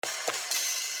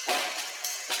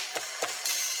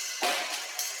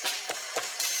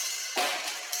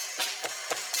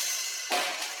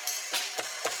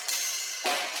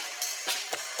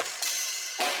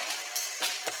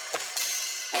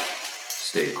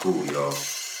Stay cool, y'all.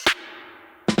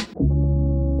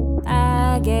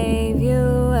 I gave you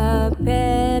a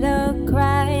bed to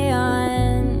cry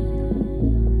on.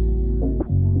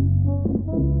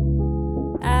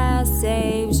 I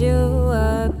saved you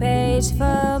a page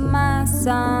for my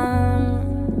song.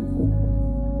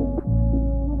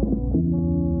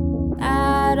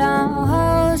 I don't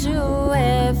hold you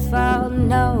if I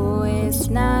know it's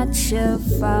not your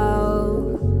fault.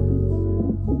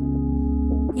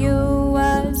 You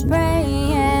was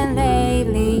praying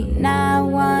lately, not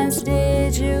once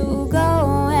did you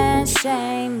go and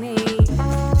shame me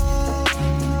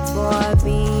for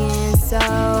being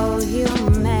so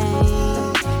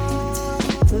humane.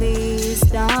 Please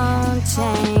don't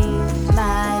change,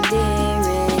 my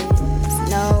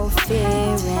dearest. No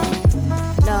fearing,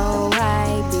 no,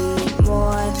 I be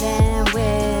more than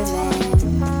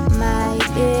willing. My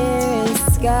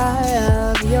dearest, scar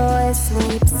of yours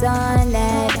sleeps on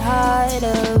that heart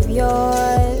of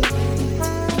yours.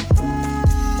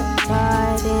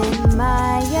 Pardon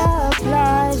my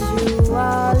applause, you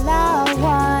all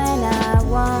I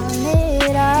want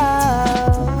it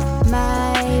all.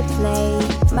 My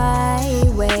plate, my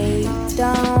way,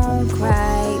 don't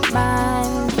cry,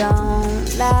 mine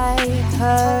don't like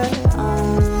her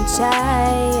own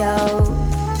child.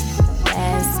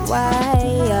 That's why,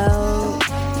 oh,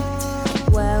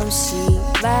 well, she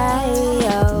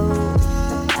bio.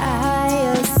 I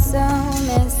assume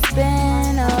it's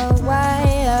been a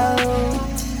while.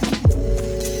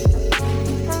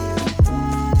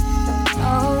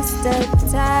 Most of the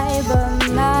time, but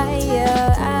my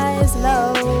eyes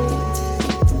low.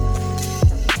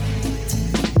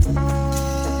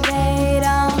 They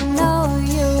don't know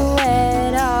you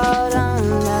at all, don't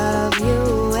love you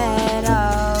at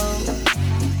all.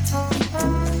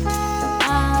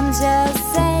 I'm just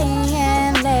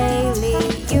saying lately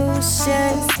you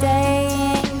should stay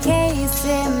in case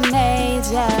it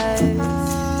majors.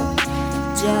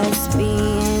 Just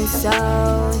being so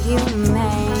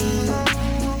humane.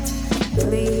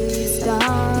 Please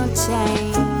don't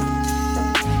change.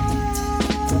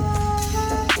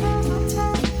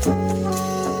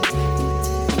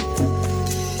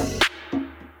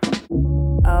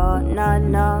 Oh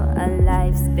no, a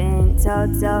life's been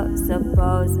total.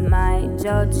 Suppose my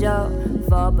JoJo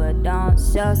fall, but don't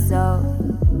show so.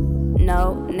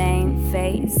 No name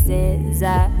faces,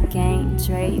 I can't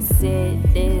trace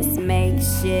it. This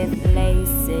makeshift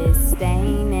laces,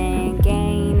 staining,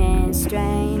 gaining,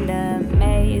 strained,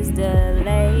 amazed,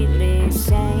 lately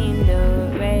shamed,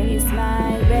 erase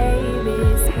my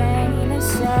baby's pain to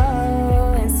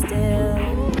show, and still,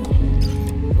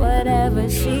 whatever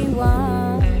she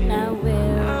wants, I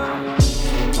will.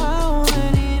 How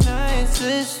many nights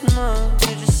this month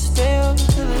did you stay up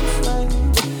till it's light?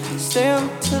 Stay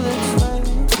up till it's light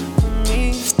for me,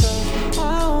 girl.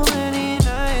 How many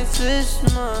nights this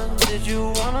month did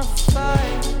you wanna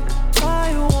fight? Why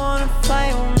you wanna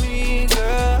fight with me,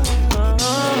 girl?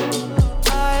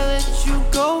 I let you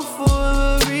go for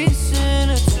a reason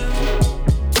or two.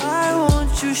 I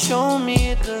want you show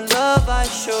me the love I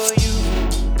show you.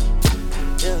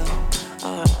 Yeah,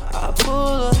 I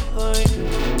pull up for you.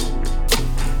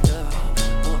 Yeah,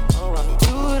 I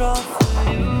do it all for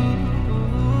you.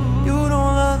 You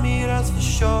don't love me, that's for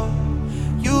sure.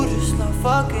 You just love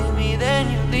fucking me, then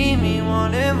you leave me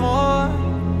wanting more.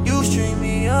 You string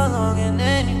me along and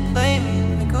then you play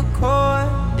me like a chord.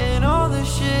 And all this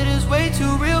shit is way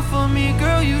too real for me,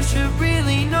 girl, you should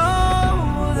really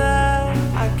know that.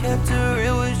 I kept it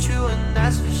real with you and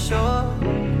that's for sure.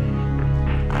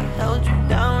 I held you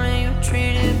down and you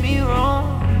treated me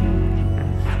wrong.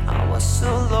 I was so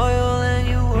loyal and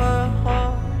you were a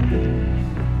whore.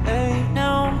 Hey,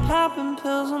 now I'm popping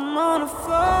pills, I'm on the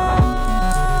phone.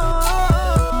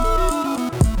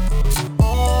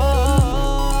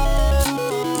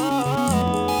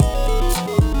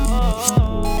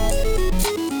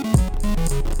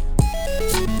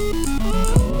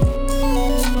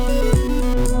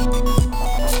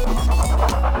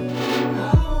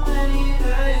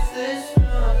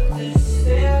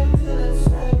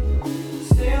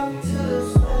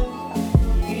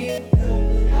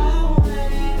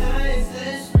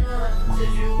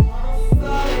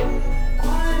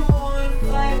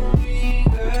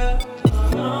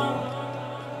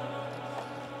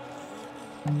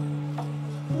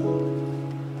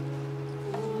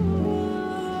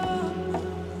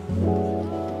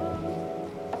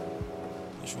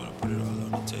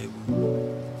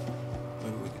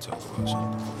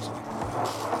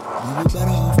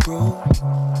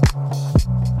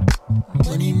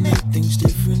 Money make things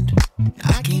different.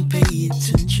 I can't pay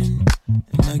attention,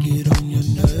 and I get on your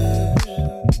nerves.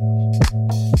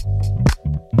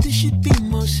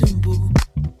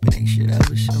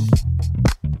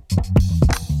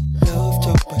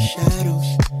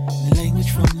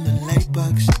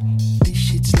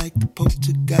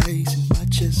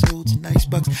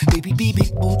 me,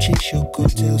 big boo, chase your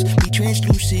coattails. Be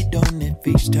translucid on that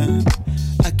FaceTime.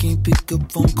 I can't pick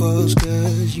up phone calls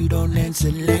cause you don't answer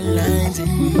landlines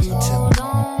and you tell.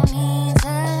 Don't need to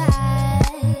lie.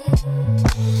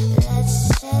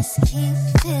 Let's just keep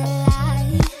it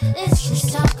light. Let's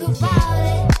just talk about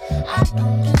it. I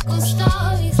don't do good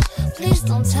stories. Please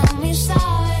don't tell me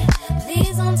sorry.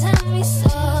 Please don't tell me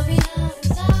sorry.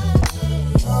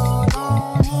 You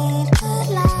don't need to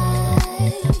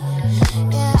lie.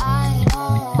 Yeah, I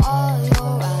know all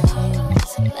your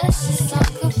rights. Let's just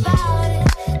talk about it.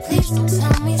 Please don't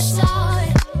tell me sorry.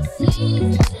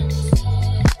 Please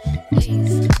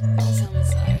don't tell me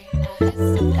sorry.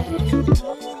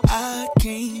 I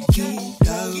can't get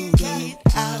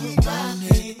out of my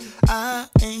head. I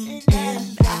ain't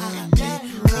and I'm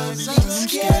cause I'm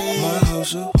scared. My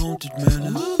house a haunted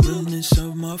manor, remnants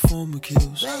of my former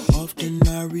kills. Often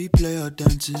I replay our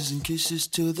dances and kisses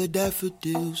to the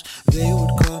daffodils. They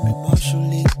would call me Marshall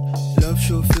Lee. Love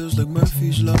sure feels like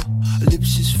Murphy's Law.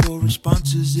 Ellipsis for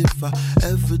responses if I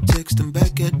ever text them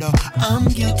back at all. I'm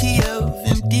guilty of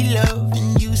empty love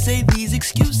and you say these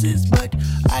excuses, but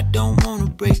I don't wanna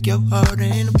break your heart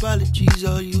and apologies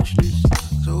are useless.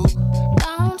 So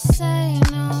don't say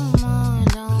no more,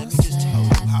 don't let me just tell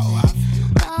you how I feel.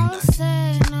 don't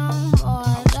say no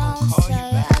more, don't say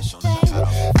a thing.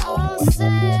 Don't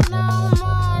say no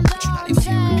more, don't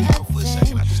say a thing.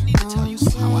 I just need to tell you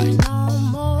how I feel. No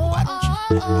more. Why don't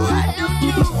you? Why don't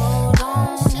you?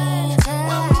 Don't say that.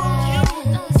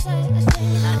 Don't say a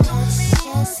thing. Let's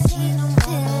just keep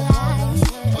it light.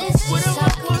 Let's just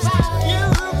talk about it.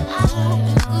 I don't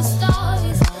do good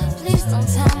stories. Please don't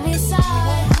tell me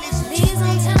sorry. Please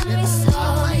don't tell me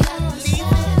sorry.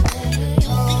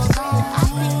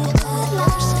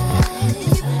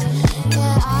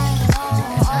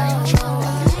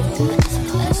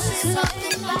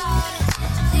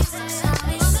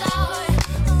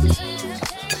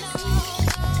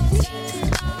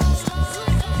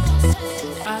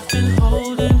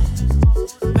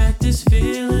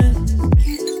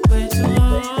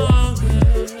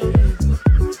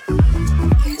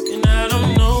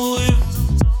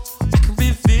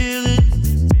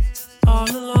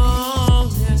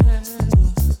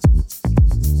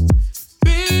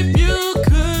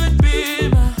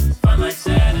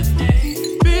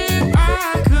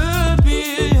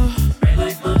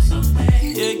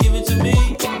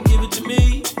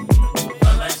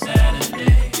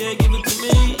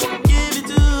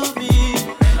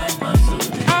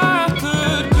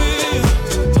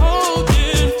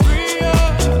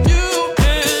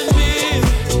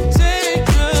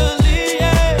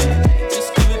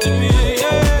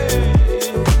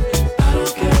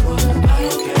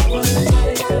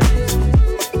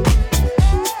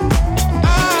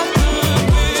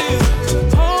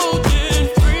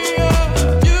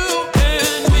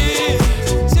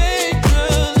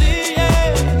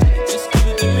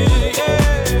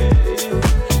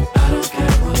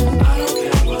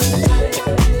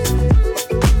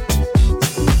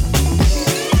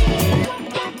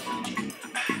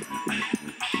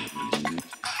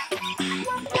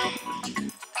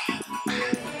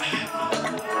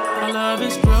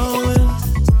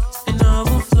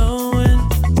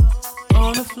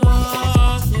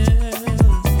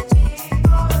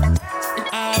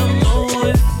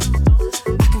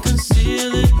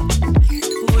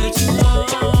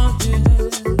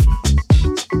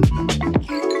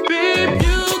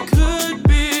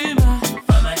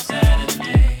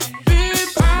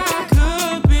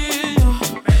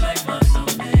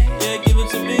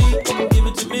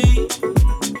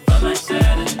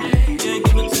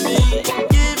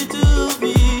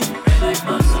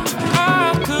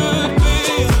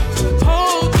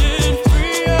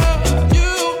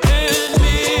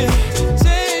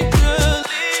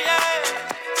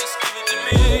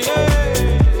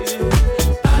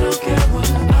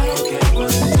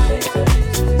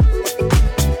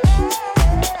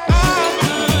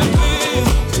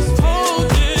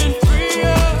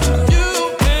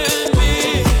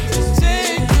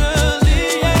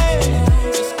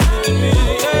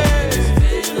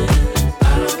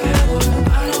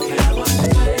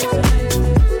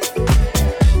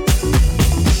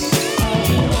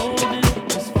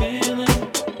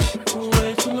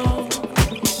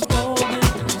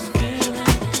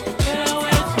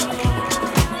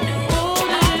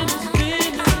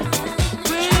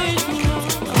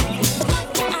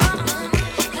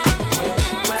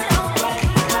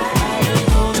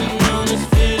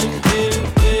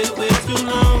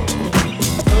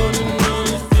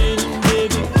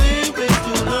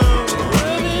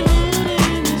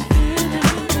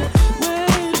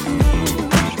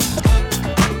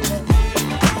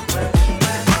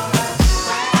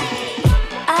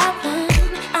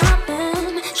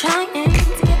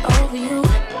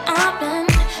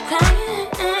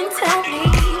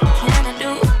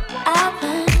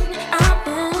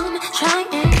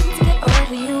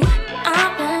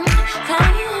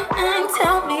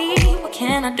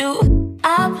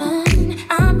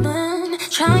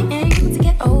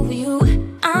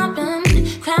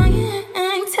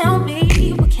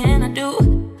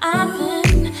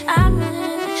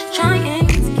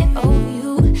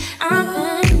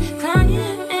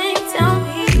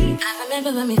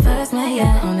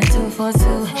 for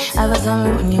two. I was on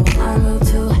route and you were on route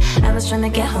too. I was trying to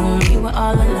get home, you were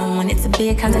all alone. When it's a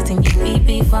big contacting you,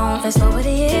 beep phone. Fast forward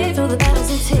a year through the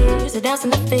battles and tears, the doubts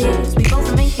and the fears. We both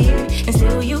remain here, and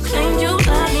still you claimed you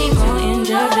love me more in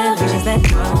your village. Is that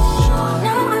true?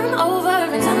 Now I'm over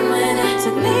and done with it.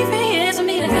 Took me 3 years for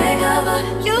me to make up, but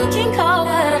you can call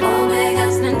what I'm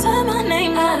omega. Spend time my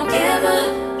name, I don't care, but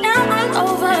now I'm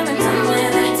over and done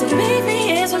with it. Took me 3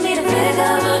 years for me to pick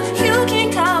up, but you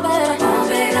can call what I'm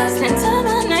omega. Spend time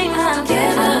my name, I don't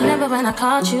care, but I remember when I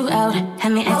called you out.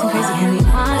 Had me acting crazy, had me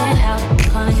wanted out.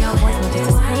 Calling your voice, just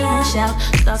to scream and shout.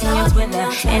 Stalking your Twitter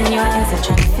and your Insta,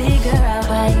 trying to figure out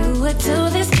why you would do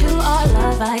this to our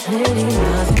love. I clearly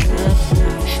wasn't good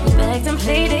enough. We begged and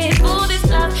pleaded for this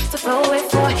love to throw it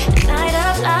for the night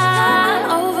of love.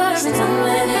 Over and done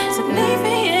with it. Took me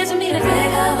 3 years for me to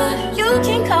pick up, but you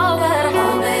can call what I'm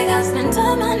omega. Spend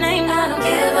time my name, I don't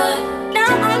care, but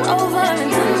now I'm over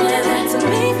and done with it. Took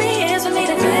me 3 years for me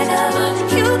to pick up, but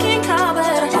you can call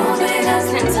what I'm omega.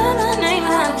 Spend time my name, I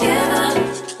don't care, but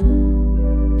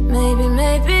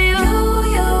maybe you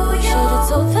should've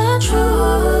told the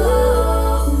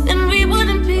truth, then we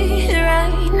wouldn't be here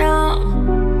right now.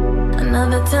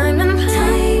 Another time and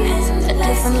place, a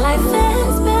different life and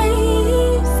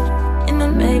space, and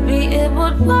then maybe it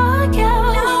would work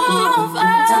out.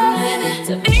 Done with it.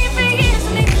 To be free is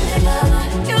me.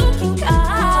 You can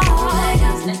call.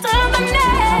 Spend time my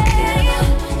name.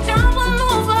 Now I'm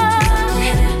over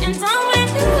and done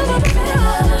with you.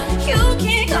 You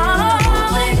can call.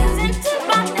 Into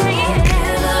my name.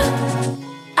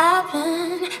 I've been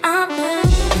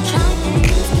trying to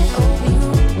get over you.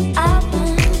 I've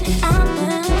been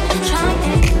trying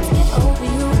to get over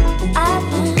you. I've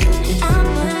been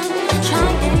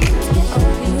trying to get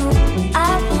over you.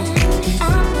 I've been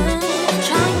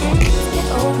trying to get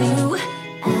over you.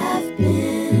 I've been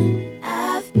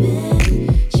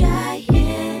trying to get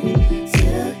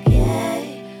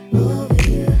over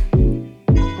you.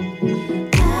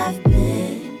 I've been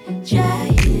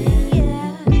trying,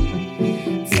 yeah.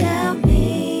 Tell me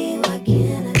what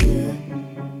can I do?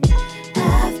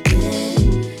 I've been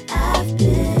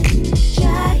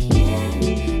trying to get over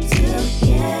you.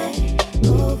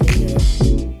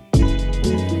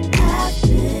 I've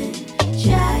been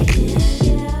trying,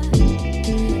 yeah.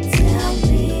 Tell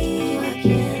me what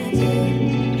can I do?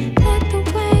 Let the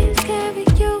waves carry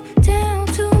you down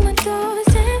to my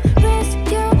doors and rest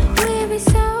your weary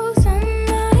souls on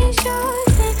my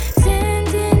shores and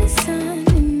sand in the sun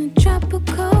in the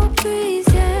tropical breeze,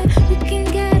 yeah. We can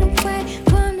get away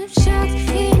from the sharks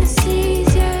in the seas,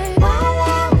 yeah. While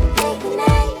out, making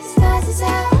night, stars is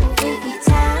out, freaky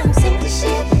time, sink the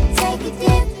ship, take a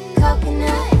dip,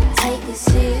 coconut, take a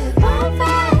sip.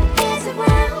 Bonfire is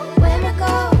around, where we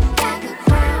go, like a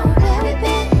crown, where we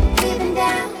been, living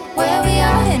down, where we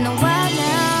are in the wild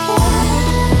now.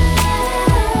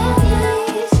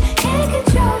 Can't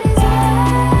control these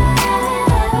eyes,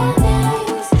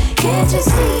 can't you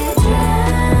see it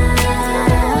drowning?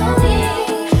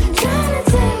 Trying to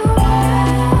take my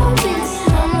world beats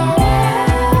on my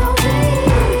world beats.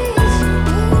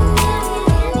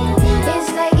 It's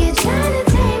like you're trying to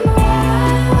take my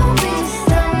world beats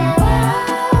on my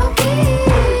world beats.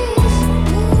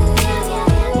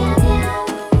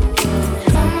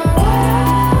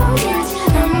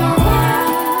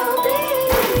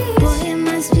 Boy, it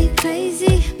must be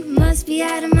crazy, must be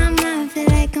out of my mind. Feel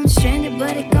like I'm stranded,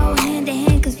 but it go hand in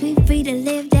hand, cause we free to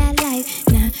live that life.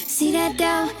 Now, see that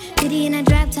though? Diddy in a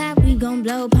drop top, we gon'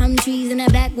 blow palm trees in the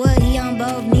backwood. He on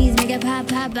both knees, make it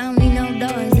pop, I don't need no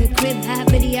doors. A crib hot,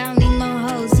 but I don't need more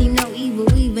hoes. See no evil,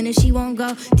 even if she won't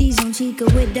go. These on Chica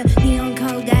with the neon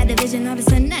code, got the vision all of a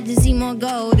sudden, I just see more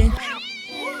golden.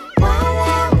 While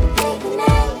out, making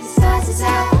night, stars is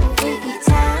out, freaky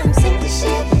time, sink the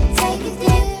ship, take a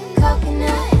dip,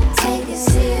 coconut, take a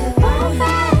sip.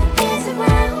 Bonfire is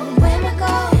around, where we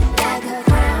go, like a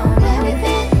crown, where we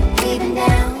been, leaving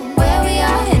down, where we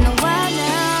are in the wild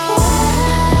now.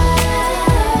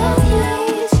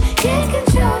 Please, can't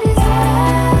control these eyes,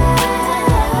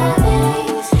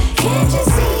 can't you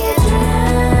see it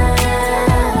drowning?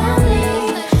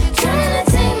 Trying to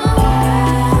take my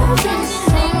world,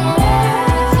 take my world.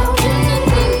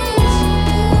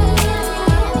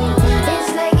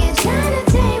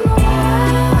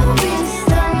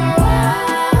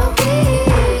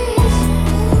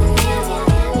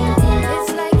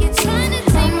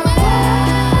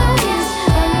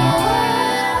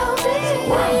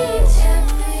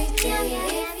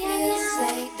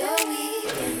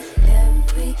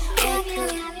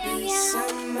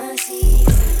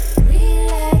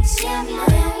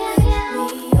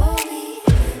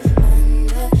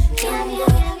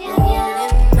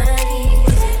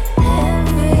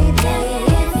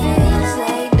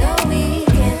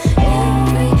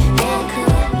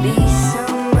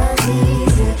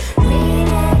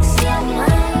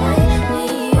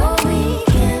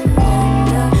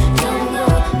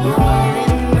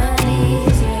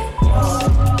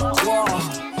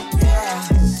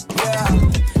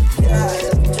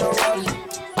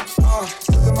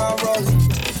 my rollie.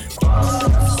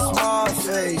 Small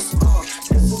face,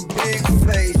 it's a big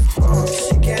face.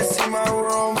 She can't see my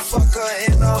room, fuck her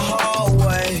in the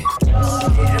hallway.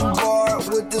 Getting bored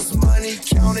with this money,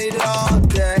 count it all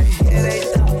day. It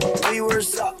ain't we were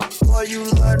so, boy, you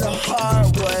learn the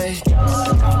hard way.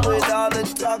 With all the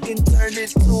talking, turned it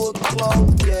to a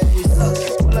close gaze.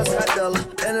 Plus hot dollar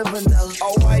and a vanilla,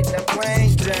 all white, that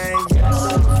plain Jane.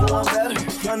 Going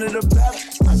better, under the battle.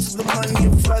 I took the money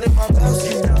and flooded my bells.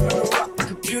 Down on the rock,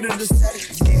 computer to set it.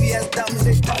 CVS diamonds,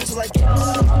 they punch like that. I'm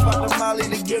about to Molly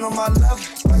to get on my level.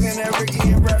 Fucking that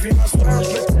Ricky and Raffy, my swear.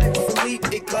 Protect for me,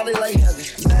 it caught it like heaven.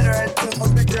 Ladder at 10,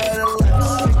 fuck the girl at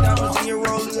 11. Big diamonds in your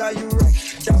rollie, how you wreck?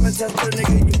 Diamond tester,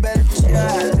 nigga, you better chill.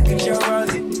 Look at your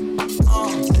Rosie.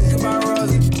 Look at my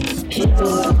Rosie.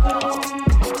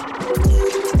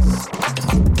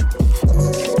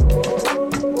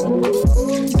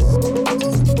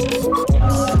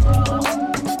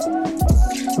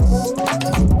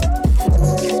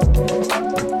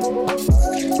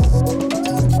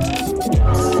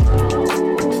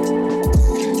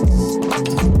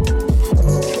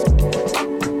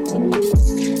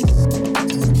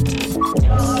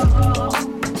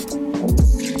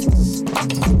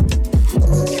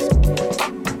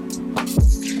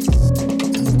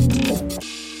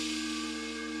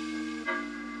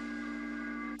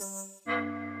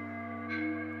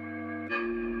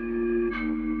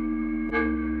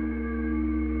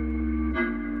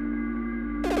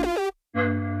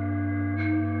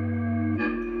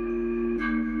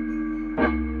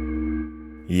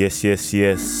 Yes, yes,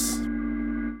 yes.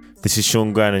 This is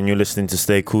Sean Grant and you're listening to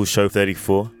Stay Cool Show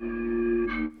 34.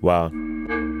 Wow.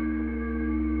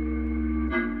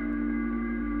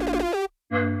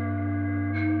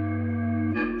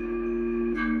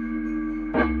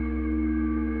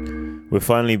 We're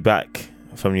finally back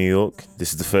from New York.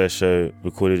 This is the first show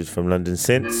recorded from London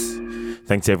since.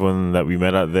 Thanks to everyone that we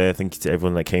met out there. Thank you to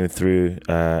everyone that came through.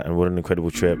 And what an incredible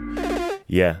trip.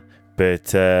 Yeah.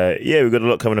 But yeah, we've got a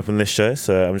lot coming up on this show,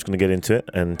 so I'm just going to get into it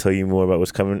and tell you more about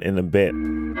what's coming in a bit.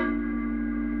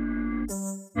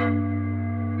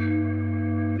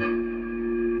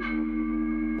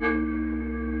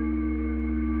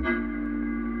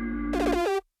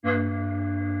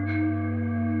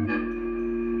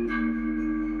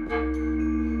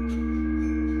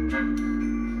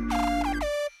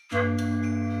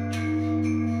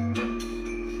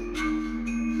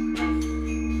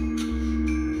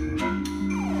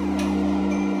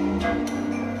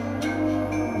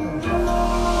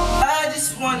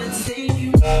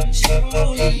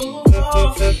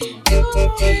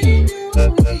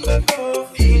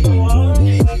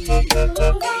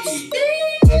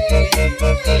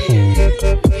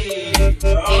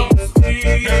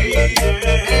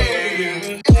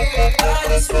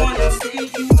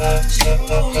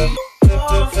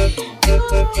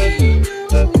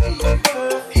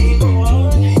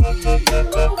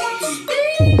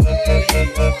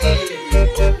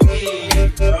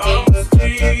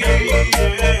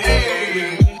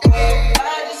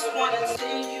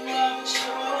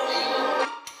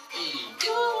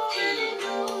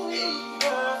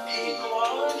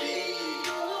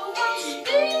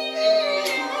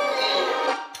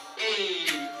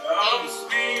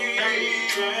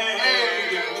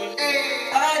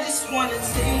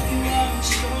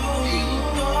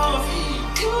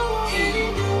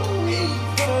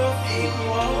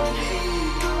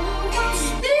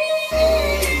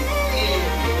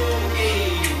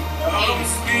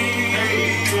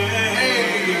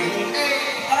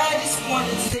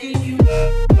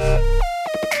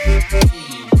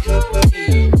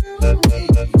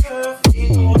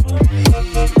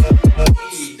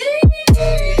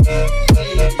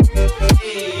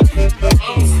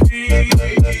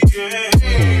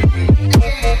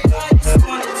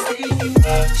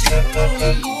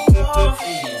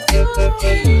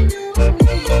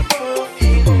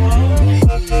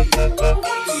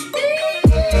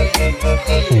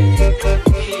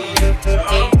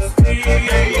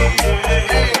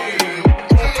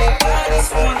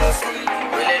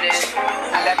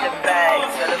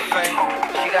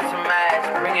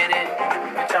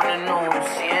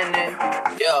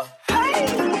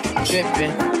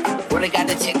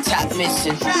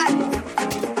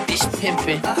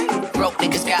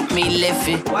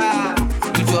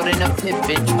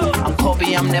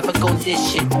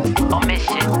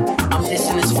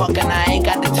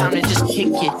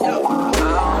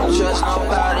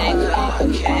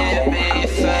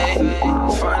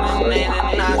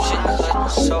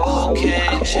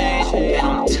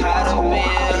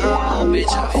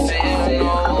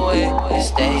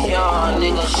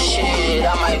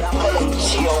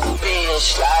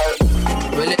 bitch like.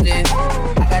 Reel it in,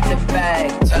 I got the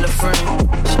bag, tell a friend.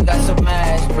 She got some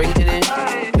ass, bring it in.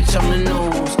 Bitch, I'm the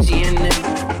news, CNN.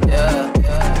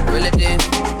 Yeah, reel it in,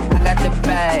 I got the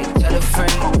bag, tell a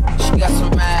friend. She got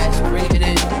some ass, bring it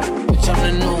in. Bitch, I'm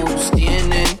the news,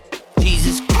 CNN.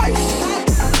 Jesus Christ,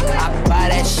 I buy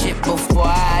that shit before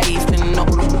I even know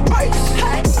the price.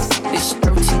 It's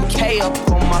 13K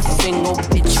up on my single,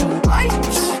 bitch, you right.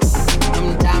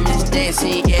 Them diamonds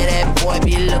dancing, yeah, that boy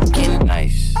be looking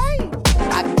nice.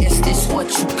 I guess this what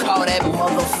you call that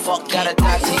motherfucker. Got a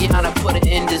Tatiana, put it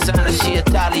in designer. She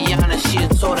Italiana, she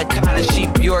a sorta kinda, she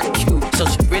pure cute. So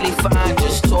she really fine,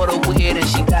 just sorta weird. And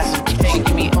she got some cake,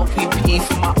 give me OPP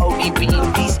for my ODB.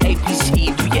 These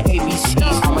APC, do your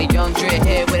ABCs. I'm a young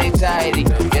dreadhead with anxiety,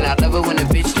 and I love it when a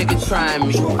bitch nigga trying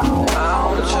me. I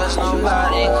don't trust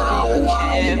nobody, you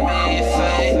can't be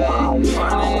fake.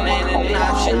 Running ain't an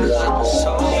option,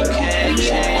 so you can't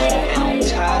change. And I'm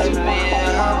tired of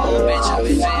being humble, bitch, I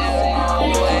feel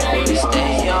no way.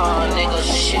 Stay young, nigga,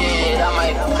 shit, I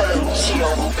might pull up to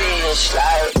your bitch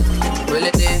like. Reel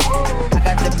it in, I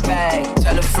got the bag,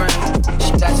 tell a friend.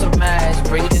 She got some ass,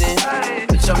 bring it in.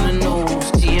 Bitch, I'm the news,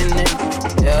 CNN.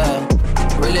 Yeah,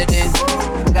 reel it in,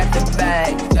 I got the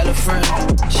bag, tell a friend.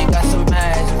 She got some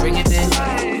ass, bring it in.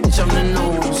 Bitch, I'm the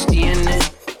news, CNN.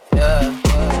 Yeah.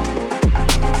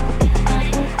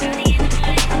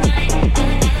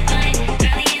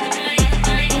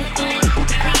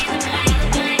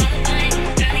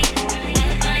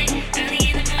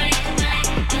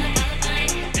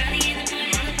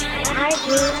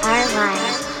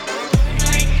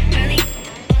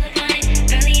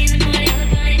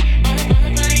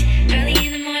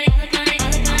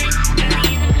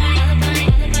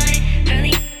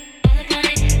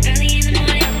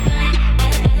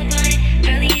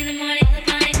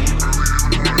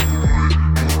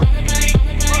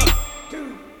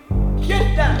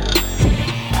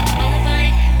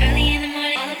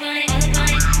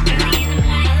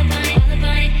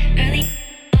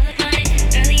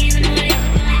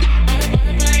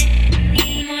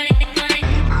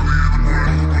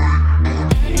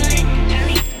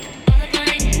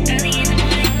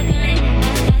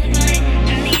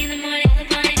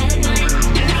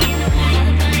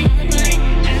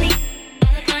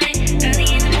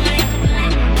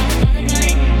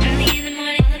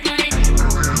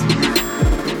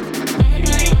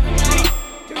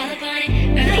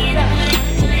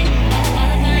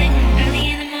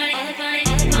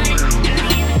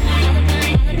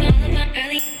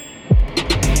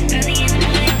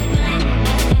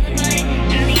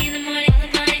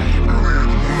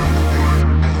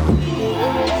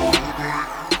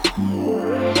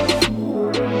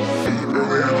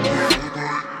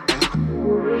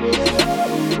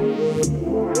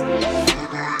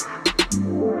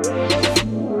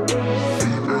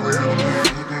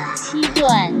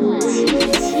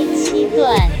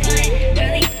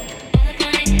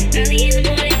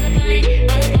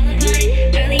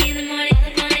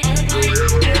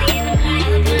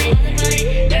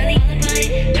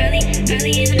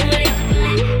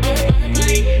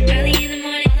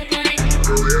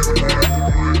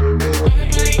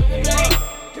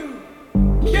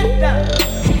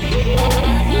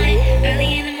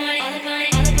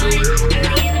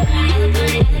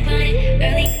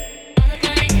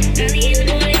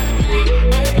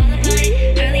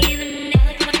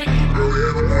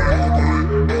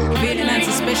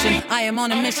 I am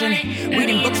on a mission,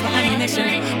 reading books for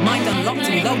ammunition. Mind unlocked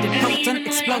and loaded, potent,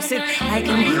 explosive. I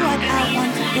can be what I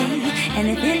want to be,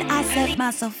 anything I set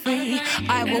myself free.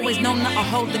 I've always known that I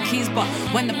hold the keys, but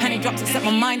when the penny drops, it set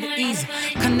my mind at ease.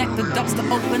 Connect the dots to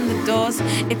open the doors.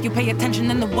 If you pay attention,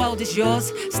 then the world is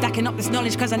yours. Stacking up this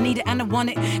knowledge, cause I need it and I want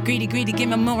it. Greedy, greedy, give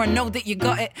me more, I know that you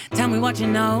got it. Tell me what you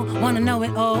know, wanna know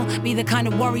it all. Be the kind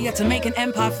of warrior to make an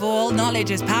empire fall.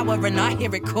 Knowledge is power and I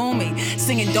hear it call me.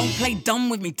 Singing, don't play dumb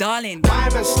with me, darling. Why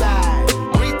must I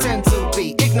pretend to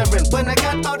be ignorant when I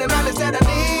got all the knowledge that I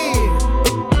need?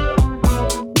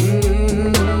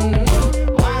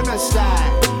 Why must I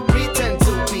pretend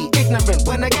to be ignorant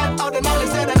when I got all the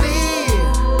knowledge that I need?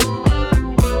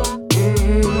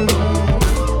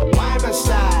 Why must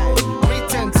I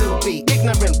pretend to be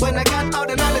ignorant when I got all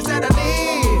the knowledge that I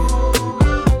need?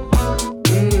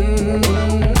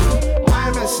 Why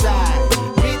must I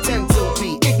pretend to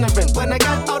be ignorant when I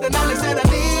got all the knowledge that I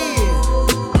need?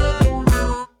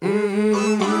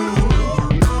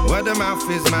 Word of mouth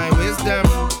is my wisdom.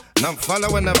 Not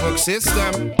following the book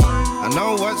system. I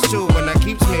know what's true when that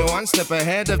keeps me one step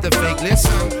ahead of the fake.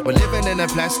 Listen, we're living in a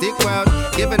plastic world,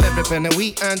 giving every penny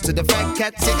we earn to the fat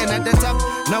cat sitting at the top.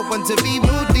 No one to be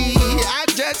moody. I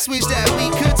just wish that we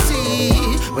could see.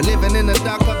 We're living in the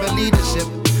dark of a leadership.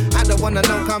 I don't wanna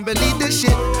know, can't believe this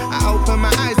shit. I open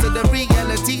my eyes to the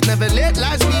reality. Never let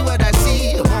lies be what I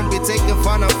see. I won't be taken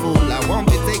for a fool. I won't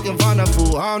be taken for a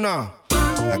fool. Oh no.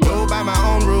 I go by my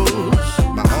own rules.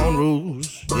 My own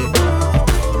rules. Yeah.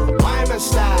 Why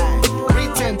must I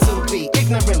pretend to be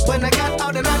ignorant when I got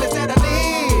all the knowledge that I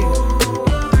need?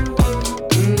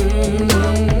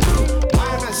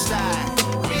 Why must I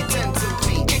pretend to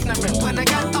be ignorant when I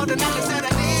got all the knowledge that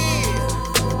I need?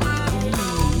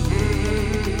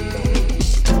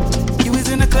 You was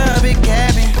in the club at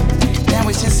Cabin. That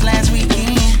was just last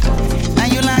weekend. Now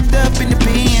you locked up in the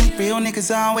pen. Real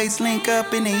niggas always link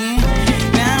up in the end.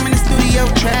 Now I'm in the studio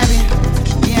trapping.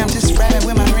 Yeah, I'm just rapping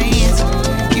with my friends.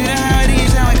 You know how it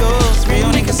is, how it goes. Real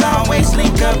niggas always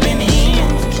link up in the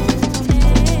end.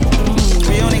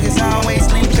 Real niggas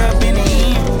always link up in the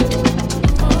end.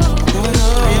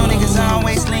 Real niggas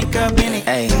always link up in the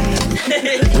end.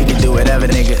 We can do whatever,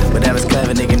 nigga. Whatever's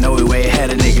clever, nigga. Know we way ahead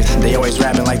of niggas. They always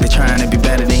rapping like they're trying to be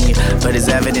better than you. But it's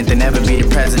evident they never be the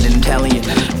president. I'm telling you,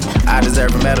 I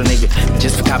deserve a medal, nigga.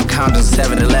 Just for copping condoms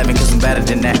 7-11, cause I'm better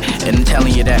than that. And I'm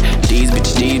telling you that these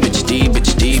bitches,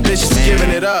 Bitches giving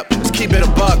it up, let's keep it a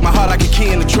buck. My heart like a key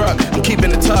in the truck. I'm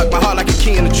keeping it tucked, my heart like a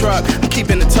key in the truck. I'm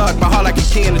keeping it tucked, my heart like a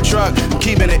key in the truck. I'm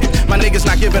keeping it, my niggas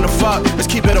not giving a fuck. Let's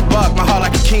keep it a buck, my heart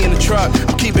like a key in the truck.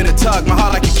 I'm keeping it tucked, my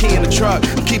heart like a key in the truck.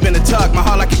 I'm keeping it tucked, my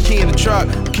heart like a key in the truck.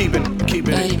 I'm keeping it.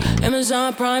 Hey,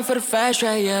 Amazon Prime for the fast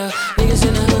rate, yeah. Niggas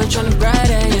in the hood tryna grab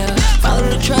that, yeah. Follow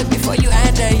the truck before you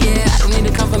add that, yeah. I don't need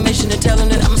a confirmation to tell them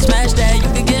that I'ma smash that. You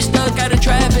can get stuck out of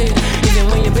traffic, even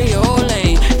when you be your whole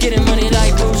lane. Getting money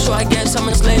like Bruce, so I guess I'm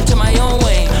a slave to my own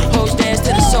way. Hoes dance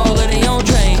to the soul of their own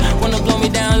train. Wanna blow me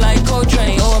down like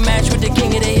Coltrane, or a match with the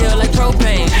king of the hill like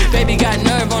propane. Baby got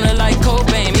nerve on it like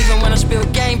Cobain. Even when I spill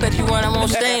game, bet you want I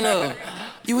won't stain up.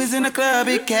 You was in the club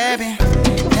at Cabin.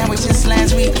 That was just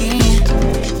last weekend.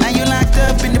 Now you locked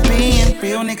up in the pen.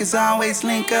 Real niggas always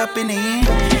link up in the end.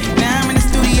 Now I'm in the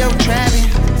studio trapping.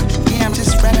 Yeah, I'm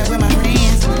just rapping with my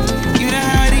friends. You know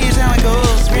how it is, how it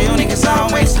goes. Real niggas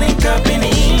always link up in the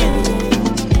end.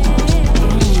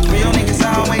 Real niggas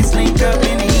always link up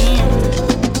in the end.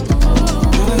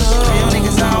 Real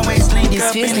niggas always link up in the end.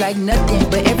 This feels like nothing,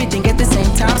 but everything at the same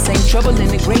time. Same trouble in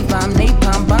the grapevine,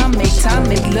 napalm bomb, make time,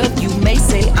 make love. You may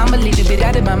say I'm a little bit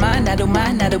out of my mind. I don't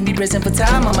mind, I don't be present for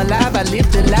time. I'm alive, I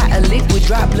lived a lot. A liquid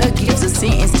drop, blood gives a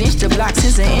sentence. Stench the block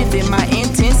since an infant. My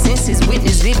intense senses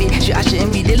witness vivid. Shit I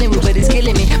shouldn't be dealing with, but it's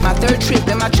killing me. My third trip,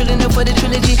 am I trilling up for the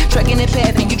trilogy? Tracking the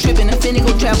path, and you tripping. I'm finna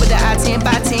go trap with the I-10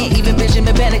 by 10. Even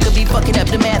Benjamin Banner could be fucking up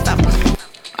the math.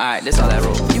 alright, that's all that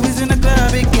roll. You was in the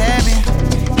club at Cabin.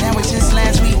 That was just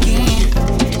last weekend.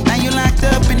 Now you locked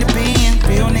up in the pen.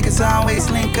 Real niggas always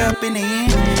link up in the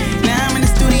end. Now I'm in the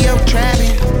studio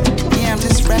trapping. Yeah, I'm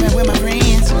just rapping with my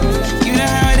friends. You know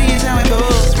how it is, how it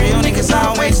goes. Real niggas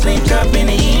always link up in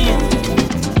the end.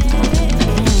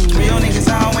 Real niggas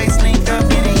always link up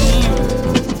in the end.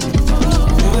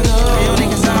 Real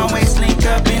niggas always link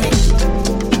up in the end.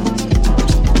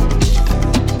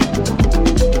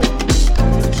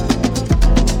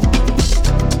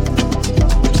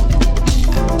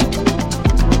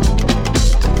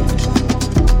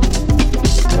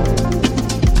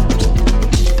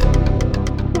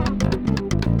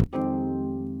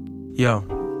 Yo,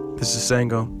 this is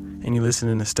Sango, and you're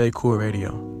listening to Stay Cool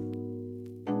Radio.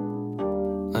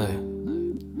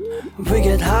 We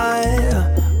get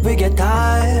high, we get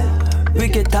high, we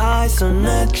get high, so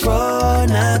natural,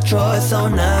 natural, so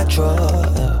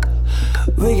natural.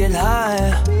 We get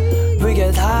high, we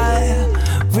get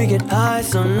high, we get high,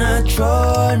 so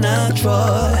natural,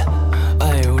 natural.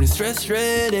 아이 우리 스트레스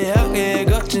레디하게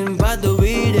거친 파도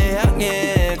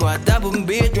위대하게 과다분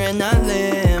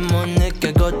비드레날린 못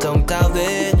느껴 고통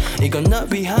따위 이건 널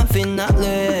위한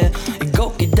피날레 이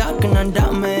곡이 다 끝난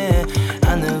다음에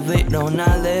하늘 위로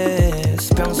날래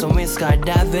수평선 위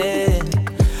스카이다이빙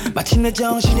마침내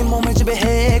정신이 몸을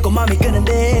지배해 고맘이 끄는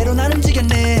대로 난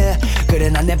움직였네 그래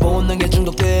난 내 본능에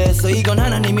중독됐어 이건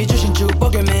하나님이 주신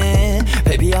축복이면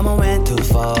Baby I'm a went too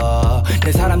far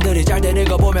내 사람들이 잘 되는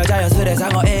거 보며 자연스레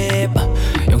상어입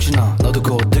영신아 너도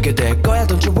곧 듣게 될 거야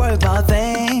Don't you worry about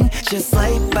thing Just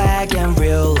lay back and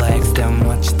relax Then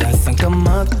watch that sun come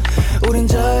up 우린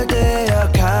절대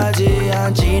약하지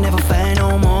않지 Never fail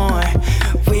no more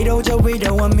위로저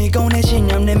위로한 미고 내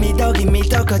신념 내 미덕이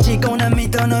미덕 커지고 난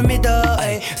믿어 널 믿어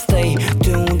ay. Stay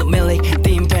tuned 밀리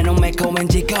띵 패노 메코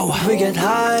왠지 go We get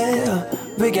high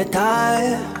We get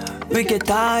high We get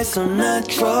high so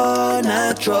natural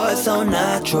Natural so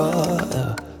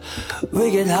natural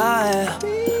We get high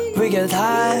We get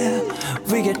high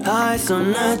We get high so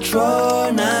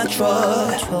natural,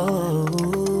 natural.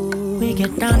 We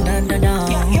get down, down, down,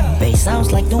 down. Bass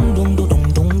sounds like dum, dum, dum,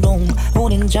 dum, dum, dum.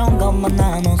 우린 점검만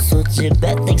나눠 수지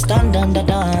bad things done, done, done,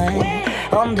 done.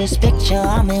 On this picture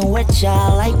I'm in with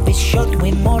ya. Life is short,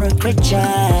 we mortal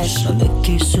creatures. 너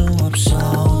느낄 수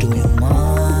없어, do you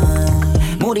mind?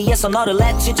 무리해서 너를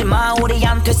내치지 마.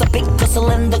 우리한테서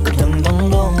삐끗슬린다 그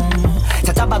등등등.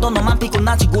 찾아봐도 너만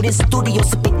피곤하지. 우린 스튜디오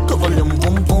스피커 볼륨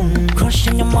붐붐. Crush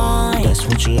in your mind, that's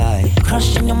what you like.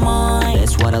 Crush in your mind,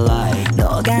 that's what I like.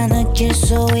 너가 느낄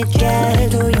수 있게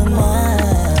do you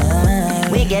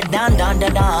mind? We get down, down,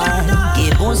 down, down.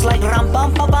 기분's like ram,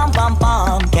 pam, pam, pam, pam,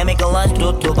 pam. Chemical as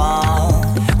do to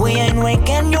bomb. We ain't weak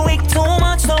and you weak too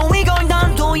much, so we going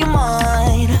down, do you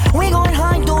mind? We going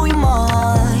high, do you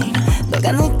mind?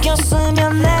 너가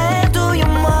느꼈으면 내 do you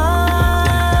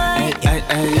mind?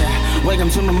 Hey, yeah. Welcome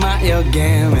to my mind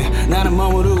again. 나는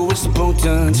머무르고 있어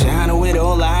보든지 하늘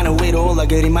위로 올라 하늘 위로 올라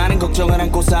그리 많은 걱정을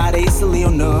안고 살아 있을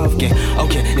이유는 없게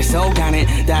Okay 내 속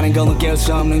안에 다른 걸 느낄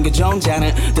수 없는 그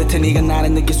존재는 뜻해 네가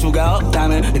나를 느낄 수가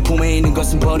없다면 네 품에 있는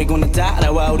것은 버리고 나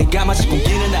따라와 우리가 마치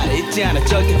꿈끼는 나를 잊지 않아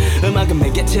절대 음악은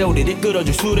매개체 우리를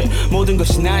끌어줄 수레 모든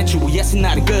것이 나의 주위에서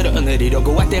나를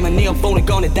끌어내리려고 할 때만 네 폰을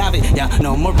꺼내 답이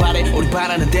야너 뭘 바래 우리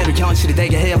바라는 대로 현실이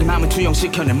되게 해 여기 맘을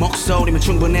투영시켜 내 목소리면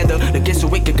충분해도 느낄 수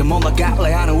있게끔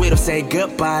올라갈래 하늘 위로 say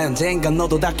goodbye 언젠간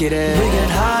너도 닿기를 We get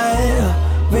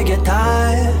high, we get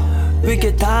high, we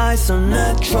get high so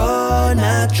natural,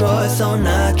 natural, so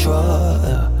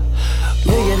natural.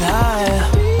 We get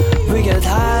high, we get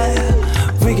high,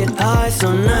 we get high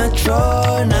so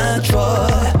natural,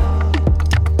 natural.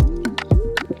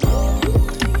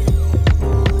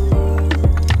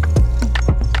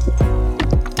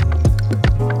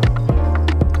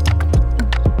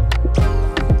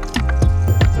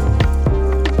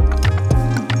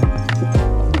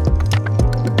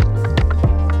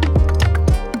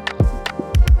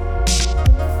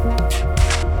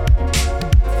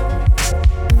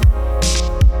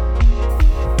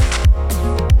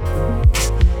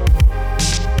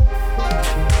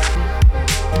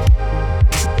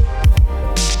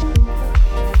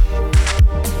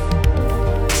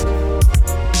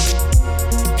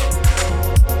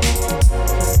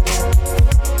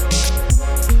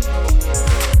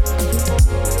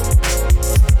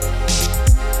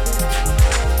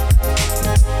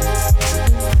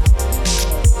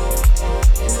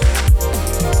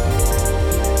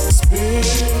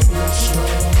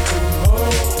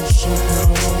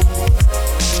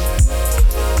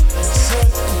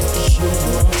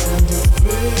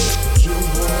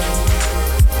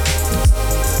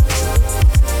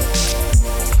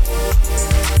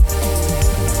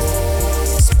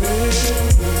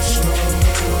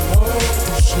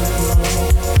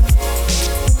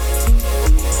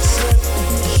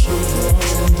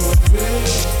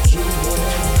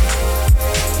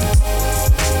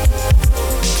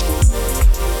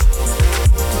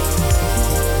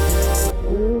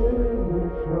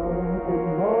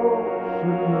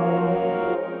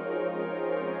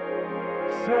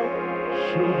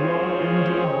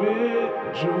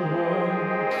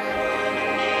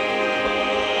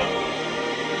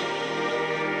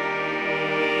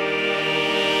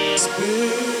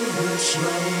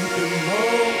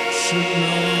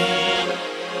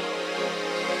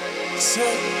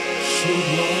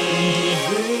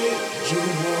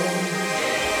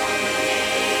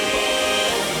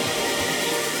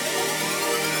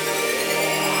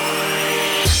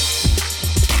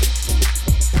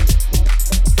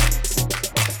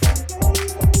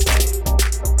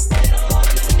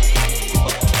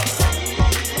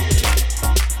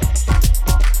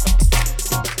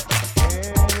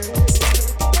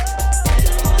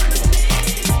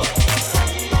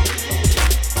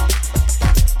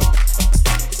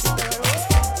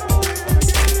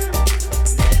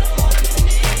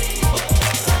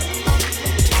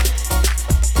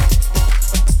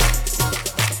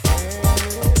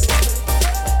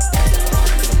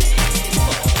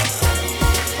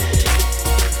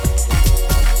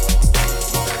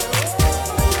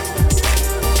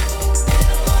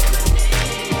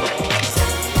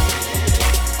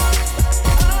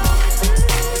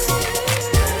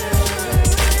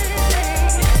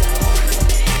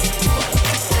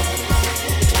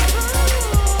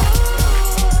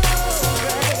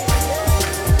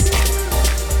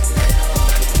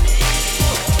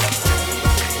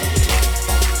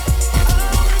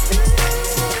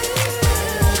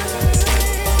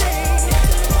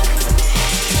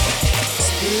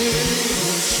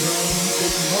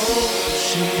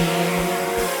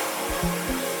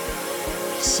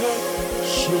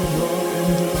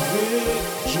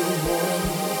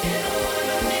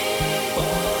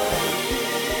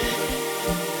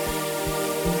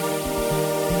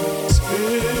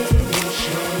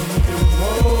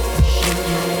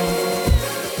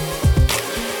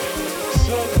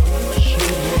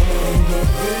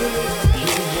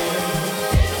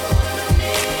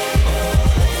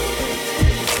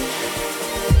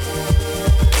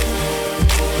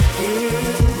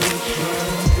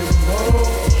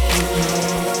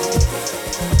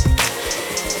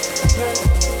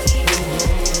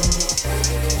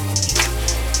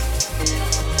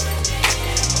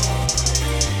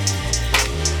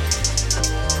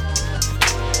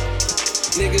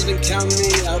 Niggas been counting me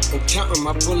out, I'm counting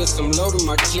my bullets, I'm loading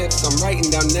my clips, I'm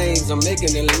writing down names, I'm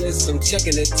making a list, I'm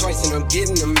checking it twice and I'm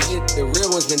getting them hit. The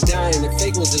real ones been dying, the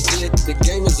fake ones is lit. The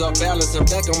game is off balance, I'm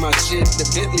back on my shit. The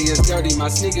Bentley is dirty, my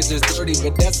sneakers is dirty,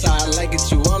 but that's how I like it.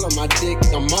 You all on my dick,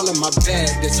 I'm all in my bag.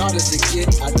 It's hard as it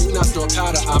get. I do not store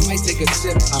powder, I might take a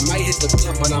sip, I might hit the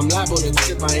pump, but I'm liable to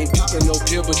tip. I ain't popping no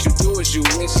pill, but you do as you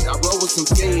wish. I roll with some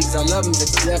fiends, I love them to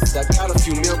death. I got a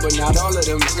few mil, but not all of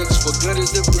them rich. For good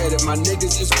is the bread, and my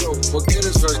niggas is broke. For good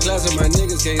is first class, and my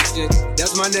niggas can't sit.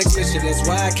 That's my next mission, that's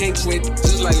why I can't quit.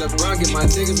 Just like LeBron, get my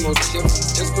niggas more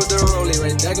chips. Just put the rollie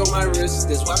right back on my wrist.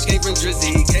 This watch came from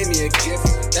Drizzy, he gave me a gift.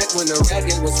 Back when the rap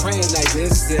game was praying like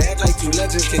this. To act like two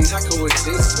legends cannot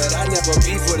coexist. But I never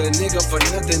beef with a nigga for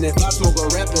nothing. If I smoke a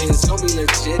rapper, it's gon' be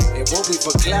legit. It won't be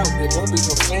for clout, it won't be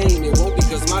for fame. It won't be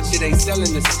cause my shit ain't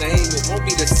selling the same. It won't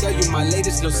be to sell you my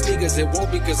latest little sneakers. It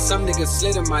won't be cause some niggas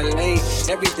slid in my lane.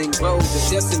 Everything grows, it's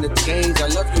destined to change.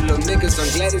 I love you little niggas, I'm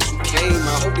glad that you came.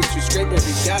 I hope that you scrape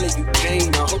every dollar you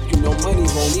came. I hope you know money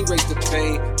won't erase the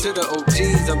pain. To the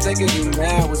OGs, I'm thanking you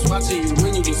now. Was watching you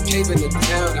when you was caving the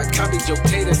town. I copied your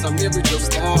cadence, I mirrored your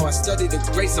style. I studied the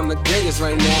grace, I'm the greatest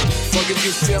right now. Fuck if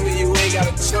you feel me, you ain't got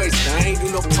a choice. I ain't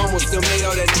do no promo, still made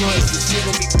all that noise. This shit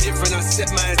gon' be different, I set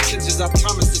my intentions. I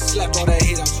promise to slap all that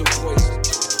hate out your voice.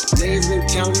 Niggas been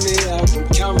counting me out, I'm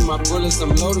counting my bullets, I'm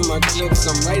loading my clips,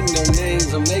 I'm writing their names,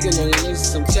 I'm making a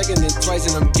list, I'm checking it twice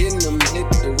and I'm getting them hit.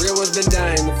 The real ones been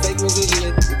dying, the fake ones is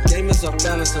lit. The game is off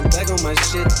balance, I'm back on my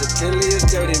shit. The Bentley is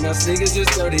dirty, my sneakers is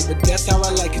dirty, but that's how I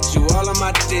like it, you all on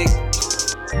my dick.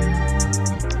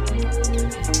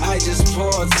 I just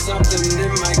poured something in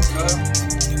my cup.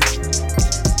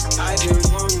 I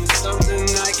just want something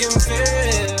I can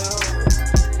feel.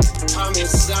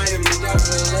 Promise I am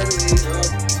never letting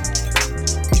up.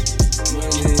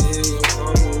 Money in your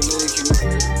palm will make you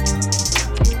hurt.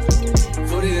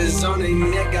 Put it on their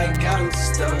neck, I got them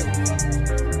stuck.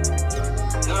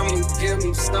 I'ma give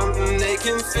them something they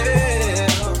can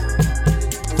feel.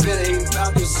 If it ain't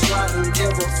about to swat, don't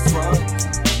give a fuck.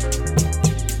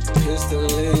 Pistol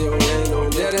in your hand, no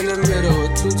dead in the middle of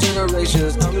two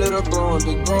generations. I'm little bro and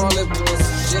big bro all at once.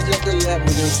 Just left the lab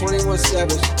with them 21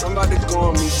 Savage. I'm about to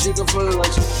go on me, chicken for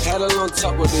lunch. Had a long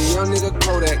talk with a young nigga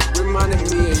Kodak. Reminded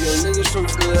me of your niggas from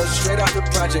Phil. Straight out the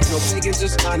project, no faking,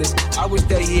 just honest. I wish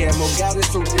that he had more guidance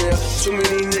for real. Too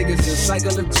many niggas in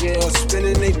cycle of jail,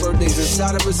 spending their birthdays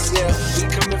inside of a cell.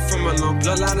 We coming from a long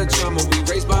bloodline of trauma. We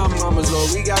raised by our mamas,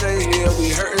 Lord, we gotta heal.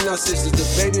 We hurting our sisters, the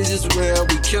babies is real.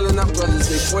 We killing our brothers,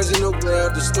 they poison the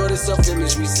well. Distorted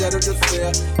self-image, we set up to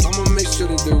fail. I'ma make sure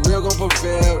that the real gon'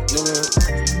 prevail,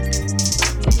 nigga.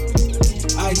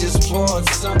 I just poured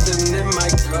something in my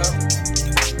cup.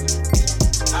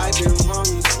 I been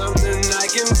wanting something I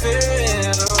can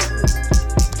feel.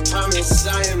 Promise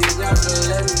I am never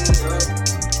letting up.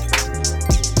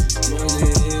 Money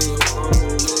in your palm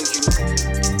will make you hurt.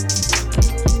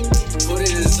 Put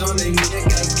it on their neck,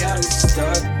 I got it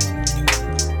stuck.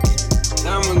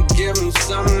 I'ma give them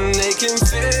something they can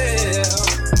feel.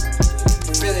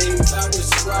 If it ain't about to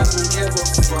squat, don't give a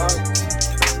fuck.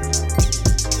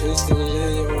 Pistol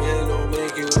in your hand, don't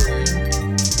make you hurt.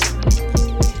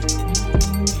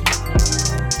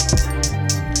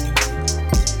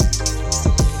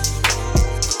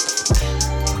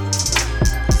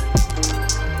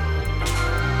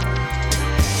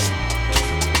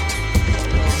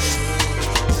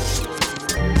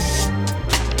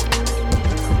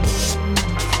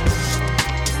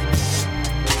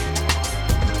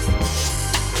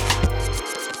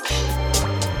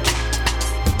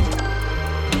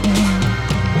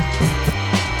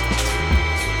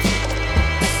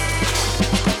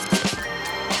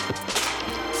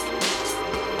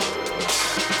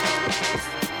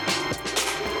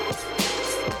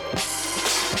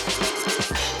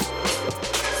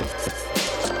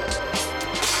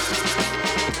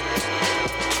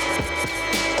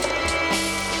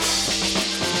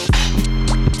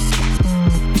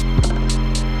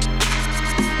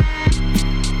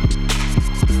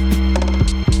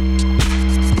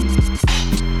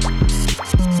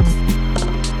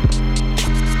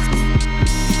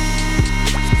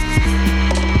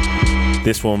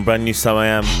 This one, brand new Sam I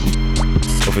Am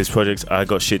of his project I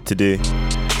Got Shit To Do.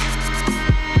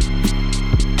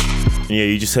 And yeah,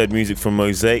 you just heard music from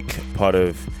Mosaic, part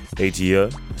of AGO,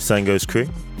 Sango's crew.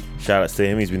 Shout outs to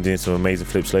him, he's been doing some amazing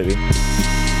flips lately.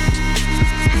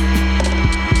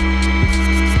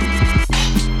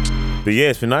 But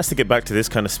yeah, it's been nice to get back to this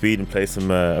kind of speed and play some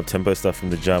up-tempo stuff from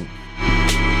the jump.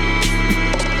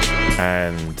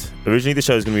 And originally the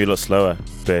show was going to be a lot slower,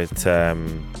 but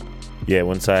yeah,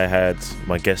 once I had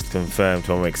my guest confirmed,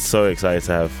 who I'm so excited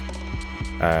to have,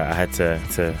 I had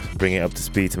to bring it up to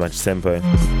speed to match tempo.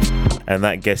 And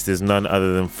that guest is none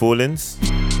other than Fallens.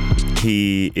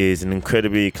 He is an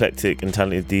incredibly eclectic and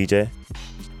talented DJ,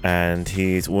 and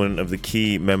he's one of the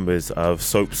key members of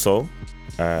Soap Soul,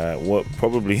 what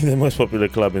probably the most popular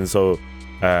club in Seoul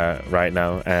right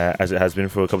now, as it has been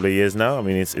for a couple of years now. I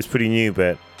mean, it's pretty new,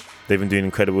 but they've been doing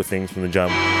incredible things from the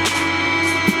jump.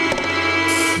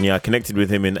 And yeah, I connected with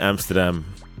him in Amsterdam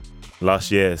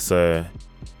last year. So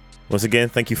once again,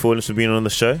 thank you, Fallens, for being on the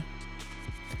show.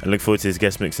 I look forward to his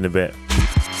guest mix in a bit.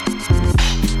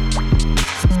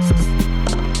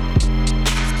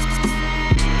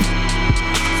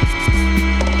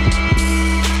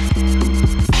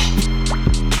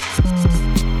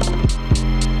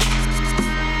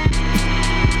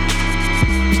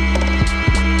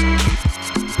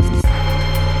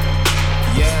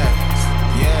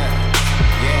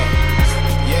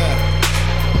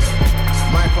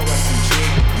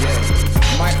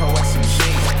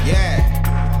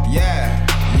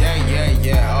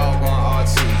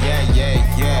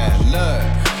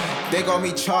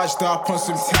 Charged up on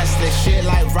some Tesla shit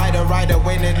like Ryder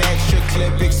win an extra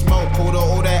clip, big smoke, pulled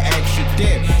all that extra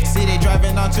dip. See they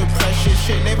driving onto pressure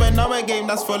shit, never know a game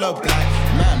that's full of black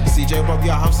man. CJ rob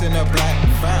your house in a black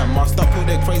van, must up all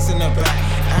the crates in the back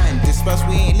and disperse,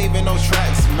 we ain't leaving no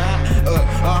tracks, man.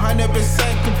 100%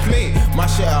 complete, my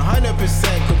shit 100%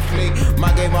 complete,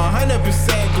 my game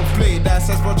 100% complete, that's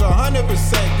but 100%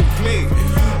 complete,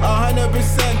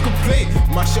 100% complete,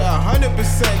 my shit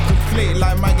 100% complete,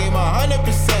 like my game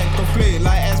 100% complete,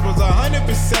 like Esper's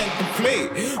 100%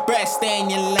 complete. Better stay in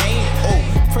your lane. Oh,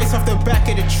 trace off the back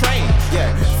of the train.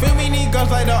 Yeah, feel me, need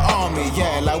guns like the army.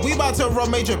 Yeah, like we about to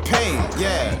run major pain.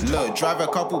 Yeah, look, drive a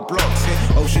couple blocks,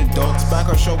 hit Ocean Docks, back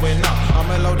up showing up.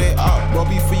 I'ma load it up,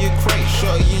 Robbie for your crate,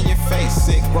 shorty in your face,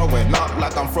 sick, growing up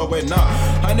like I'm throwing up.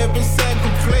 100%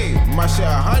 complete, my shit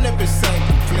 100%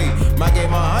 complete, my game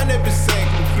 100%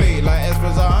 complete, like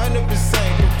Esper's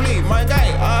 100% complete, my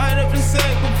guy 100%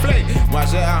 complete, my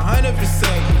shit 100%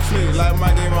 complete, like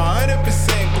my game 100%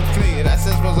 complete, that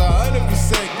says was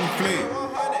 100% complete.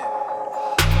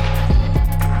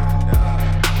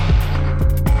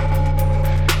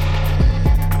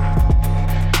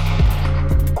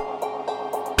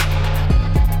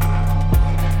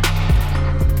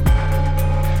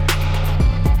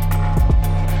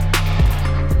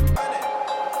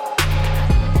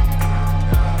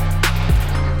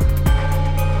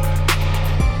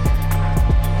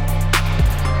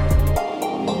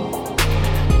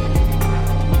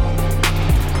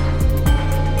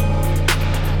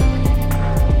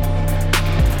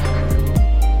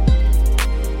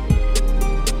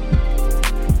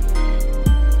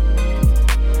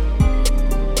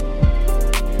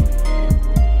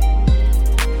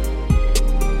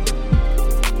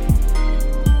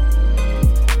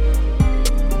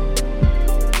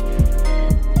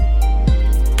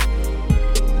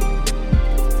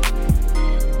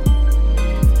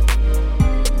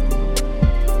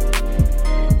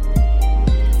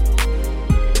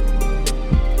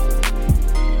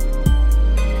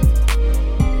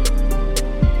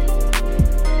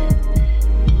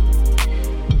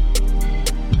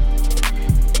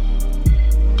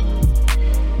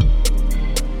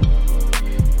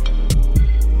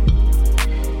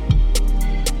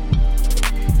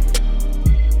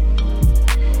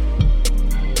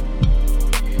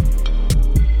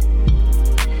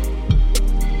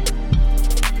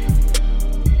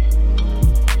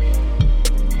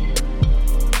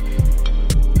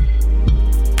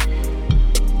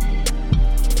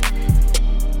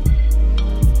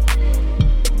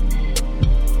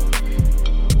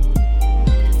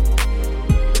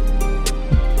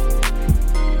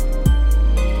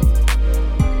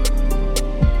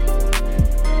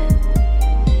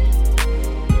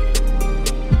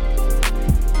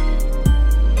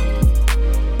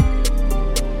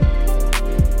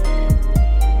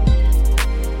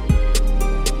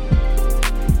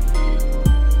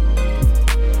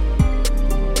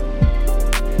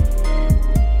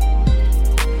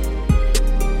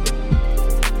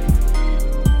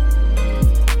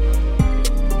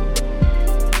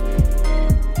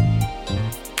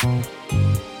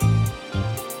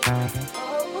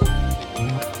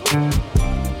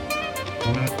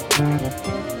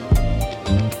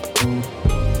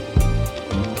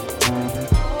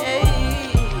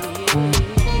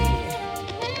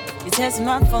 Text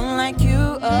my phone like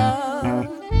you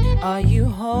are you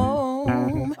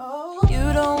home?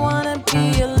 You don't wanna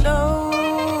be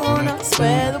alone. I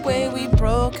swear the way we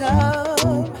broke up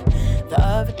the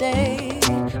other day,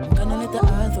 I'm gonna look the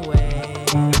other way.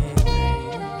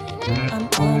 I'm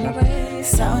on my way,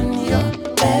 sat on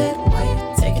your bed,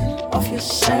 white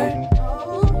dessert.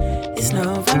 It's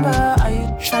November, are you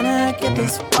tryna get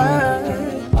this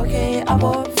word? Okay, I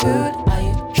bought food, are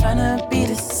you tryna be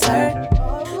dessert?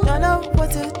 Don't know what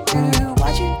to do,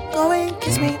 why'd you go and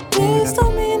kiss me? Please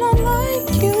don't mean I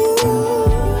like you.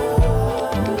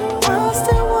 I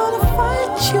still wanna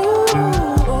fight you.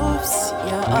 Oops,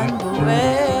 your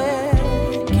underwear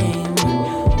came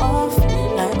off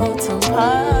like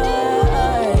autopilot.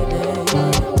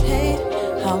 Hate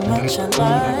how much I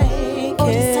like all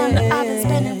this time that I've been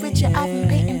spending with you, I've been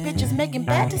painting pictures, making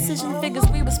bad decisions. Figures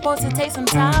we were supposed to take some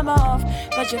time off,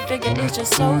 but your figure is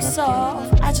just so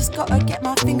soft. I just gotta get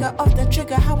my finger off the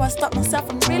trigger. How I stop myself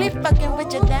from really fucking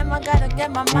with you? Damn, I gotta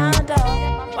get my mind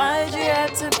off. Why'd you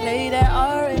have to play that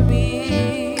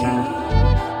R&B?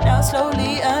 Now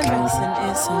slowly undressing,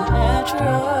 it's so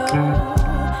natural.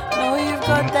 Know you've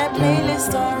got that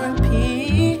playlist on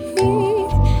repeat.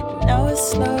 Now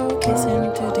it's slow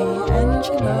kissing to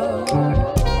D'Angelo.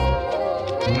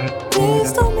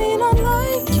 Please don't mean I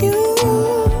like you.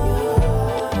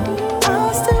 I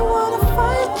still wanna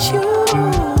fight you.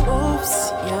 Oops,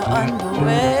 your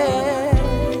underwear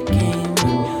came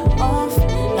off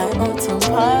like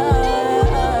autopilot.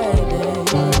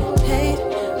 Hate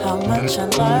how much I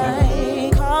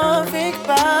like. Can't think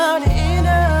about it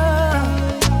enough.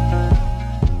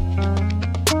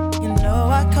 You know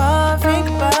I can't think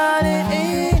about it enough.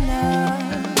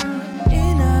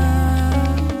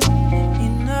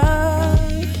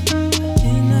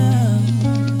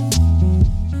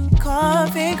 Can't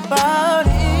think about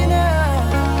it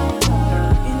enough.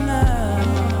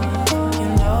 You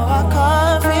know I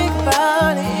can't think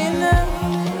about it enough.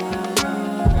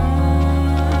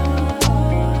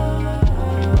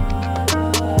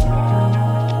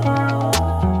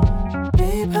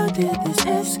 Babe, how did this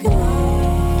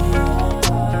escalate?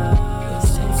 You're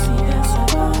sexy as I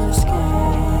wanna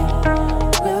escape.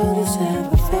 Will this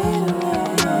ever fade away?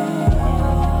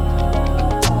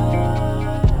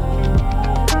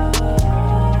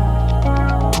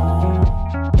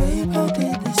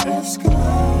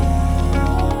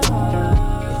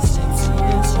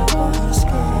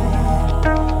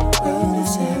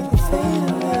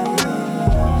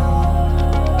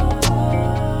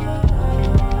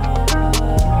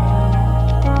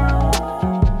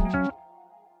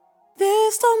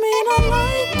 This don't mean I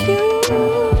like you.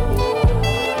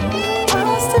 I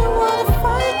still wanna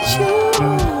fight you.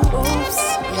 Oops,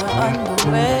 your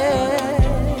underwear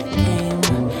came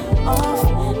off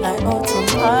like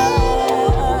autopilot.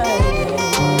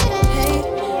 Hate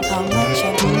how much I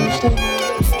lose.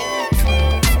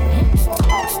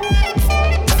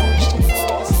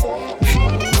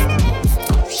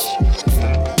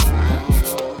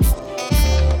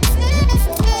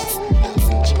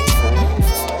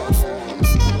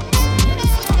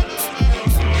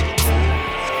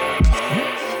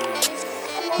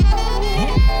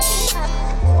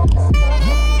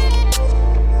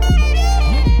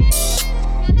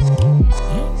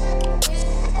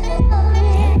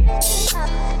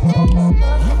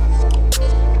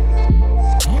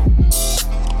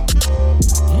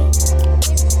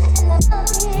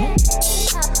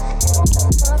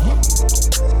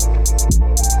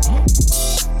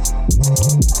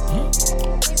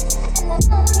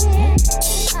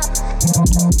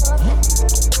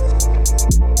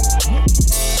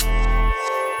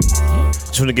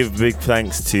 Just want to give a big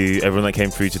thanks to everyone that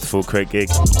came through to the Full Crate gig.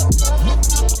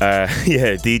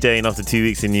 DJing after 2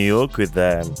 weeks in New York with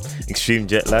extreme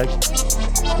jet lag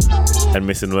and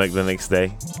missing work the next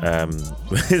day.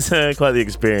 It's quite the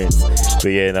experience. But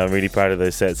yeah, no, I'm really proud of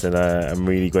those sets, and I'm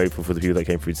really grateful for the people that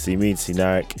came through to see me, to see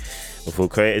Narek, the Full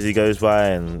Crate as he goes by,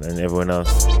 and everyone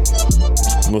else.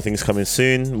 More things coming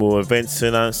soon, more events to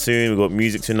announce soon. We've got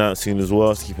music to announce soon as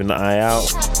well, so keep an eye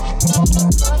out.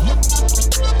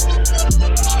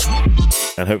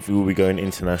 And hopefully we'll be going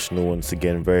international once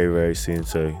again very, very soon,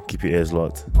 so keep your ears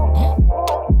locked.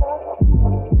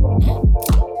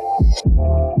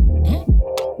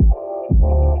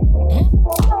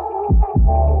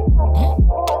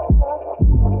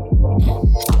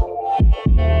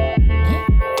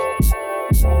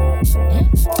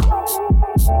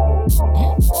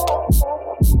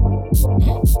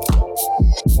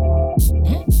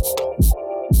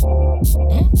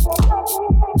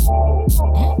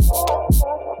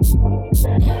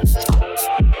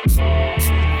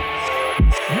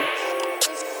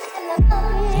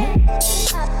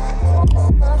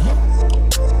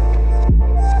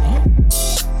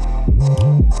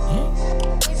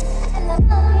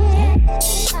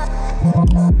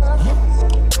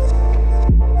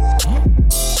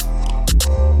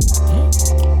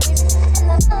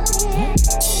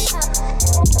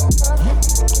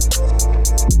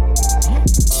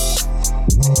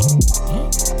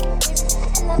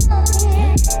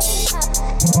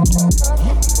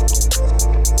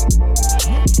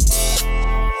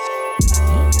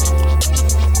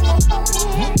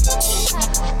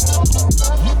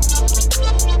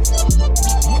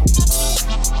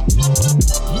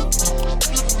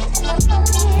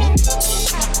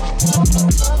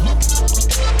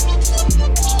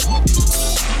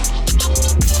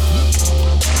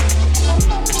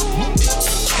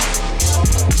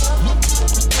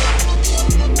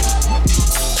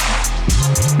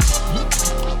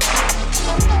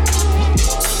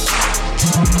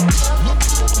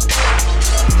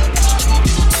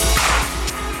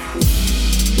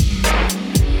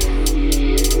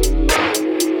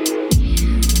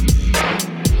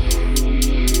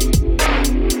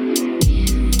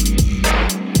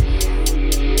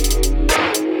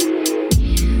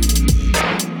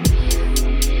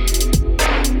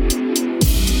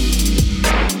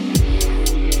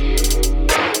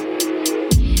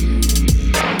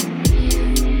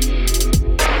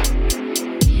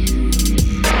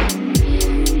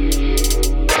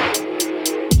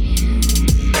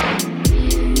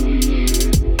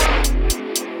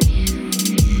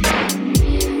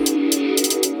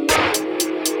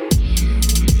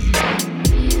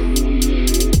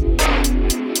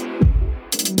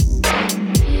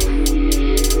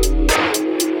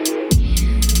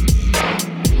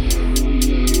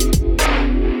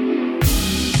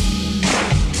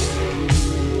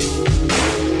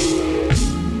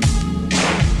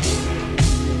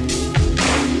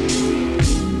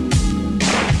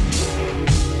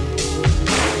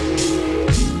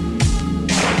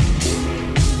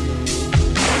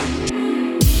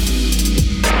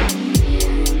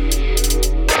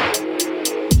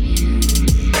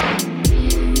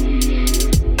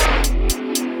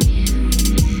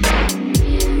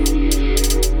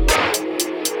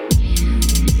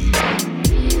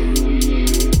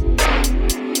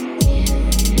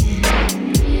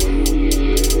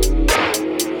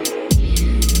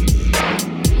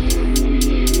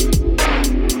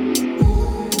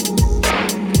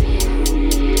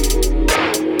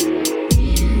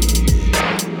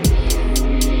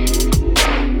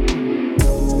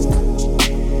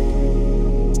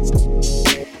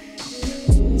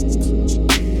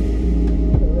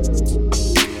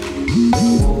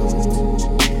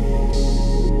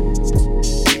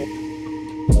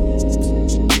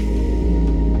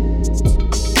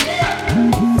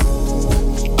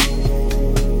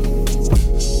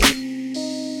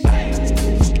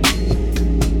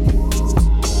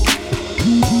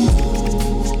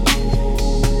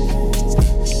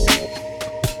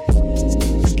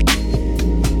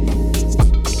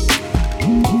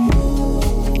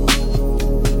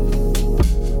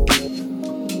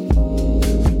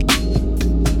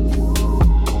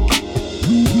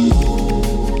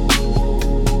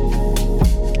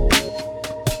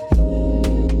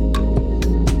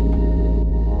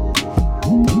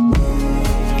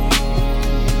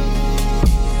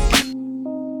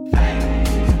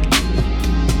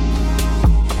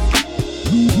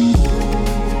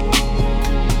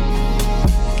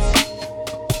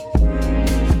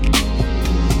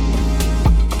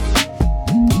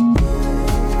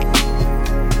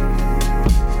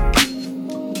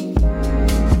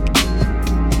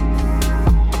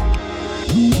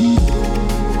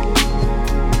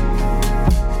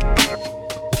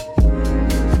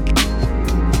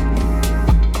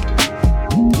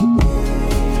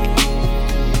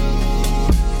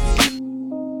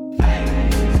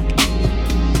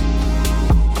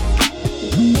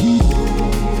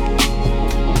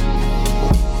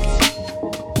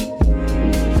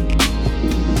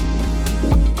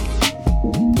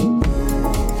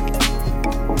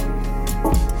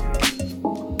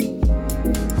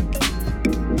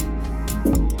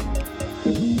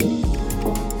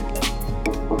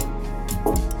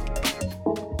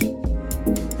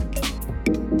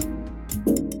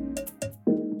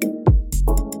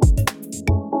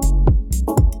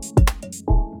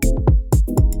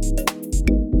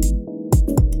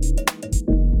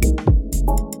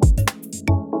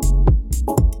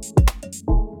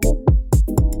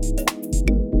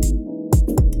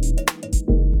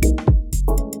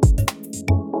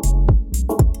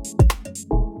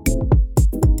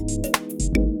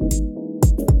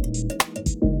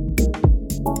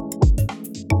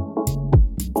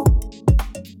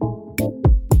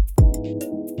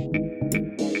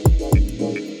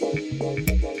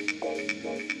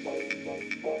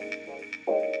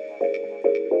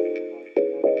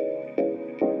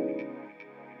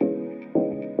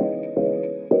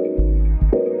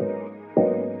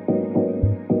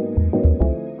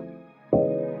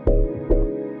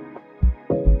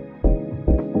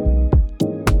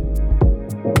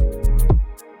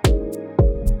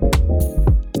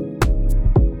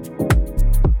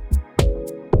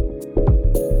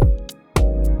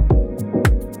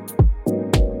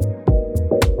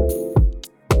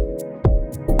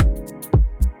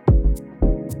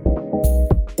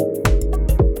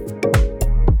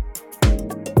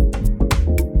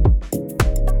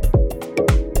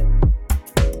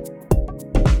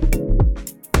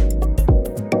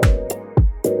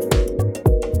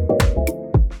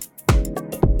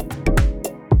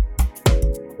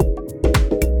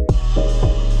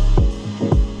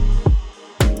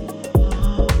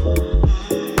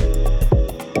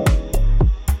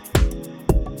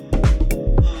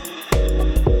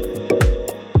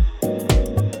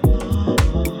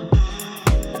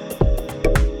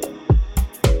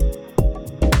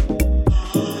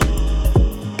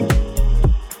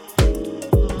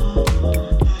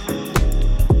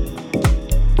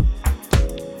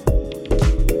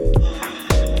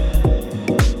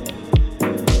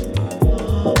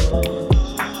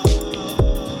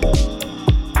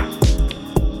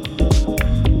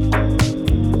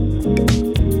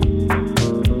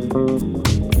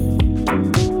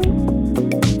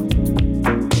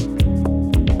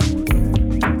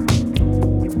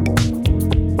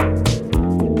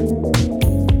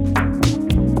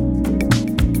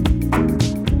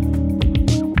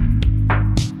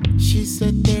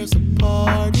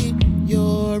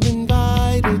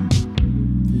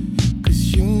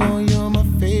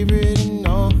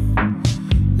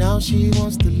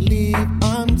 to leave,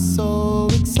 I'm so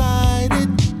excited.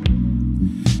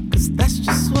 'Cause that's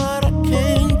just what I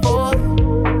came for.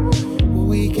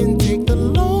 We can take the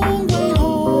long way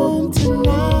home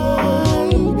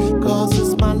tonight. 'Cause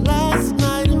it's my last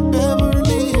night in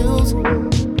Beverly Hills.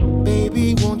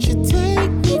 Baby, won't you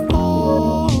take me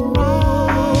for a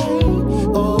ride?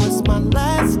 Oh, it's my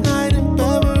last night in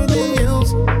Beverly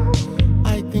Hills.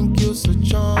 I think you're so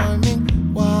charming,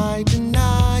 why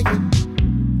deny it?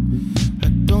 I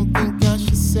don't think I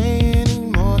should say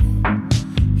anymore.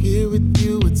 Here with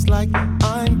you, it's like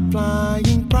I'm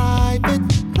flying private.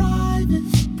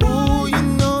 Oh, you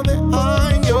know that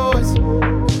I'm yours.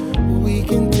 We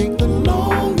can take the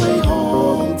long way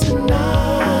home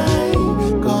tonight.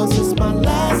 'Cause it's my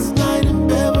last night in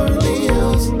Beverly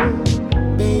Hills.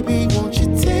 Baby, won't you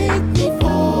take me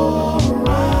for a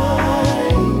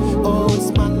ride? Oh,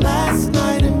 it's my last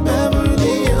night in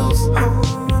Beverly Hills.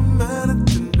 Oh, I met a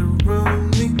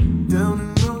tenderoni down in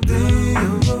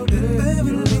Rodeo.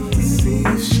 Beverly to see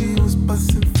if she was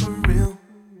bustin' for real.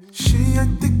 She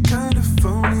acted kinda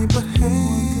phony, but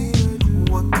hey,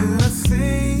 what did I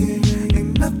say?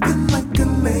 Ain't nothing like a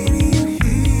lady in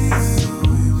here. So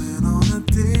we went on a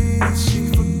date. She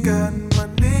forgot my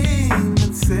name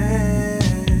and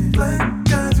said, black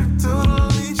guys are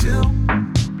totally chill.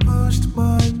 Pushed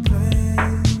my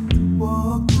plan,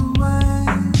 walked away,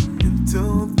 and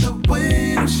told the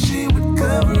waiter she would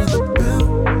cover the bill.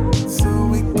 So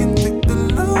we can take the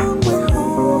long way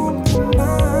home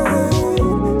tonight.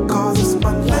 'Cause it's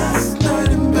my last night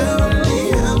in Beverly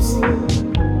Hills.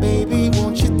 Baby,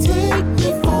 won't you take me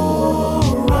for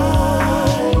a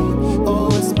ride? Oh,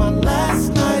 it's my last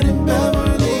night in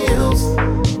Beverly Hills.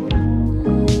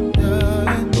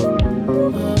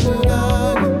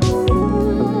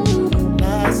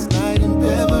 Last night in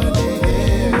Beverly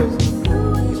Hills.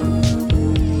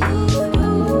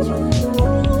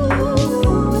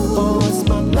 Oh, it's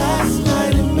my last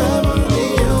night in Beverly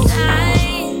Hills.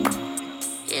 Time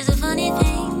is a funny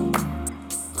thing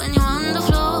when you're on the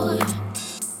floor,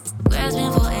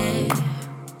 grasping for air,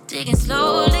 taking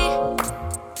slowly,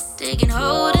 taking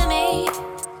hold of me,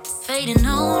 fading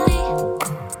only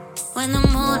when the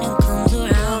morning comes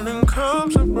around. Morning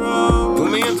comes around. Put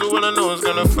me into what I know is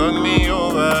gonna fuck me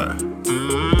over.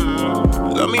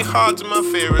 Love me hard to my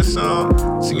favorite song.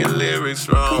 Singing lyrics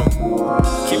wrong.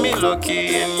 Keep me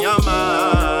lucky in your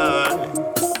mind.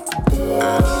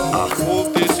 I hope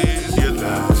this is your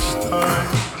last time.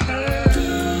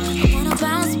 Wanna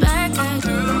bounce back like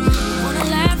you, wanna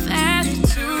laugh at it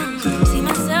too. See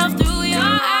myself through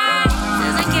your eyes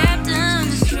as a captain,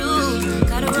 it's true.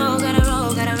 Gotta roll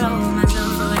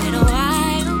myself for a little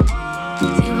while.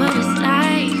 See what it's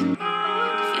like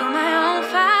to feel my own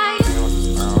fire.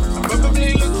 I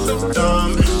probably look so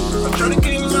dumb. I'm trying to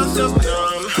keep myself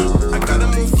numb. I gotta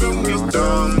move from your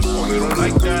thumb. Oh, you don't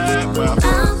like that? Well,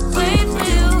 I'll wait for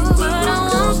you, but I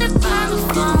won't sit by the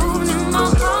phone. And my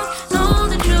heart knows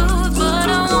the truth, but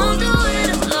I won't do it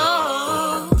alone.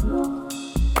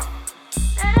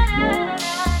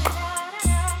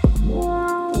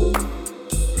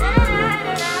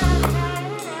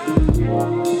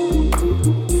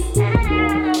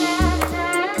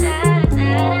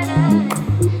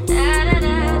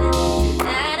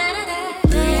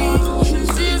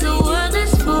 Patience is a word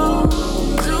that's full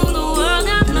to the world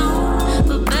I've known,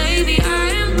 but baby I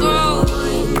am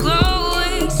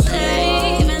growing,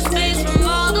 saving space from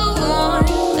all the war.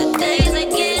 The days are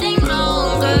getting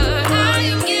longer, I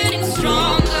am getting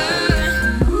stronger.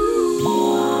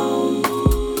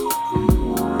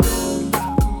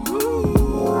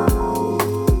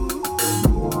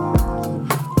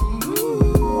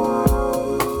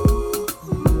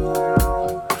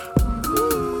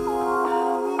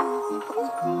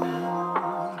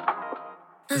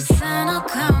 The sun will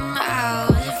come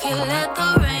out if you let the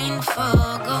rain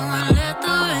fall. Go and let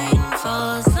the rain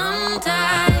fall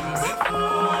sometimes.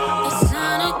 The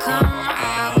sun will come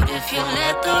out if you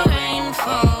let the rain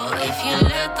fall. If you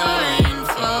let the rain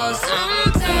fall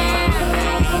sometimes.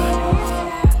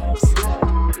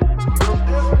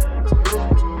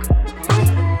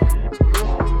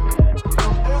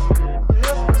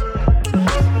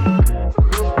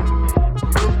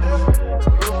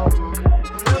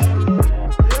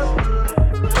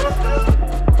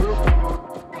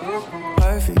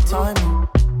 Perfect timing.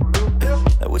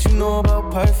 Like what you know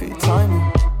about perfect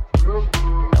timing.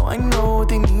 Now I know what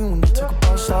they mean when they talk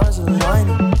about stars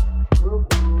aligning.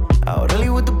 Out early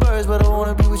with the birds, but I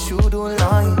wanna be with you doing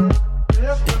lying.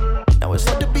 Now it's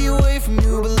hard to be away from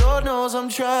you, but Lord knows I'm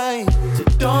trying. So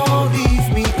don't leave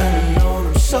me alone.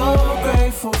 I'm so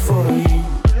grateful for you.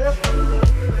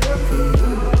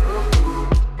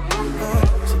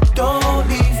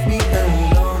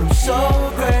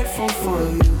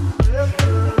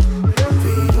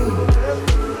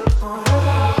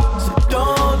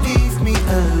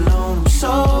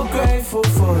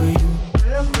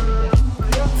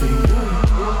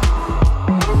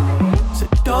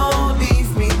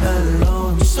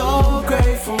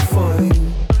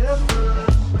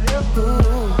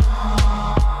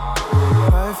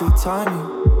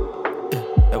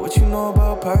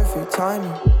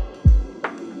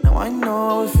 Now I know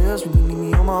how it feels when you leave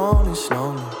me on my own and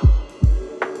slowly.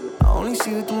 I only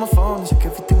see you through my phone, it's like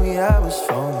everything we had was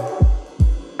phony.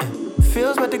 It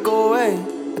feels about to go away,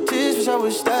 I just wish I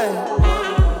would stay.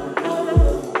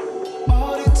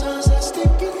 All the times I stay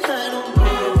behind on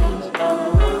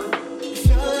purpose, it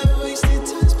felt like wasted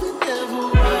times but never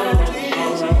worth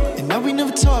it. And now we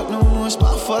never talk no more, it's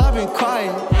my fault I've been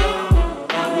quiet.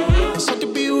 It's hard to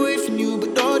be away from you, but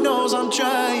Lord knows I'm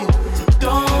trying. So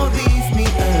don't leave me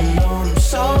alone, I'm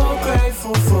so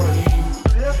grateful for you.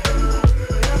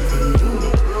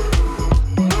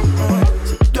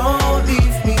 So don't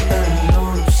leave me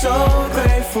alone, I'm so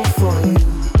grateful for you.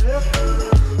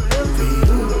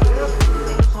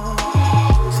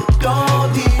 So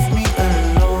don't leave me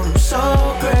alone, I'm so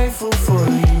grateful for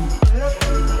you.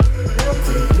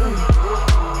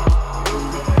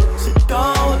 So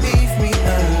don't leave me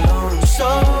alone, I'm so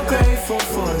grateful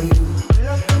for you.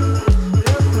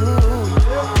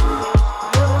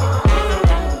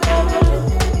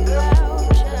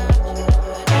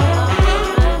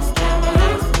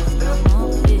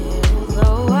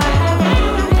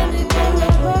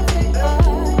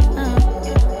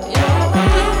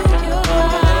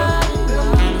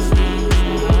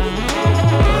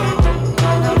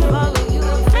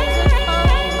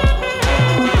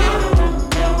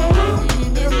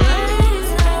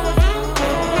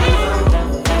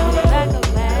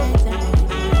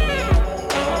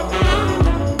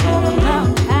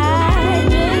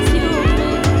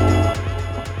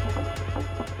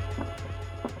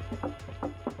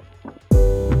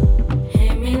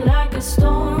 Hit me like a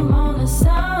storm on a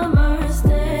summer's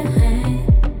day.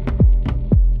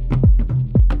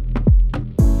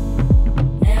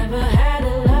 Never had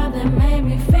a love that made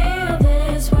me feel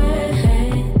this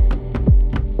way.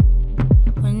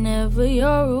 Whenever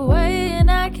you're away and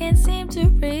I can't seem to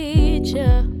reach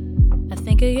you, I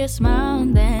think of your smile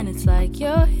and then it's like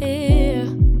you're here.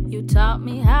 You taught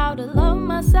me how to love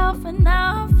myself and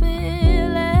now I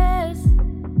feel it.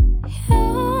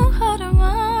 Your heart and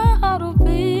my heart will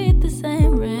beat the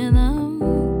same rhythm.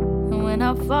 And when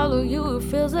I follow you, it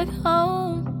feels like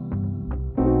home.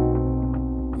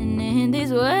 And in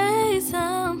these ways,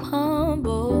 I'm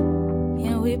humble.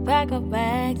 Can we pack our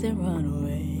bags and run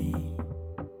away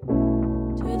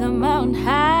to the mountain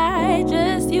high,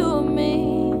 just you and me?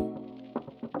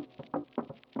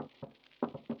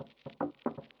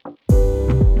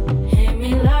 Hit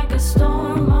me like a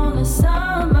storm on a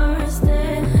summer's day.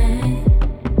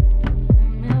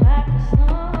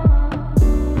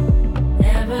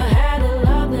 Never had a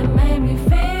love that made me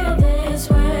feel this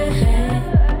way.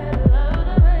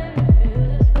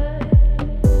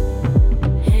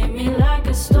 Hit me like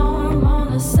a storm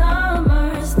on a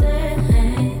summer's day,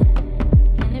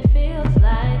 and it feels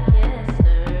like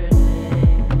yesterday.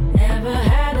 Never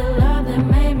had a love that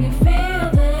made me feel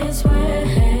this way.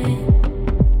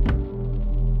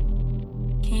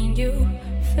 Can you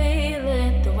feel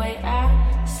it the way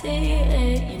I see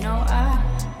it? You know I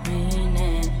mean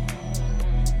it.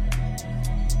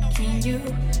 Can you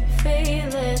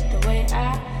feel it the way I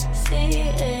see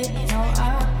it? You know I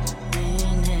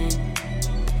mean it.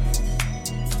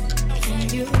 Can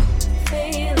you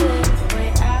feel it the way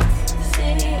I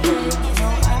see it? You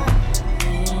know I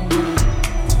mean it.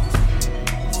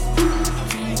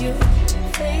 Can you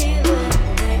feel it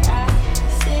the way I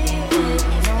see it?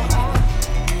 You know I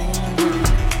mean it.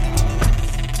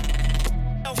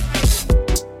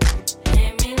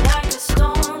 Hit me like a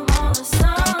storm on a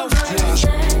summer's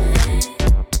day.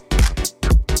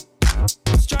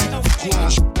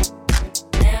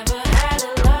 Never had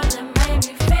a love that made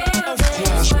me feel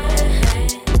this way.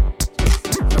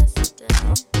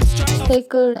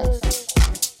 Take a rest.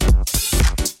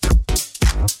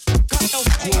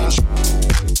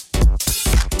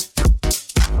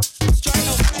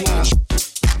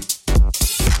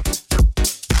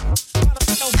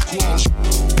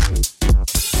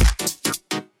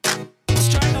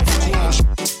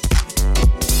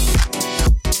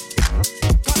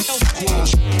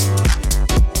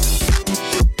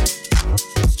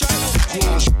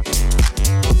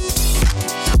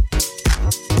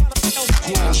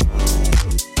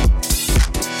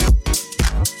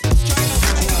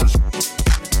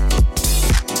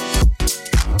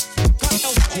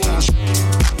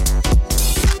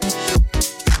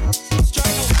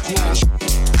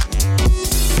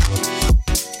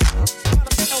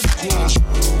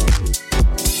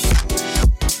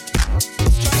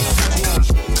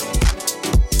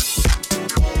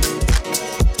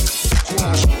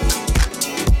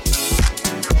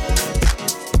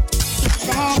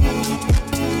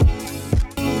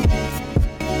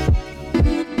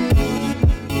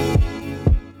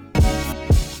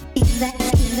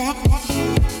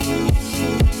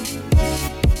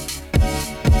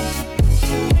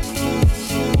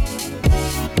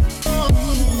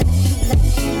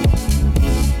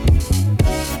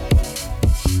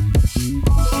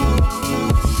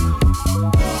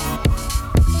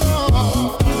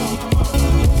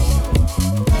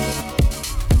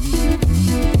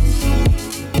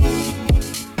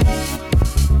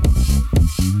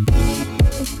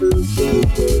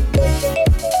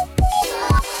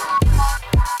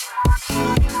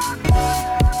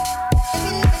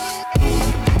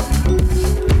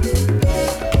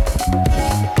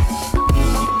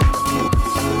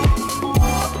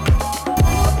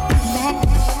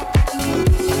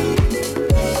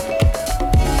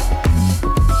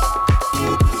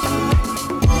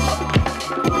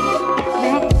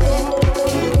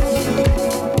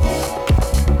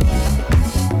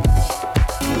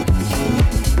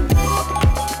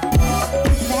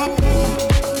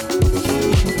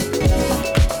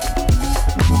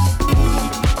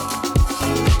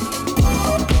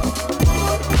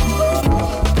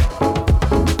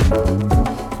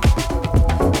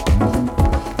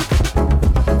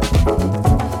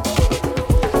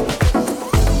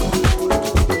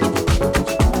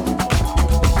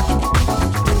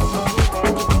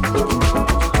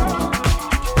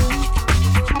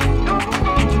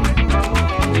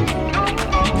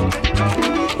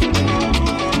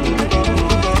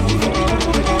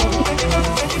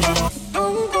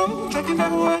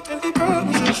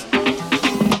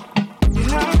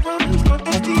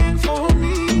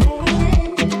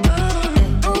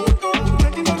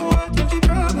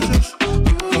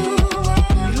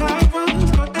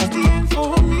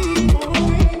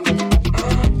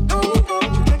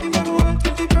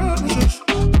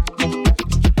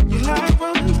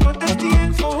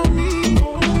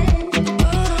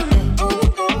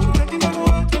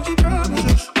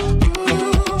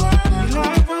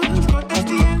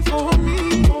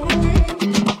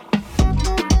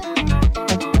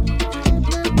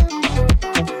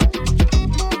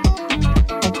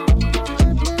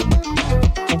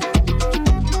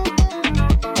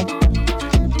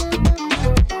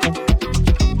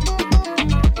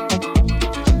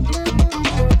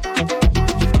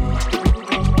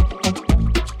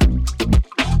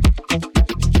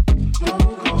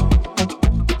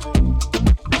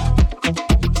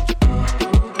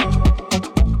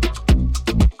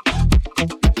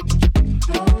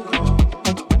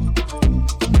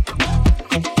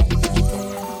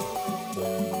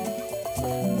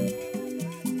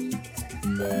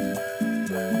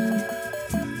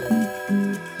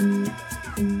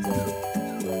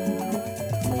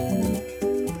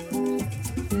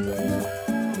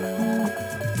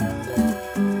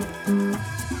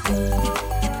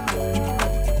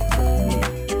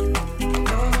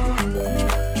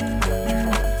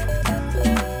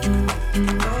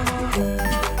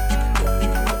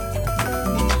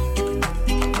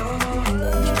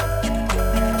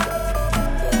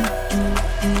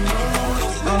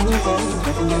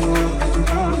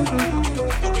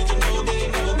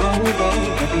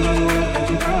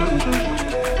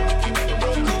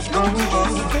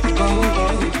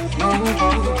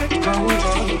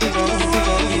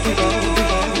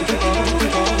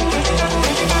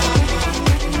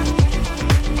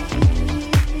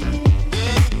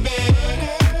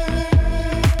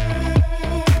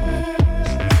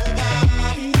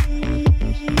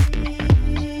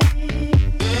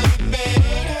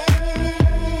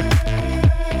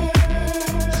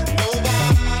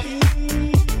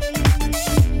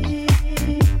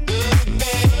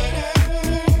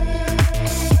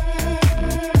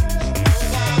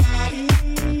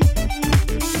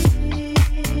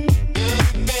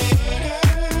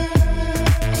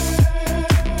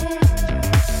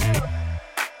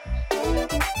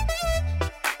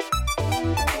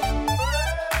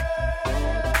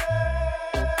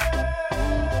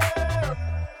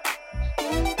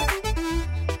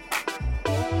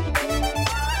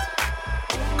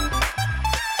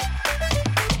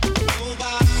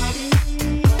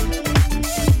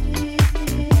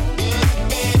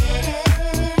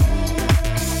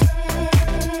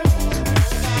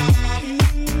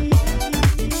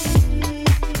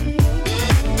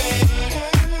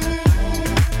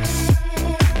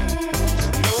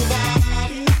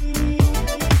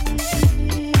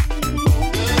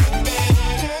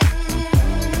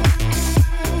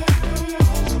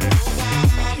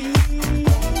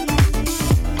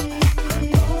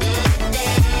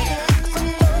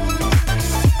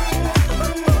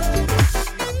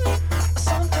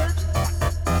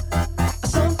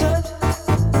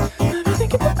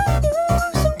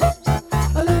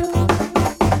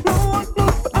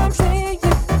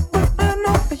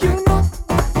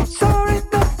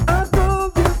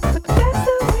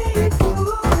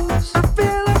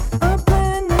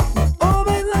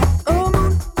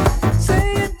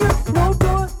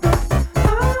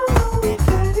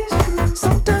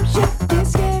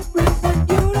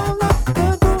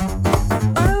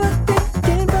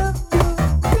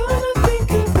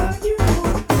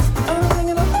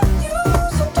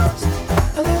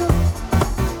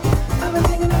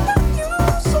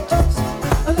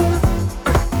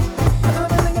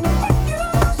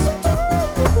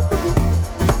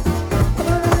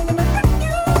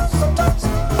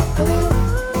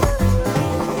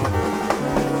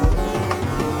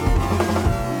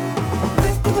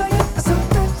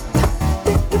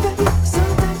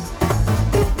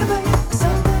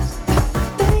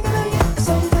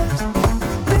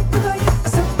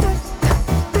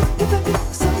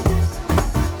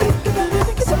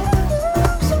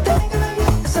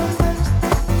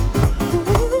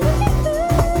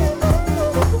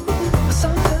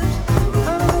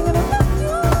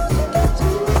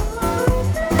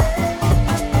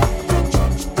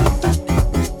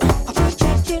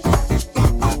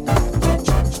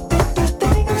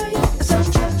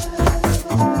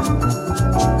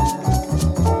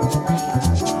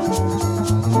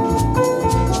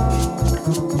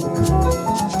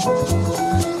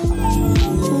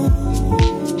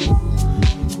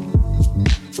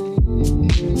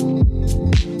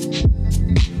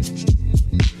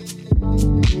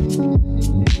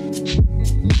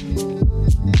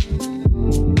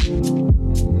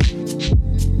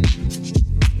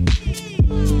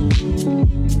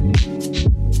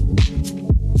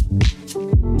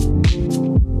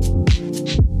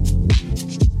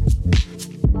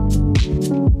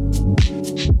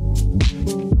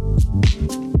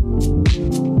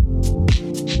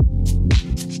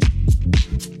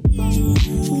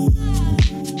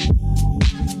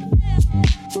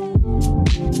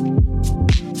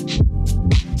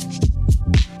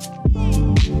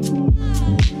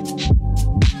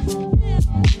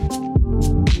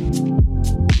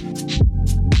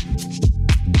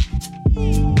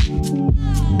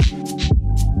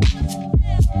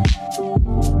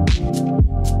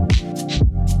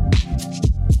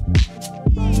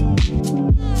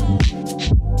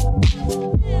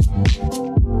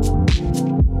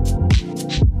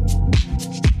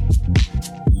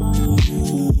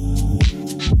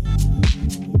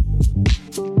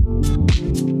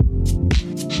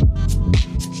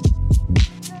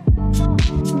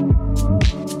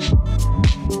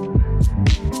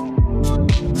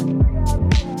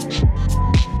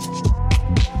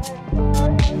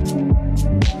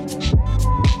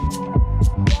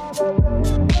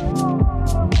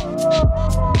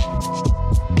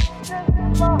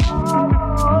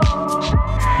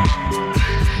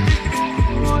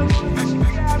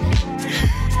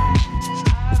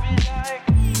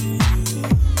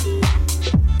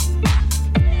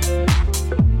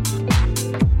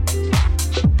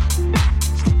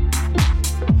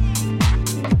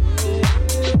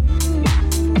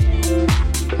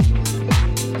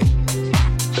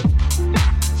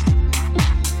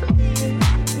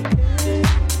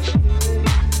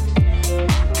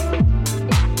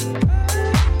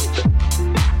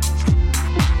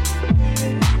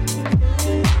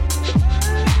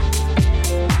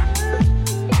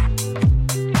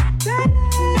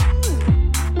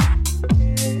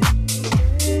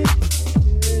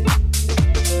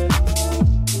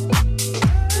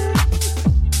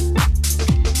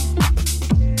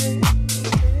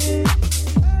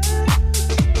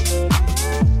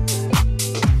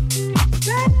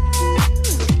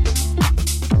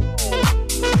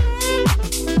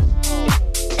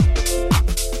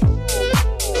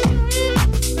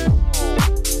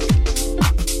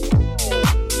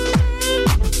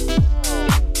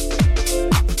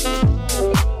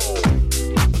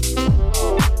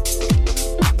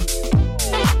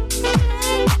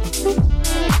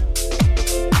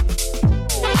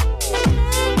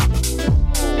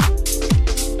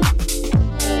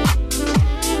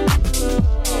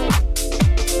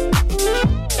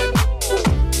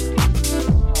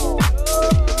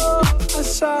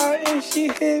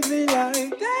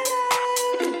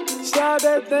 Shot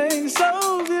that thing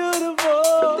so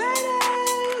beautiful.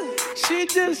 She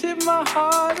just hit my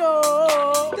heart,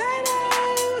 oh.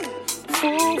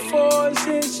 Full force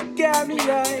and she got me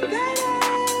like,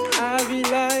 I be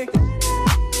like,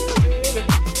 baby,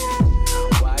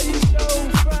 why you so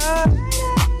fine?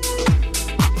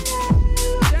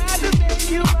 Tried to make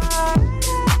you mine.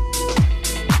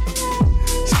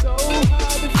 So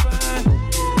hard to find.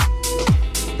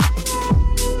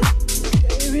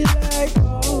 Baby like,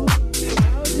 oh,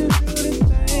 how'd you do the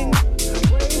thing? The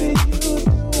way that you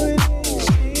do it,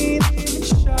 she ain't even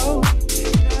show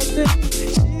nothing.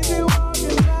 She been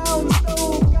walking around so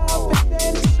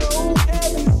confident, so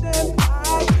heaven sent.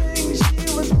 I think she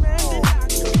was meant to knock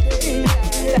the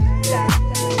day.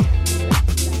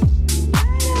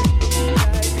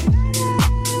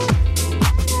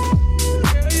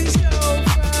 Girl, you so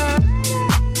fine.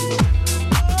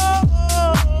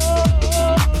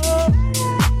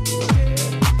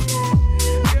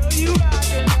 Girl, you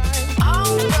rockin' like I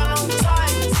don't got no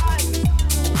time.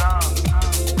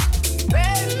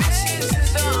 Bad bitches is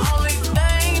the only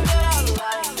thing that I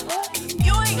like.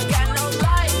 You ain't got no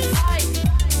life.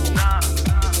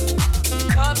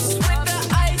 Cups with the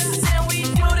ice, and we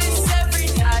do this every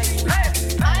night.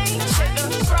 I ain't check the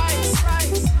price.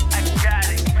 I got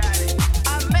it. I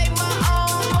make my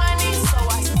own money, so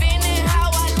I spend it how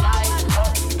I like.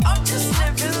 I'm just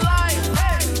living life.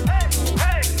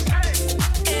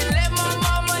 And let my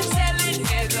mama tell it,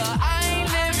 nigga, I ain't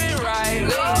living right.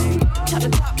 Top to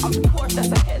top, I'm the Porsche,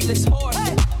 that's a headless horse.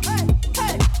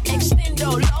 Extendo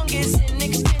longest and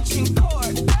extension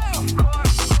cord.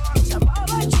 Jump out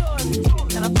like Jordan,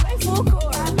 and I play full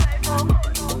court.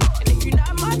 And if you're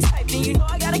not my type, then you know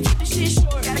I gotta keep this shit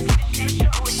short.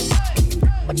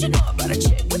 What you know about a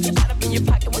chick? What you got up in your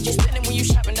pocket? What you spending when you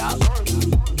shopping, dog?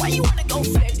 Why you wanna go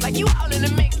flex? Like you out in the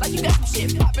mix, like you got some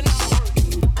shit popping out.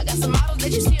 I got some models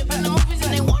that you see up in the movies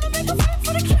and they wanna make a film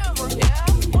for the camera. Yeah,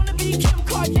 wanna be Kim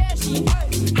Kardashian.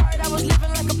 Heard I was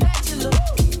living like a bachelor.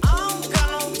 I don't got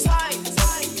no type.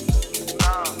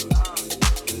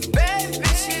 Bad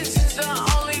bitches is the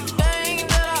only thing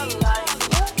that I like.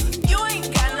 You ain't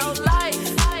got no life.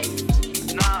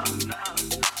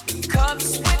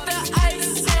 Cups with the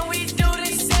ice, and we do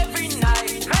this every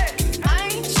night. I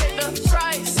ain't check the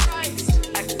price.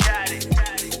 I got it.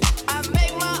 I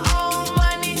make my own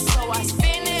money, so I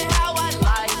spend it how I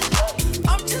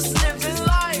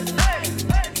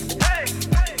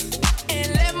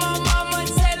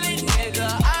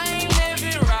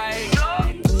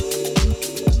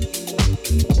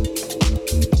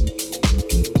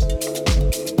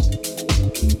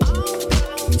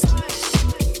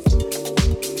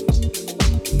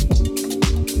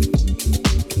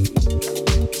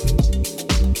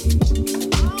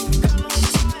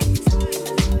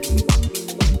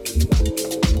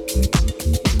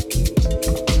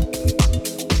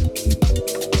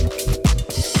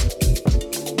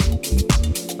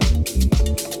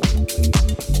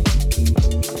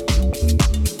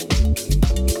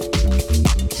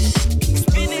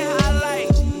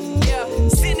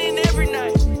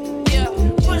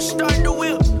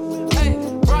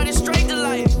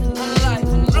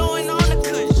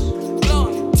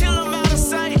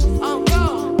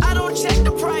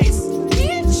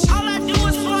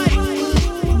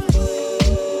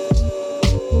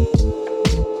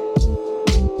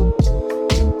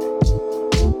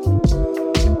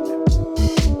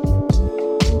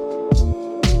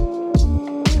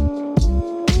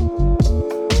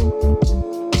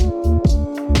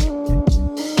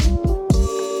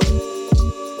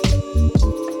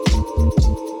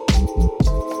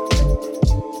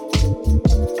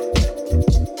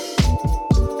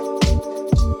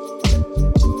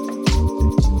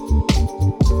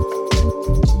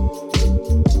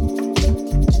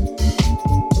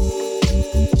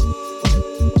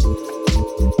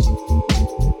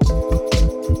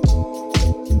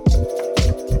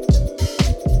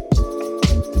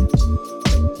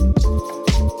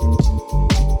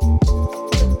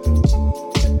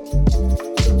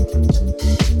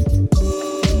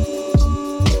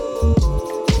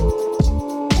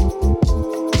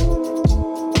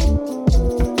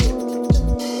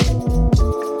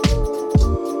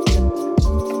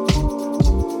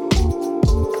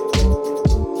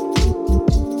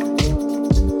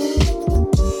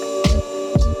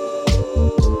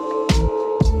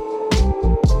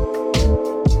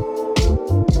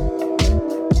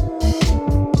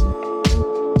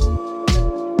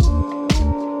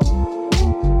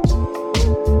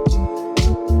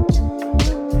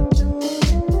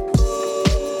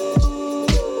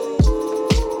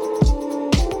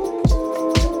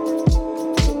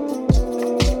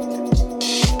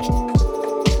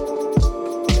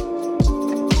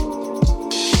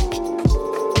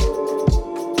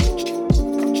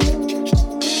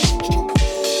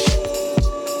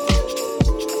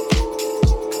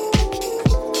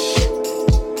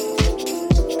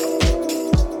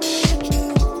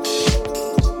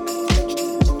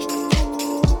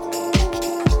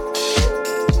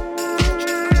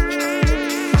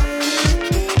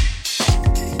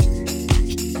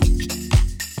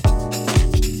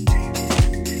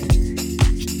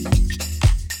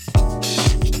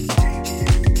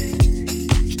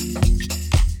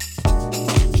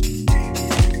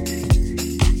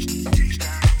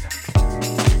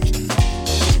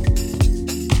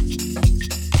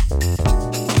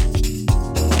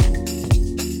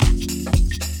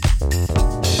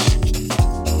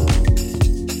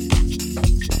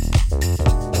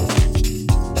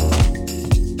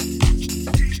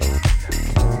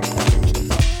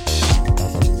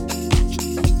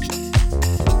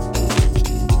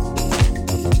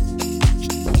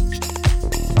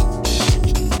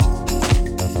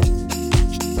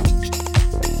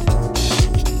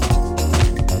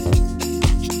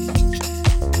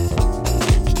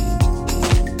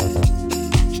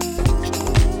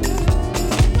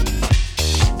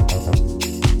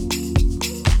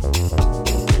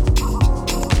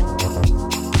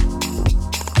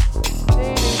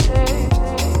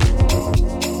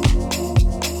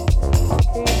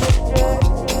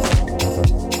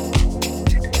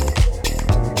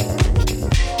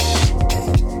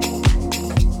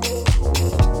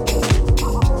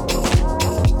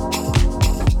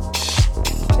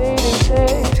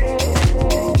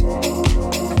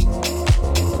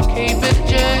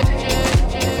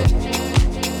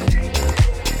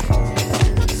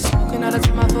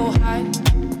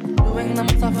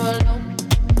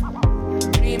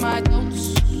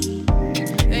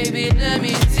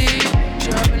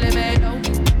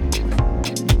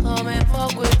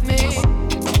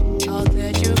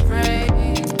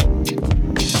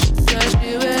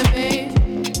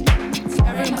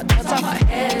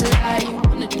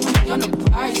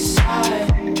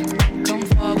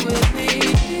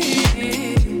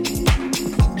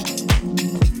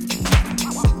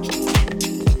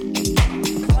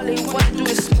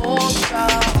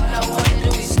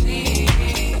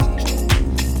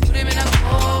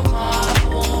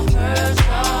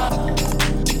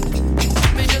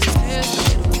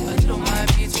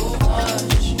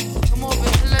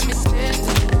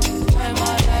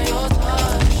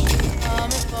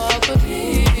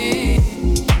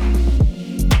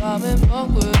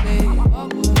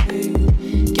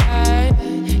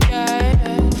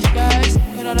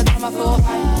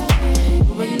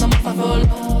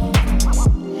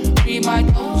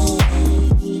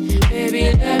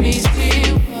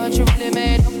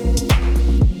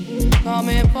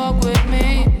wanna fuck with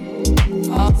me,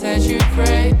 I'll set you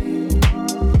free.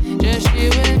 Just you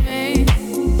and me.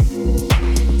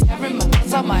 Every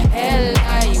month on my head,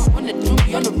 like you wanna do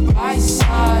me on the right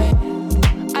side.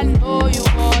 I know you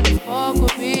wanna fuck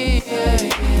with me, yeah,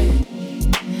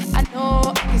 yeah. I know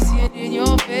I can see it in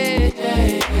your face, yeah,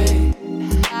 yeah.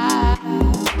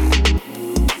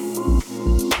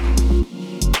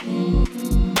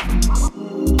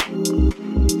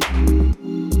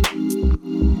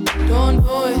 Don't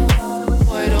do it,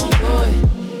 boy, don't do it,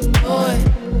 do it.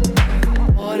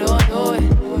 Boy, don't do it,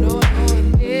 boy, don't do it.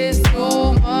 It's too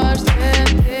much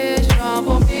temptation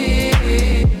for me.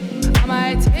 I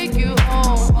might take you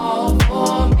home all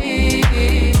for me.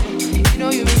 You know,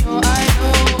 I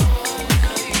know.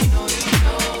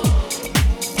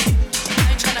 I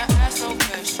ain't tryna ask no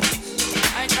questions.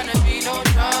 I ain't tryna be no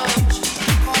judge.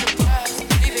 Call the past,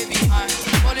 leave it behind.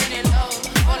 Falling in love,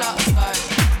 all out of sight.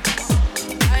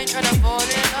 I ain't tryna fall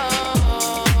in love.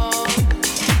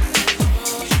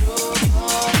 You should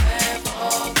come and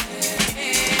fuck with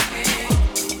me.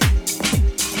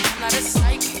 I'm not a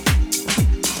psychic,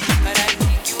 but I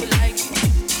think you like it.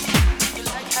 You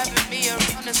like having me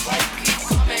around, that's why you keep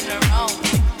coming around.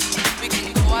 We can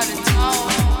go out of town.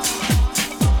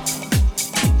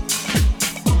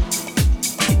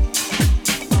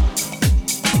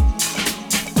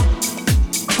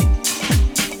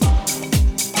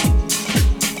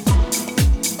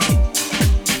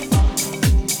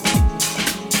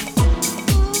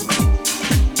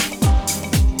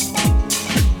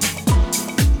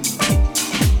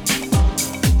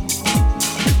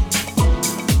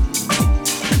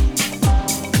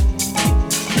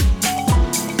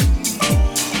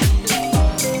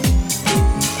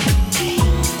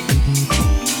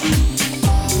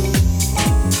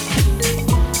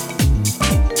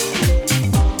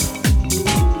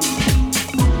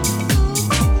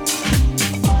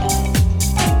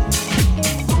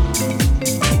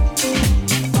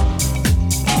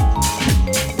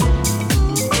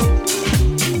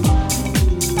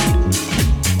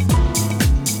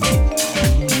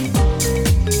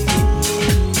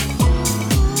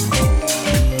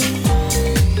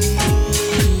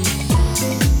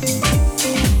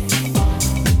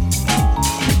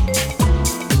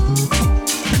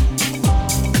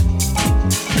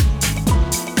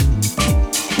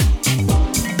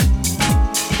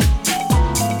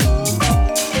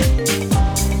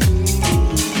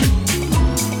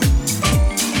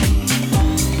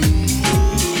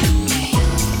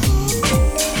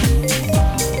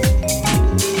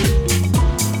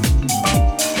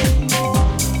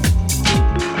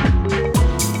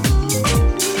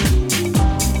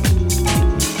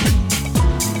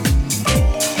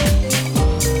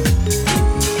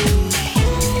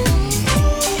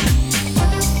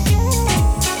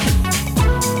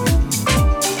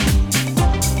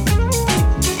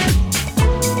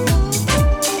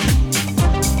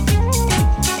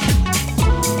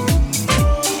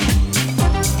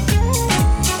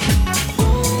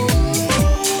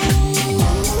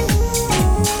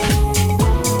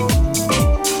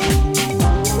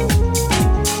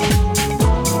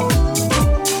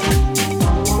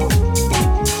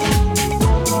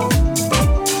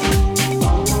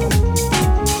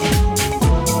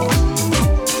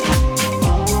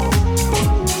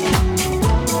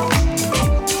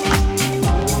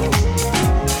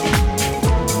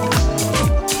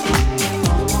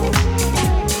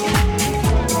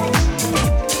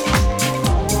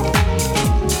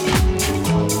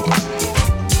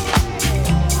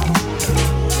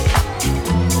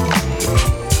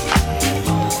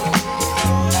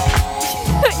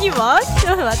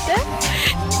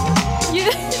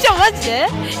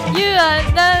 You are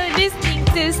now listening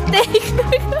to Steak.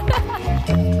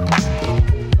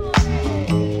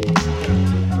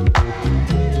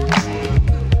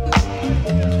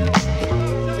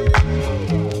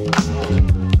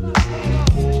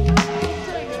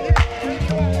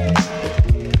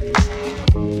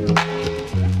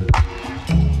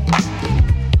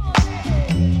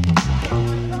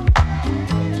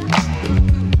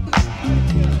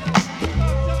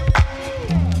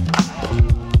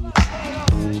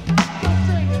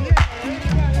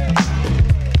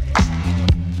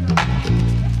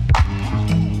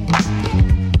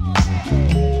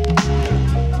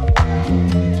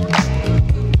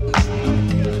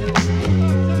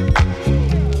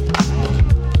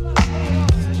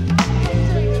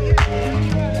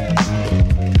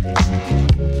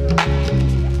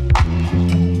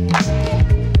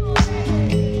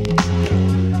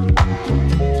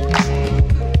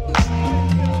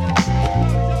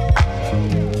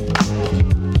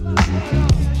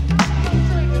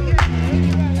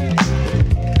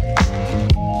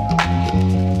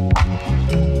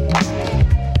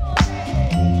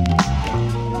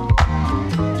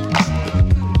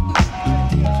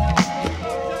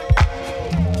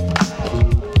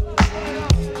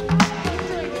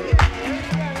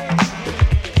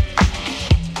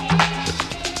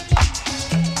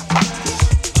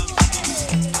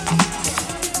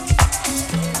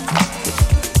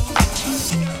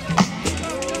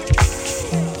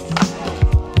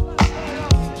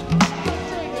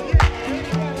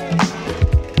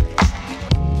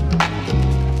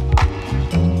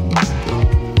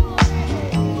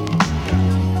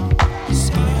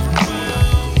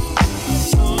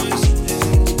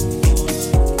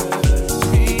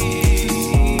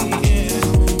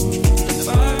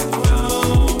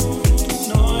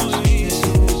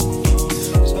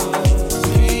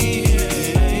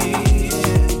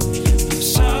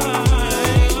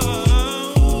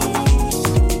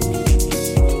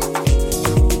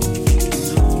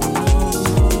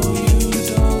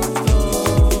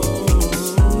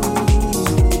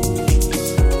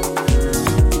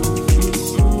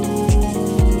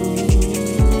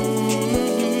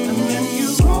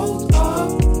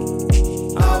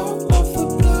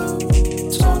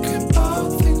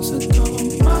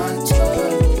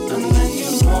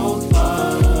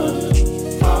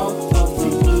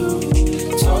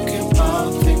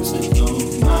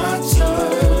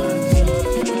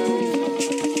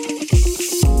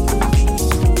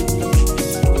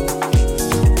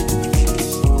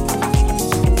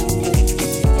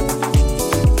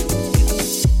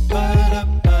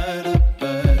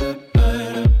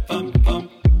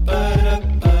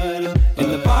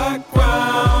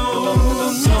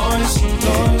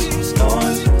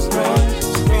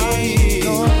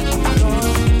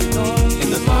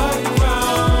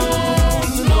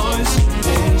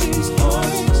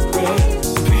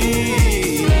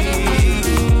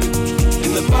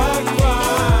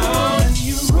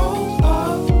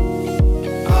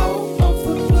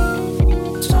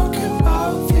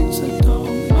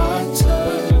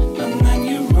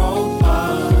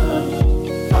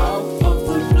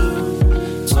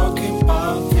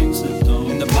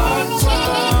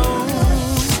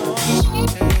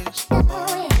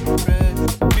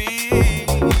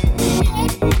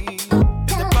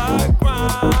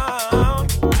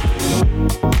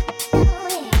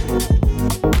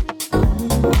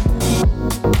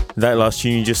 That last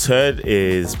tune you just heard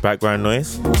is Background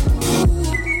Noise.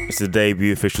 It's the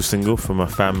debut official single from my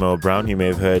fan Mel Brown, you may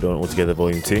have heard on Altogether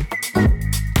Volume 2.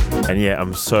 And yeah,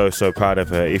 I'm so proud of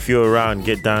her. If you're around,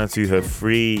 get down to her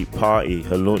free party,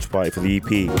 her launch party for the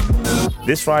EP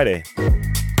this Friday.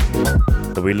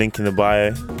 There'll be a link in the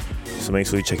bio, so make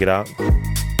sure you check it out.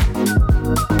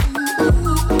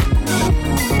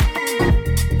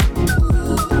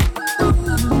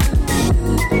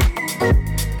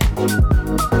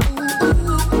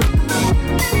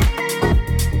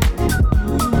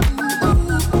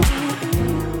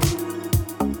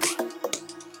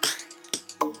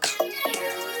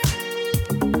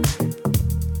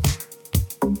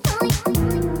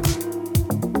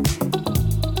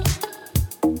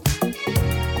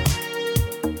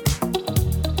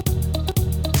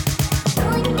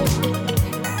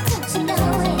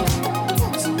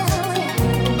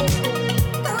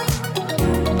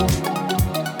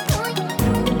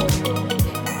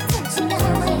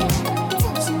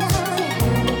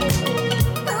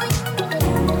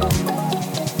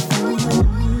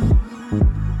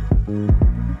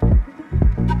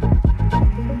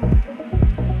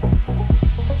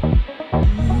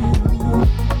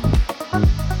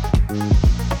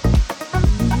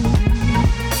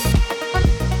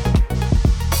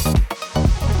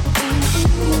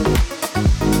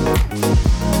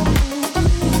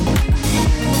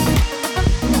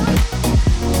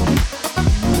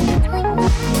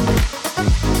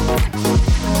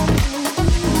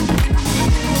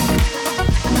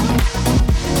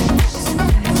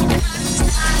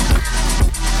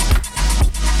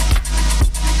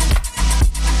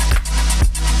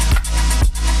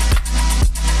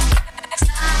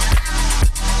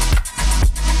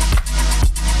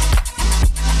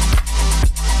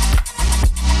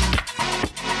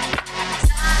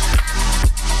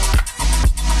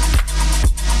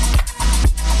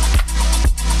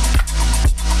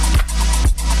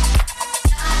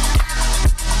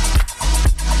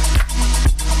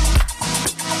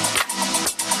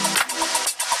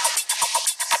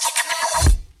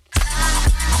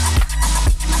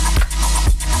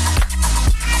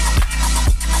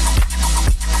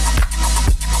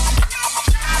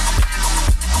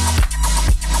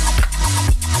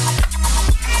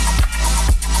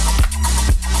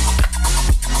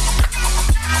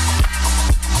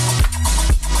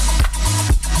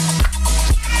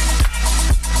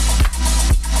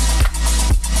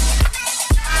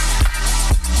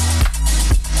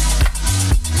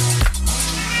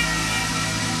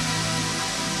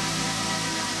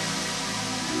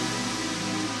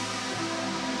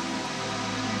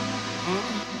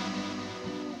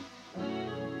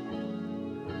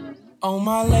 Oh,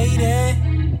 my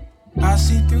lady, I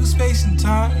see through space and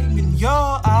time in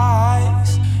your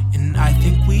eyes. And I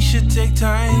think we should take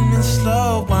time and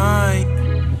slow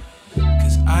wine.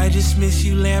 Cause I just miss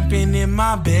you lamping in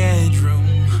my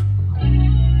bedroom.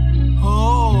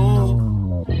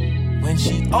 Oh, when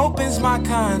she opens my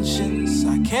conscience,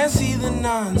 I can't see the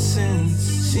nonsense.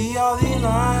 See all the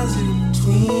lines in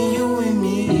between you and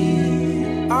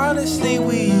me. Honestly,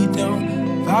 we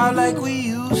don't vibe like we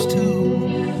used to.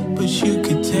 But you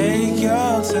could take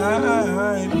your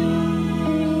time.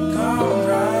 Come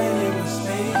right in my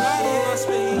spaceship.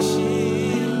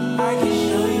 I can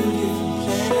show you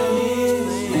different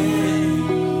planets.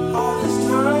 Yeah. All this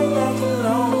time left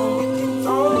alone, we can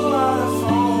throw out our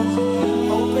phones,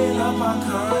 open up our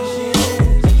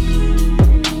conscience.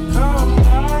 Come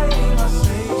right in my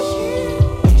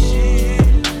spaceship.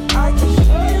 I can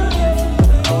show you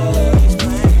different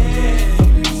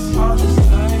planets. All this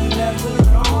time left alone.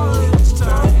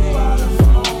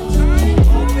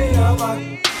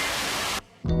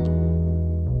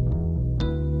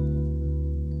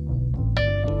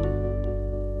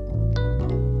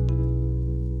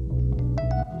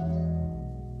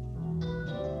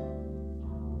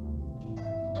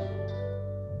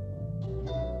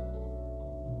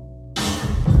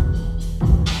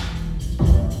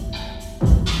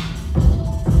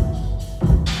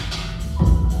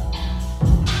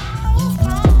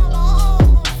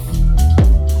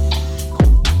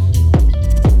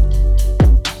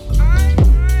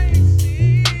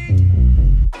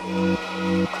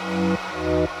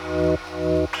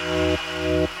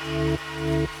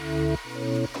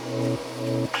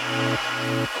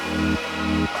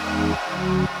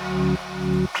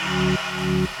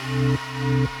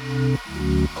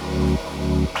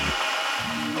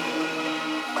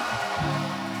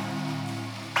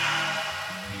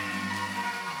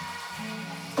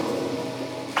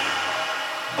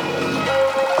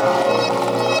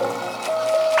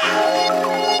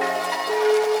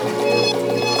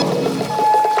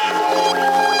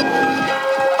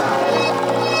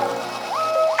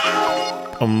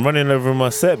 I'm running over my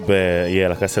set, but yeah,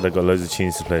 like I said, I got loads of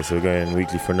tunes to play, so we're going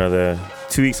weekly for another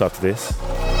 2 weeks after this.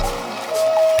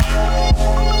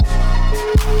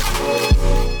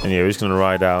 And yeah, we're just gonna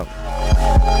ride out.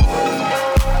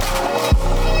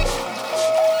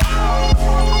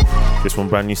 This one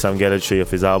brand new Sam Gellatree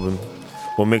off his album,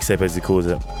 or mixtape as he calls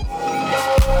it.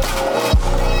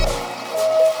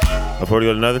 I've probably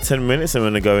got another 10 minutes and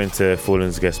I'm gonna go into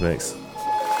Fallen's guest mix.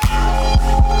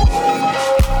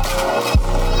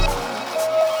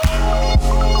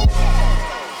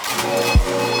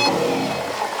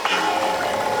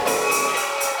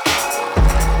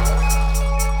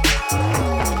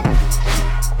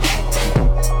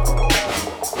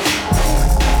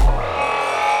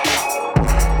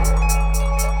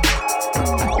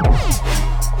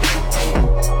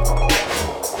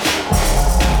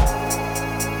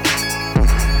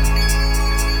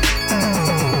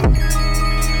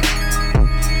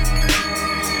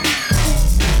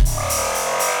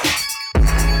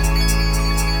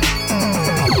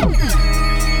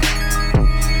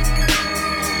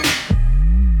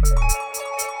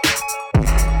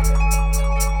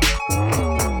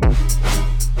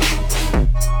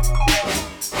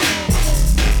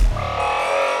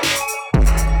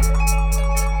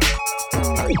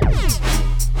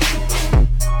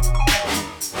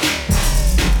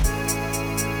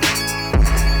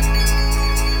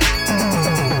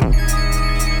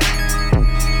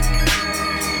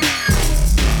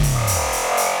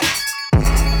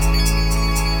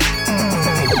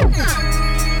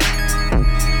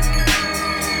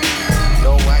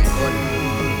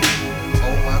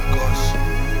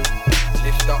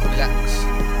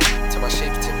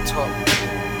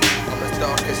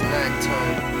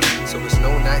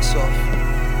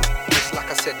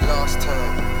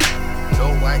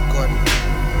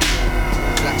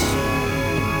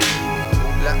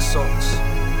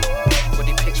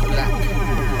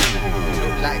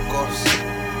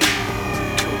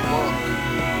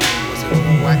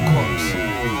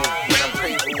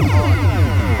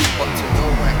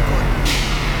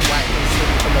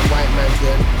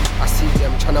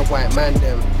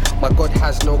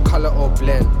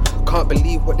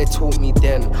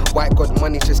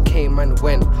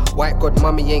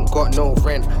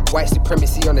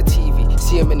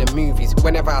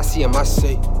 See him, I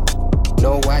say,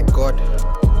 no white God,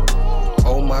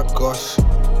 oh my gosh.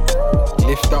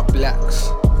 Lift up blacks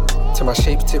to my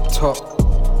shape tip top.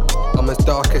 I'm as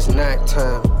dark as night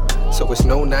time, so it's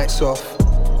no nights off.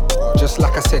 Just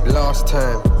like I said last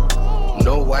time,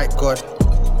 no white God,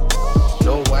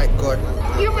 no white God.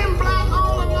 You been black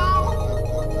all along?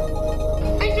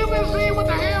 Ain't you been seeing what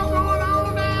the hell going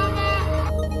on down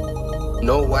there?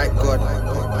 No white God.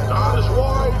 God is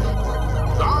white,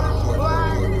 God is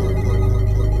black.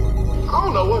 I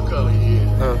don't know what color he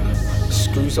is.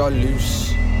 Screws are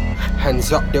loose,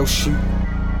 hands up, they'll shoot.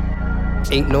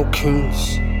 Ain't no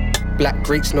coons, black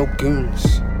breaks, no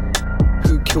goons.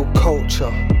 Who killed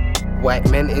culture? White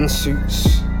men in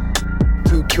suits.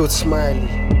 Who killed Smiley?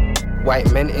 White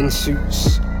men in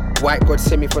suits. White God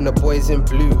sent me from the boys in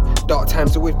blue. Dark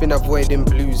times always been avoiding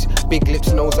blues. Big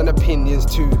lips, nose and opinions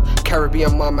too.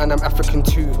 Caribbean mum and I'm African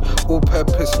too. All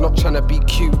purpose, not tryna be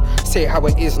cute. Say it how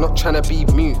it is, not tryna be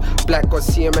mute. Black God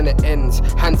see him and it ends.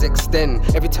 Hands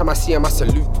extend. Every time I see him I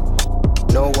salute.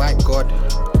 No white God,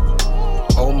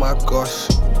 oh my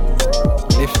gosh.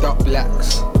 Lift up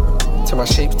blacks to my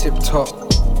shape tip top.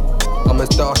 I'm as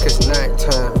dark as night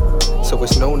time, so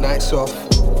it's no nights off.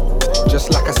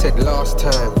 Just like I said last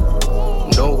time,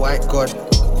 no white God,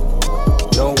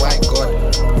 no white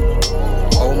God,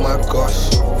 oh my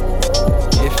gosh.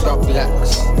 Lift up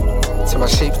blacks to my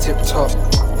shape tip top.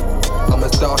 I'm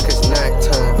as dark as night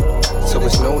time, so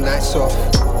it's no nights off.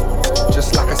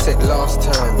 Just like I said last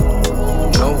time,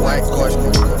 no white God.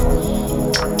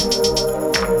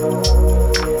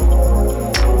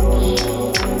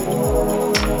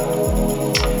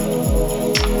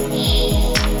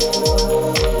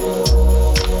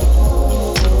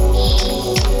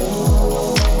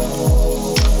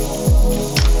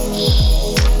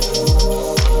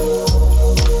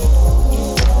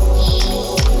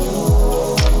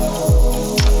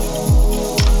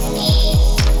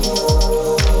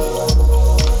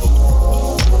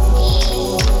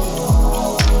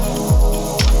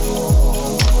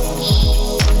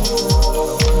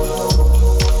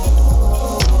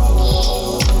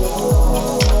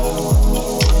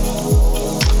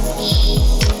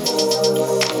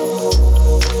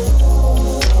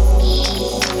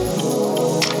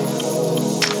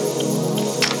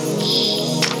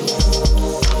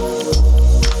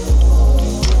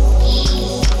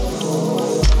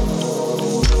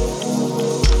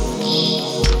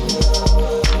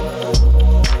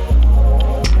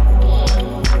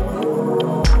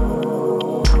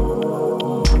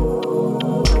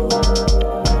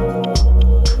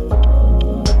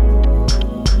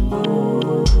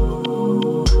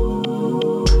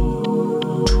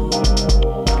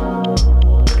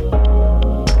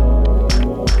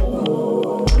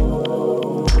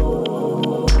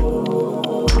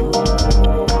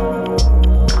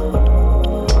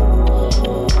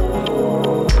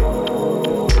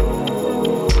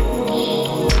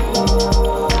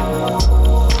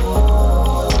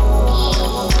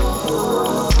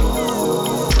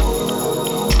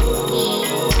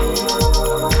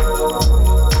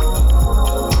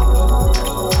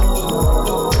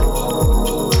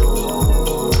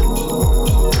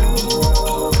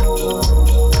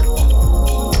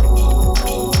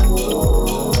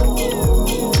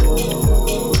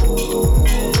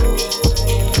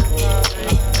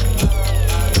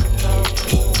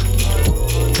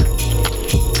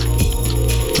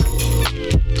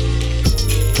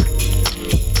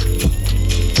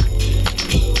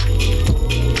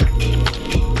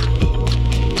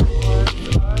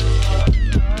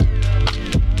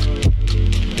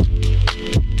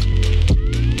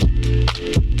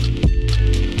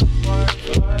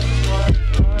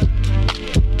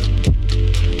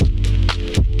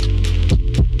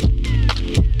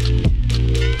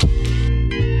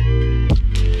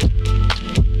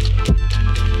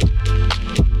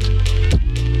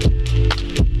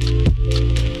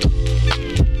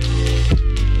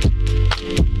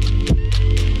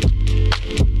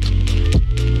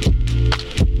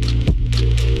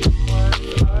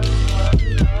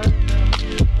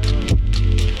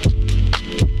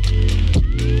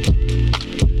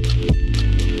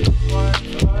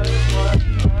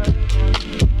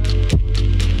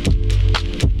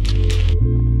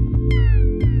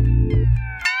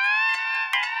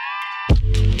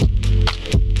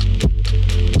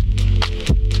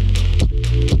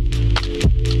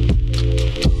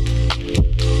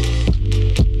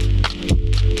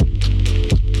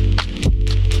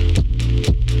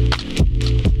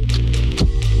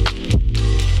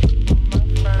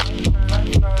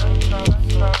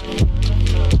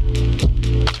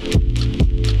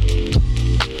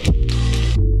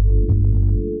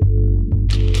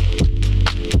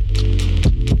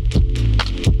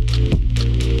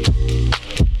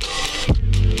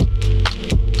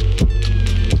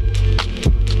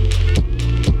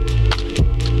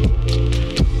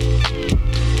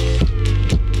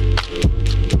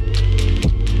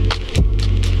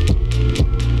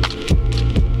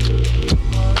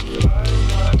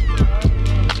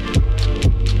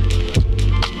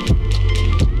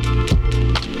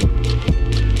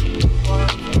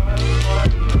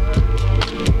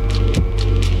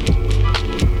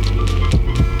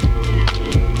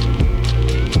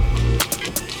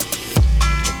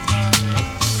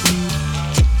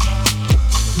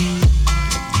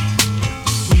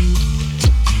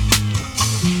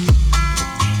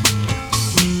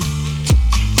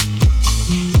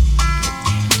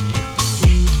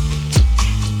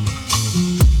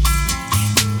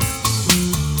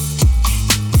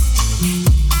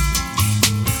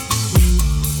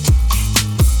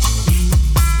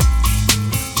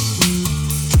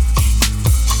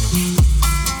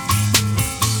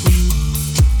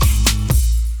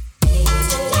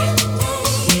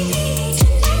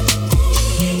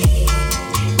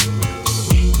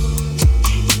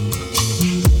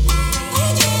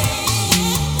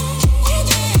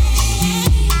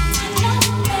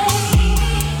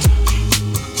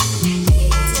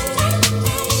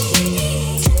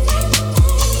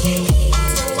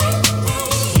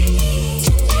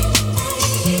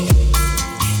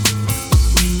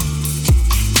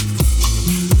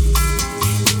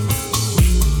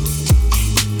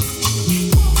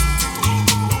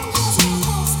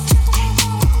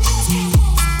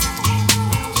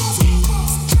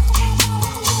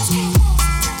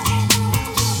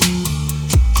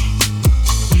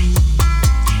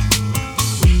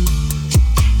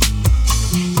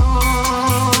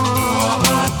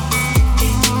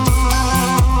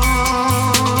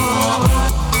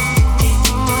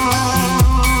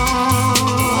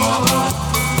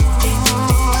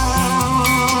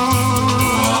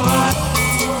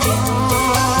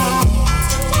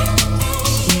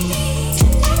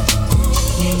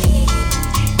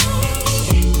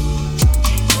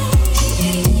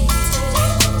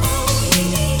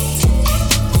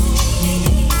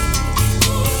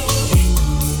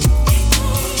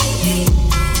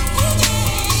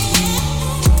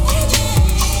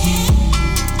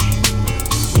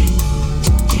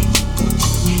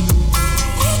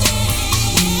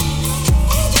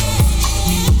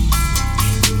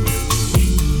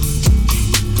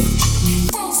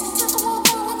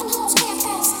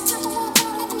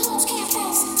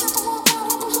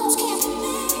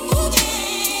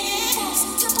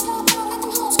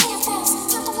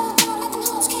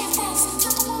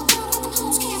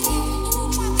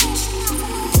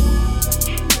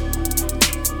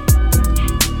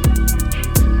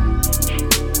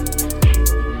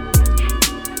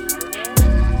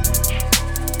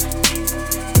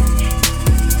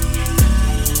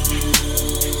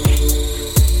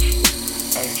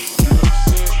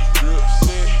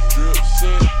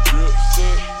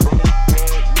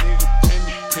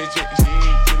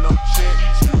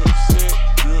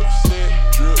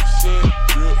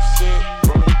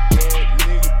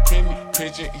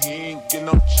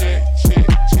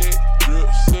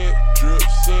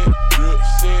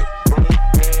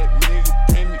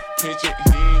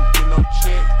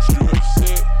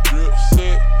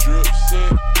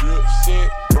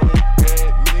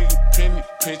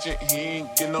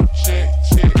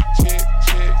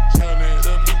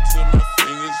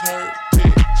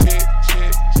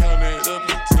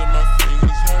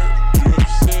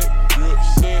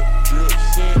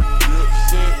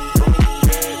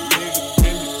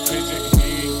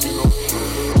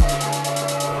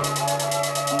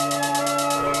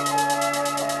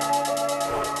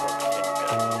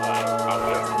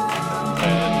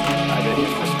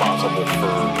 responsible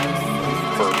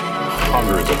for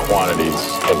hundreds of quantities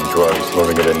of drugs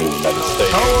moving it into the United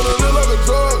States. I wanna live like a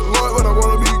drug lord, but I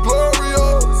wanna be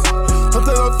glorious.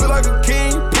 Sometimes I feel like a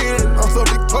kingpin, I'm so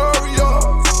victorious.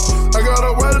 I got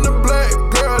a white and a black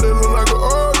girl that look like an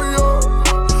Oreo.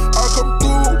 I come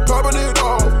through, popping it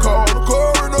off, call the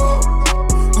coroner.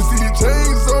 You see the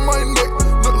chains on my neck,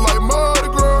 look like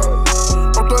Mardi Gras.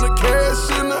 I'm throwing cash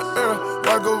in the air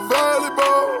like a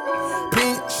volleyball.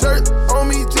 Pink shirt on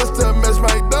me just to match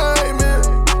my diamond.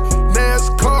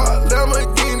 NASCAR,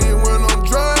 Lamborghini when I'm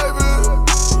driving.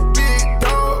 Big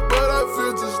dog, but I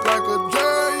feel just like a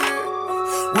giant.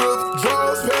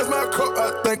 Withdrawals past my cup, I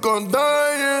think I'm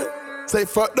dying. Say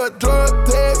fuck the drug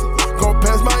test, gon'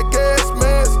 pass my gas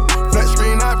mask. Flat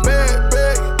screen, I back.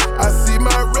 I see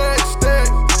my red stack.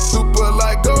 Super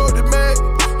like Golden Mac.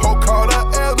 Ho called her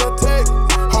asthma tech.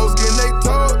 Hoes getting they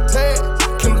toe tag.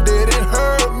 Kim dead in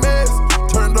her mess.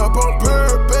 Turned up on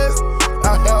purpose.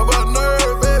 I have a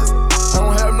nervous. I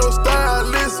don't have no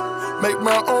stylist. Make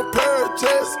my own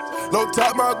purchase. Low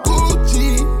top my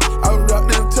Gucci. I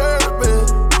wrapped in turban.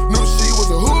 Knew she was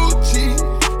a hoochie.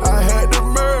 I had to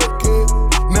murk it.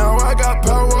 Now I got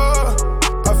power.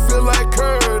 I feel like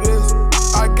Curtis.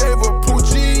 I gave her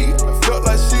Poochie. I felt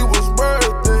like she was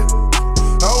worth it.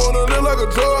 I wanna live like a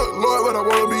drug lord, but I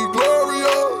wanna be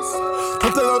glorious.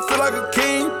 Sometimes I feel like a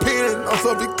kingpin. I'm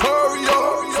so victorious.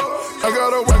 I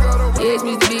gotta. Yes,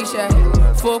 Mr. Big Shot.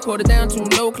 4 quarter down to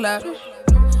low clock.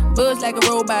 Buzz like a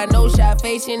robot, no shot.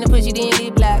 Face in the pussy, then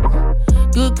lip block.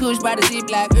 Good kush by the zip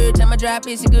block. Every time I drop,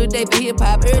 it's a good day for hip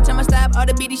hop. Every time I stop, all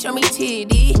the bitties show me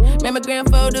titty. Mammogram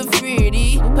for the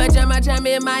pretty. Pajama time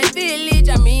in my village.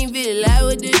 I mean villa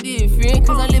with the different.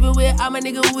 Cause I'm living with all my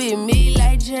niggas with me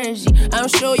like Jersey. I'm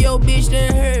sure your bitch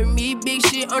done hurt me. Big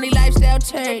shit, only lifestyle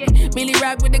turkey. Millie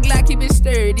rock with the Glock, keep it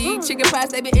sturdy. Chicken pies,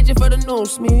 they been itching for the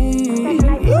news me.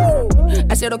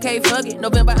 I said okay, fuck it.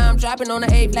 November, I'm dropping on the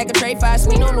 8th like a Trey 5.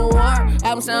 Smeen on the war.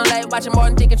 Album sound like watching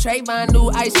Martin thinking Trayvon. New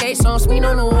ice skate on Smeen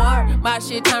on the war. My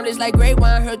shit timeless like great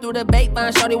wine. Heard through the bait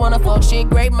vine. Shorty wanna fuck shit,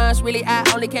 great minds. Really, I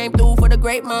only came through for the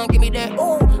great mind. Give me that,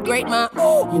 ooh, great mind,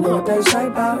 ooh. You know what they say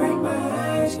about great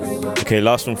minds. Okay,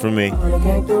 last one from me.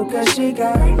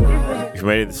 If you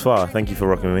made it this far, thank you for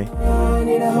rocking with me.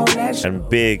 And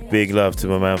big love to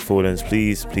my man Fallens.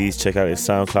 Please check out his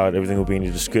SoundCloud. Everything will be in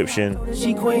the description.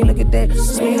 She queen, look at that.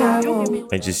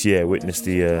 And just witness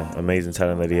the amazing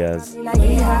talent that he has.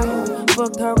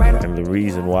 And the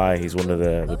reason why he's one of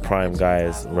the prime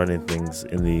guys running things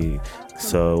in the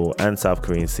Seoul and South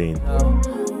Korean scene.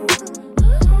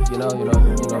 You know.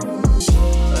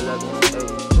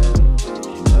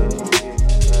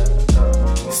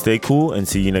 Stay cool and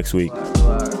see you next week.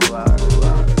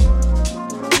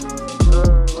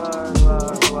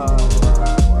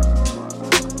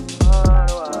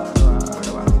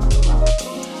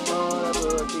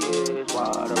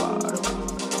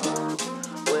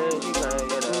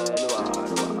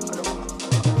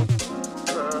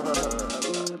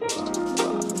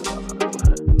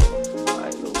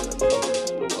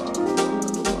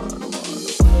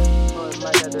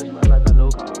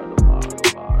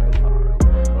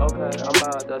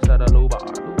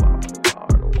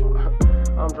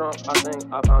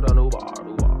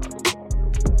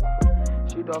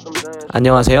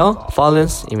 안녕하세요,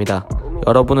 Fallens입니다.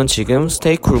 여러분은 지금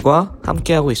Stay Cool과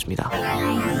함께하고 있습니다.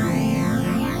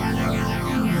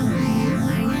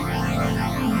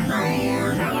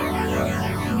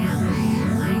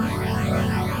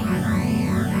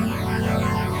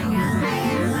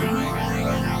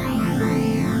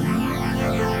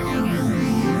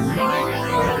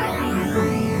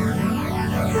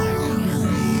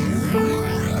 Feeling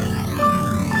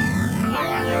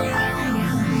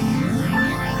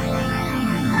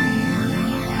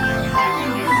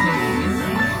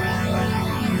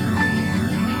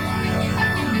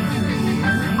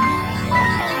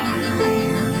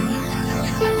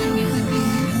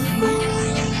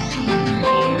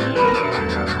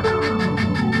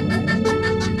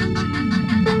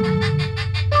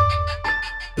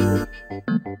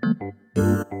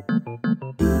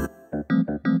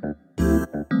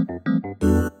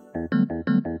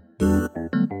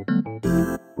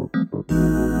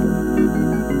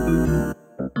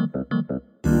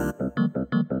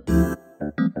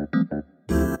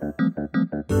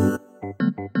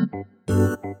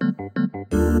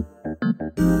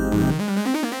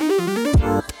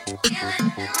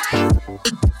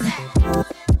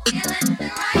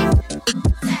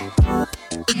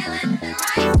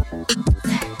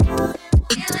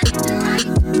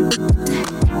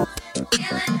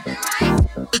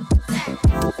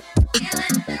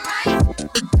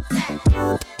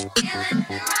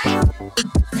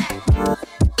right.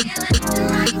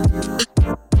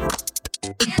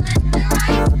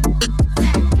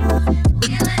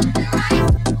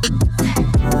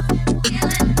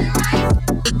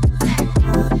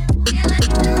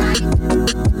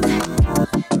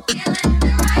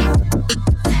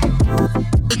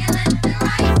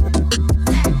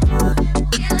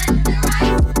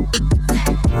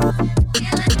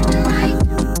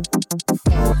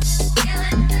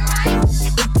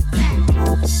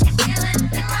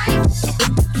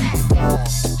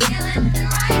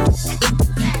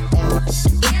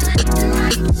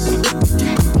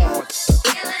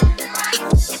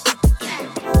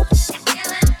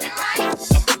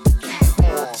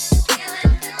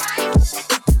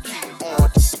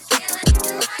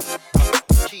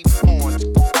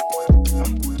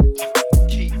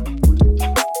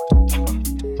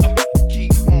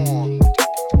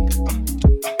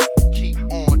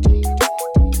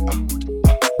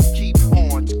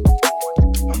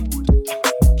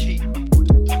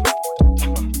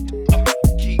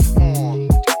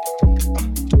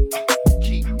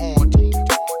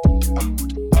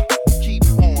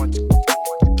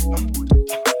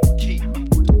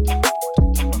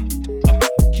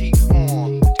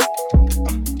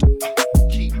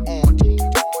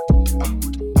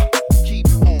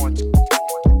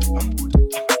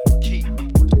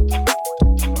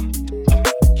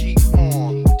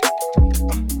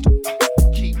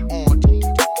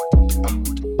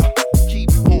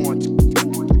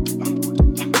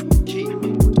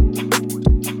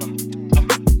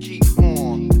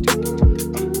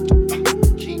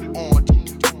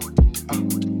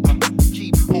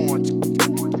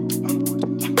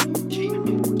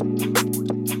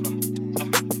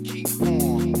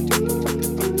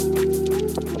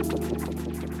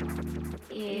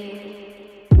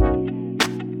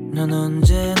 넌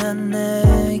언제나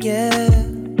내게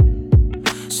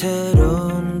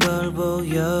새로운 걸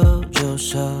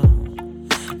보여줘서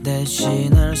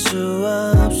대신할 수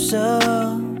없어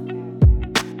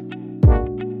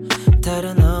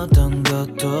다른 어떤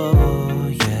것도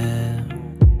yeah.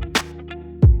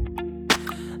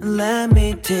 Let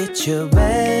me teach you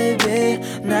baby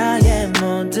나의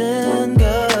모든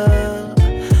걸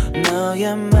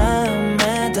너의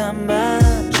마음에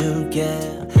담아줄게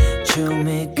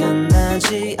춤이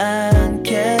끝나지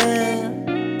않게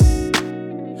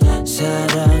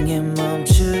사랑이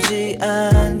멈추지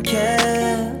않게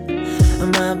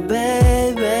My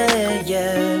baby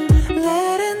yeah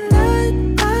Late at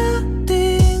night I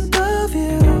think of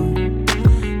you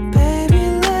Baby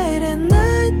late at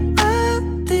night I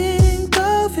think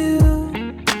of you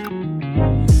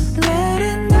Late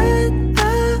at night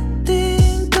I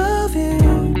think of you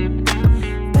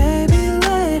Baby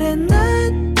late at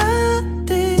night I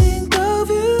think of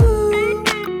you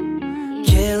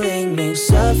Killing me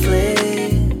softly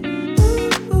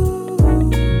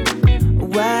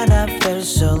When I feel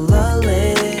so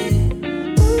lonely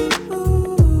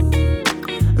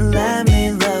Let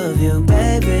me love you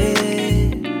baby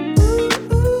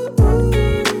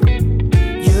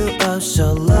You are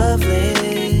so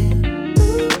lovely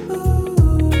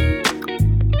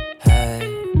Hey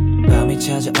밤이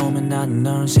찾아오면 나는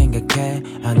널 생각해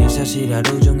아니 사실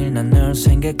하루 종일 난 널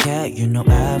생각해 You know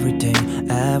everything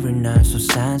every night so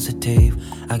sensitive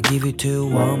I give it to you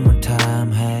one more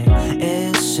time Hey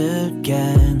있을게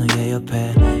너의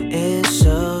옆에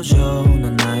있어줘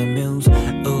넌 나의 muse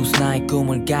Oops 나의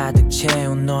꿈을 가득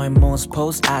채운 너의 모습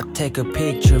pose I take a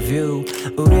picture of you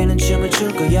우리는 춤을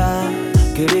출 거야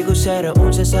그리고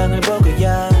새로운 세상을 볼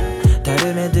거야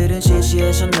다른 애들은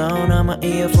시시해서 넌 아마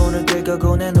이어폰을 끌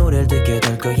거고 내 노래를 듣게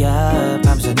될 거야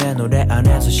밤새 내 노래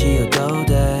안에서 쉬어도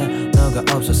돼 너가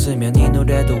없었으면 이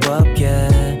노래도 없게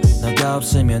너가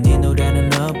없으면 이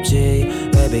노래는 없지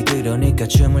Baby 그러니까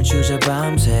춤을 추자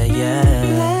밤새 yeah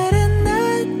Late at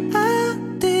night I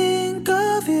think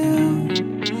of you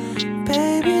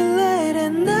Baby late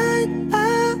at night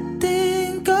I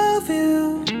think of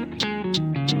you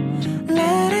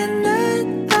Late at night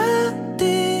I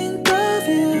think of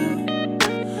you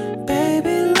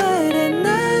Baby late at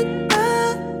night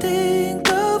I think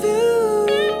of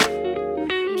you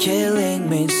Killing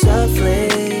me softly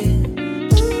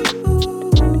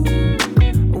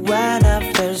When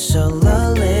I feel so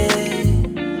lonely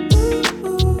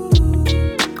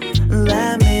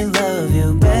Let me love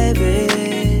you baby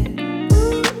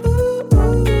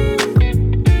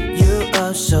You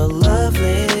are so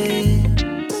lovely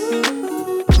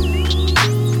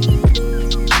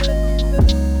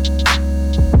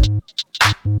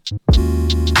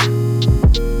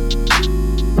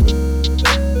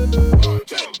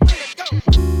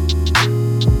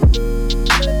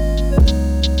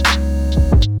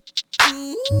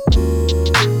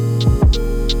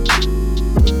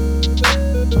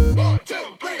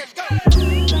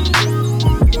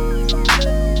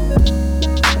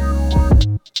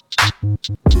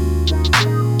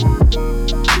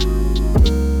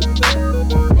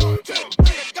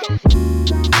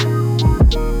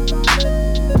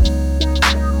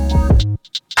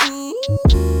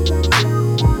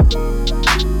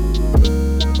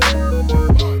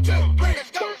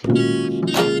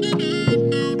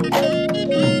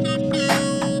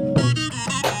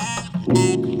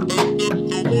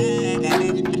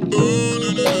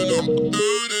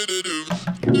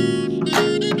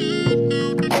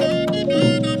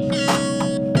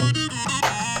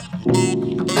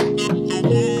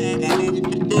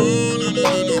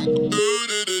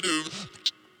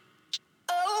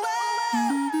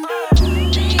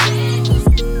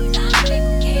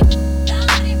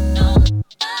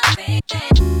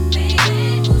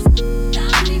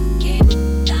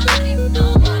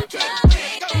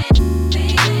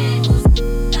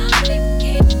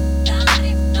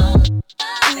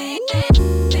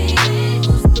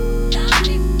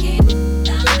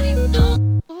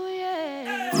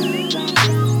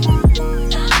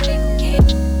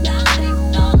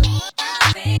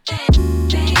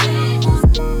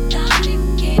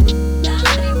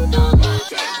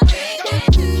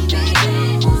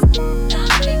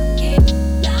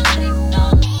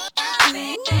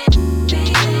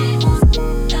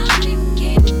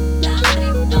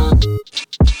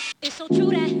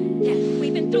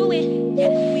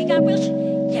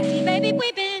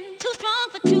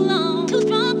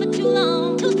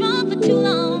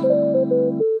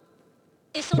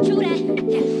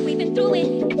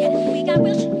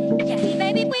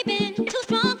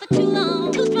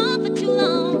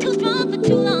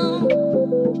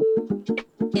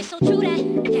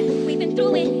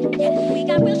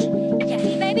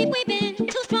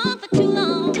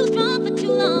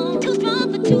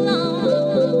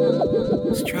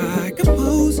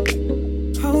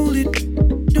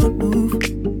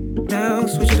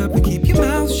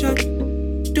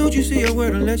say a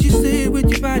word unless you say it with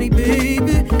your body,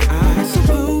 baby. I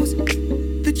suppose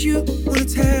that you wanna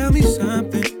tell me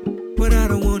something, but I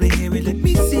don't wanna hear it. Let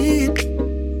me see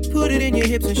it. Put it in your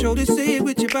hips and shoulders. Say it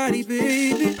with your body,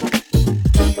 baby.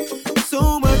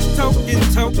 So much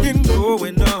talking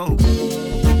going on.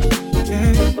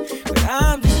 Yeah, but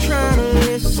I'm just trying to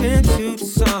listen to the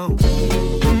song.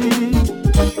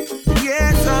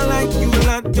 Yes, I like you a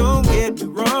lot, don't get me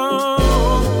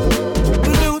wrong,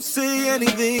 but don't say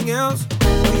anything else,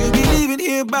 or you'll be leaving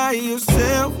here by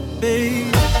yourself, babe.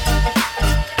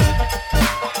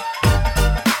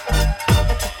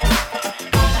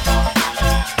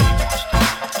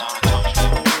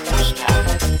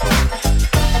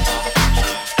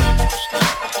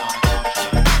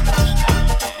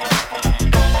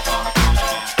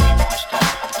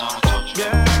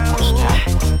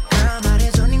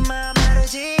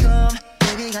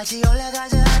 같이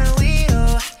올라가자 하루 위로.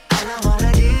 All I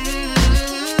wanna do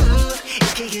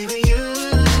is kick it with you.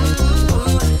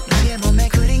 너의 몸에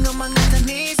그린 것만 같은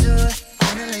미소.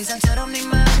 오늘 의상처럼 네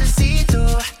마음을 see through.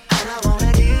 All I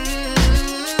wanna do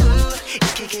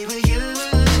is kick it with you.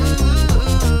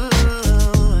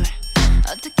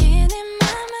 어떻게 내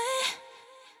맘에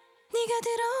네가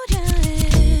들어오려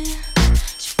해.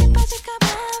 쉽게 빠질까봐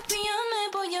위험해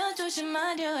보여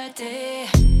조심하려 할 때.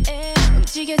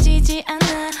 움직여지지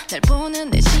않아. 날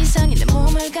보는 내 시선이 내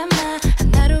몸을 감아.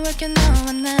 하나로 얽혀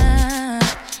너와 나.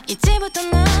 이제부터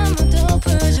아무도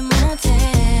풀지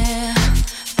못해.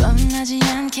 뻔하지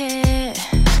않게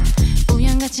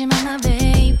우연 같지만 나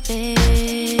baby.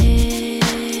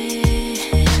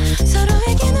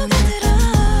 서로에게 녹아들어.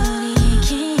 우리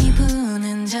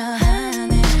기분은 저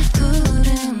하늘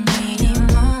구름이 네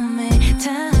몸에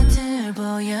다들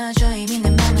보여줘. 이미 내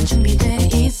맘은 준비돼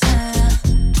있어.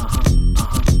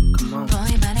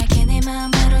 보이 말할게 내 마음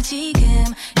바로 지금.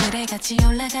 그래 같이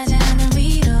올라가자 하늘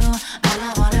위로. All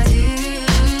I wanna do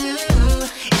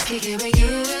is kick it with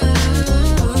you.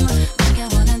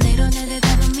 네가 원한 대로 내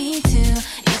대답은 me too.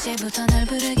 이제부터 널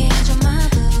부르게 해줘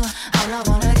마부. All I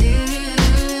wanna do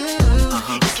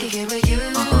is kick it with you.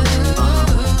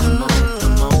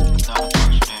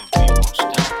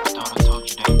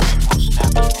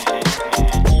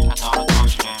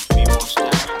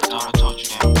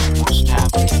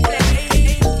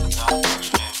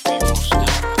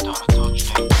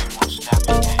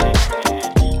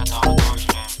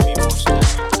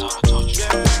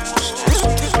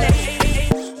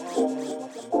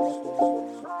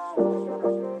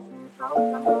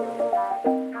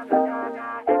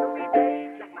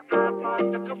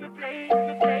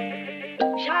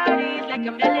 Shawty's like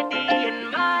a melody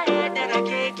in my head that I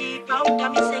can't keep out.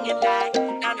 Got me singing like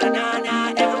na na na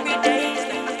na. Every day's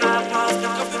like my iPod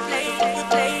stuck on replay.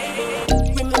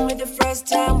 Remember the first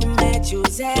time we met? You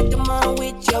was at the mall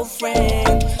with your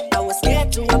friend. I was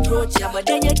scared to approach ya, but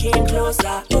then you came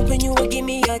closer, hoping you would give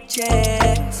me a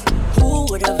chance. Who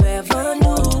would have ever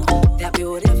knew that we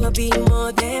would ever be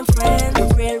more than friends? The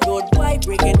railroad white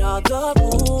breaking all the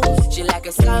rules. She like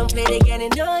a song played again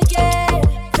and again.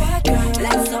 That girl,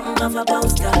 like something off a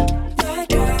poster. That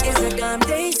girl is a gun,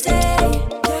 they say.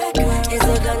 That girl is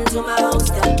a gun to my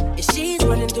holster. And she's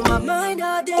running through my mind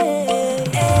all day.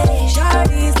 Hey,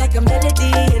 Shawty's like a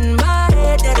melody in my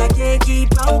head that I can't keep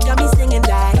out. Got me singing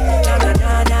like na na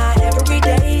na na. Every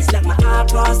day's like my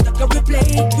iPod stuck on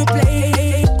replay.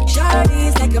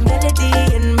 Shawty's like a melody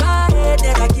in my head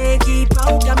that I can't keep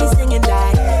out. Got me singing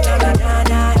like na na na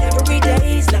na. Every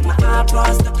day's like my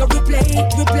iPod stuck on replay.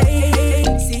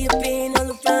 See your pain all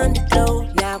around the globe.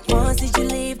 Not once did you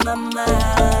leave my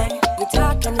mind. We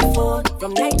talk on the phone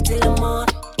from night till the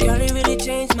morning. Girl, it really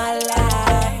changed my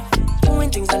life. Doing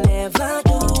things I never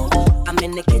do. I'm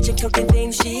in the kitchen cooking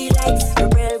things she likes. The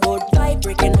railroad fight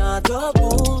breaking all the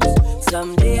rules.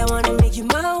 Someday I wanna make you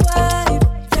my wife.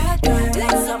 That girl,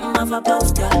 like something off a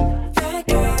poster. That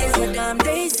girl is a damn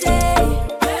they say.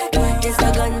 That girl is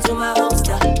a gun to my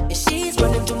holster. And she's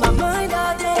running through my mind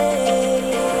all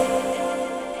day.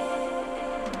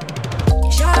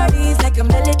 Shawty's like a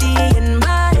melody in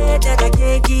my head that I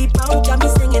can't keep out. Got me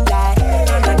singing like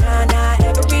na na na na.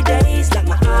 Every day's like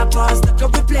my iPod stuck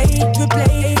on replay.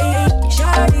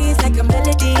 Shawty's like a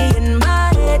melody in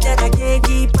my head that I can't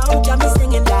keep out. Got me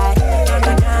singing like na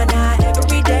na na na.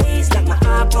 Every day's like my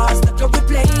iPod stuck on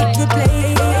replay.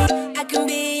 I can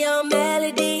be your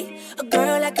melody, a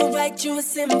girl I can write you a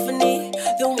symphony,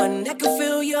 the one that can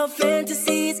fill your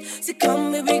fantasies. So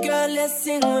come, baby girl, let's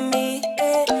sing with me.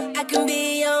 I can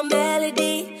be your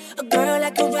melody, a girl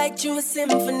I can write you a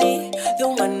symphony, the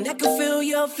one that can fill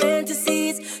your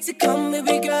fantasies. So come,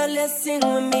 baby girl, let's sing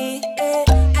with me.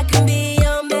 I can be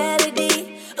your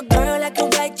melody, a girl I can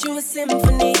write you a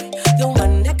symphony,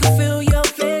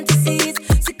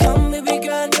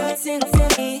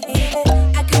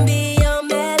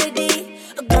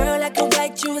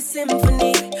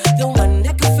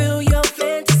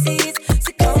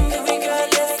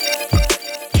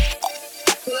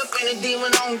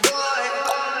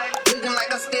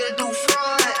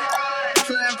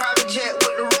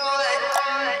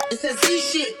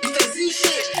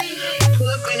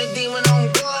 a demon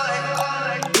on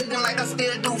guard. Looking like I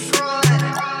still do fraud.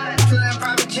 Flying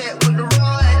private jet with the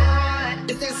rod.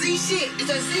 It's that Z shit. It's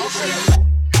that Z shit.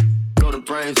 Blow the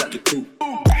brains out the coop.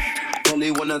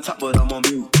 Only one on top, but I'm on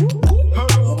mute.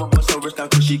 I'm on so rich now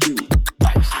cause she cute.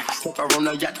 Fuck her on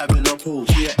the yacht, I've been on pool.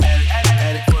 She an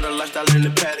addict for the lifestyle in the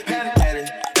paddock.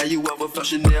 Now you ever felt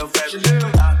Chanel fabric?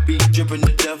 I be dripping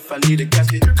to death, I need a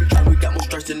casket. We got more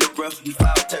strikes in the rough, we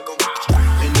foul tech 'em.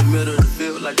 In the middle of the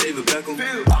field like David Beckham.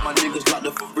 All my niggas locked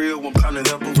up for real, I'm trying to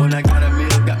help 'em. When I got a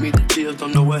meal, got me the chills,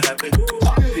 don't know what happened.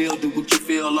 Pop a pill, do what you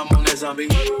feel, I'm on that zombie.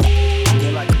 I'm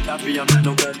more like a copy, I'm not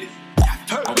no gunny.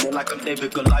 I'm more like I'm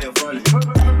David Goliath running.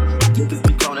 Niggas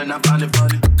be cloning, I find it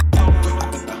funny.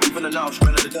 Even the north,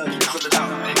 straight out the dungeon, straight it out.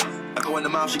 I go in the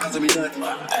mouth, she costing me nothing.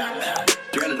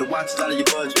 Drain the watches out of your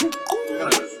budget.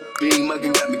 Being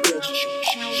mugging got me clutching.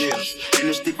 Yeah, and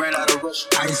this stick right out of rush.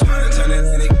 I ain't smart, turn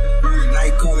Atlantic.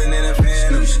 Night calling in a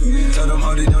phantom. Told them,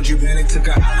 hold it, don't you panic. Took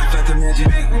her out, left the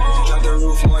mansion. Drop the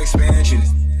roof, more expansion.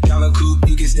 Drive a coupe,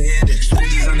 you can stand it.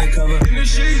 Switches undercover.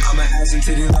 I'm an ass and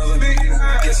titty lover.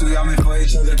 Guess we all meant for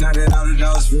each other. Now that all the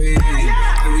dogs free.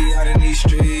 And we out in these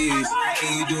streets.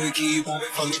 Can you do it? Can you pop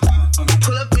it for me?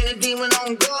 Pull up in a demon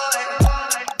on guard.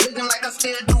 Looking like I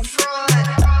still do fraud.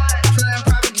 Flying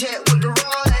private jet with the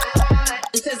rod.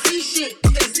 It's that Z shit.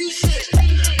 It's that Z shit.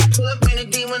 Pull up in a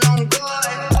demon on guard.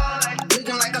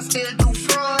 Looking like I still do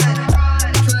fraud.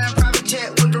 Flying private jet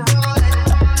with the rod.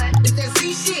 It's that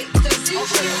Z shit. It's that Z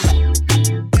shit.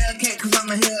 Hellcat cause I'm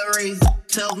a hell raiser.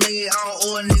 Self-made, I don't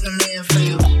owe a nigga land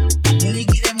fail. When you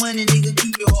get that money, nigga,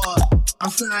 keep it hard. I'm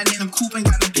sliding in a coupe and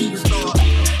got the people store.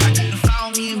 I got to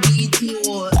follow me in BET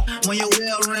Awards. When your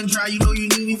well run dry, you know you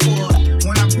need me for it.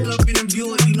 When I pull up in a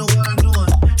Buick, you know what I'm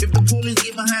doing. If the police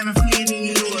get behind me, fleeing, then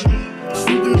you know it.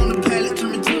 Sleeping on the pallet,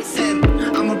 turning to a seven.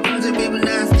 I'm a project baby,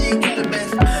 now I still get the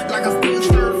best. Like I'm still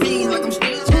stir fiends, like I'm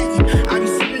still Jackie. I be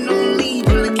sipping on lean,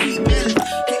 trying to keep balance.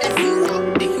 Hit that food up,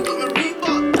 then you got my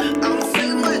Reebok. I don't say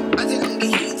much, I just let the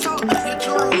heat talk. Your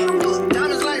children look,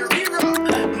 diamonds like Re-Rock.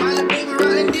 My little baby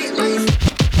riding dick like.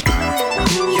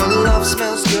 Your love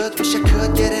smells good, wish I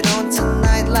could get it on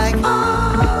tonight like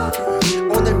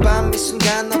오늘 밤 이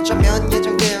순간 어쩌면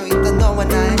예정되어 있던 너와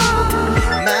나의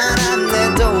말 안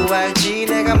해도 알지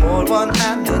내가 뭘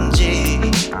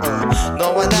원하는지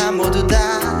너와 나 모두 다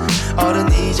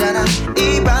어른이잖아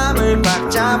이 밤을 막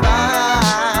잡아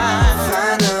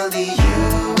Finally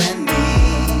you and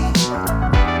me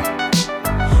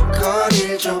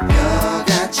거리를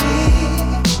좁혀가지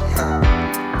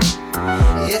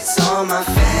It's all my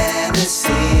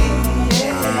fantasy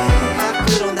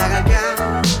밖으로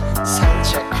나갈까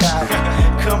산책하러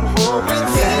Come home with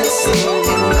fantasy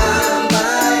in my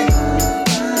mind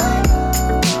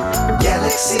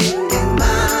Galaxy in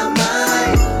my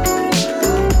mind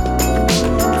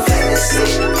Fantasy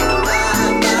in my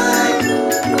mind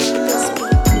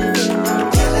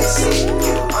Galaxy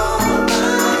in all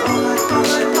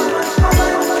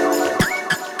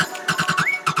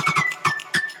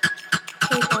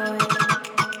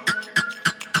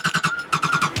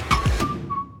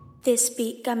This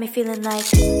beat got me feeling like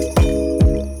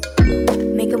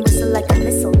make 'em whistle like a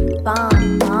missile,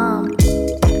 bomb, bomb.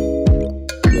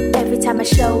 Every time I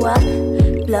show up,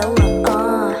 blow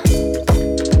up,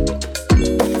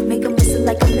 make 'em whistle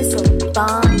like a missile,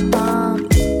 bomb, bomb.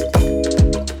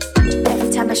 Every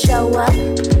time I show up,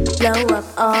 blow up,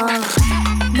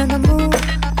 너 너무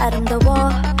아름다워,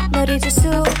 널 잊을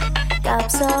수가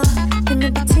없어. 그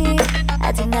눈빛이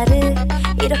아직 나를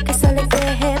이렇게 설레게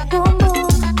해. Boom boom.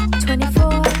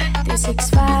 24,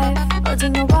 365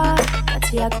 어딘가와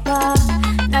같이 하고파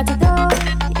낮에도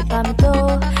이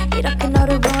밤에도 이렇게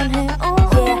너를 원해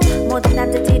oh yeah 모든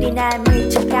남자들이 날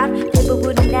밀착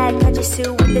대부분이 날 가질 수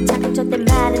있는 착한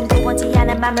잣대만은 원치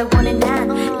않아 맘을 원해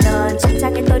넌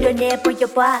침착에 노련해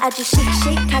보여봐 아주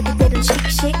씩씩하게 때론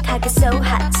씩씩하게 so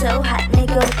hot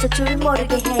내가 어쩔 줄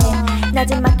모르게 해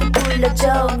낮에맞게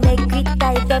불러줘 내 귀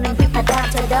따위 떠는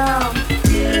휘파람처럼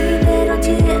이대로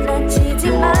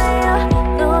지나치지 마요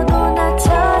너도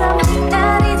나처럼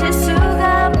날 잊을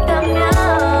수가 없다면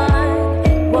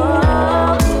널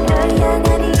향한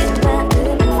이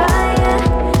마음은 fire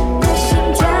내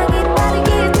심장이 빠르게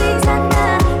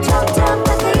뛰잖아 점점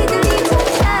가까이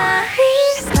들리잖아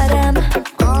휘바람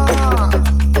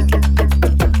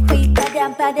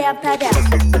휘바람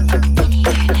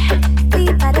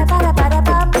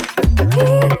휘바라바라바라밤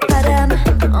휘바람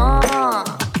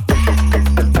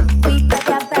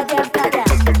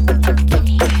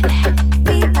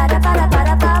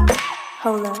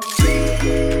Hold up.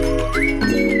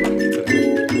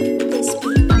 This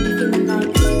beat got me feeling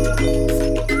like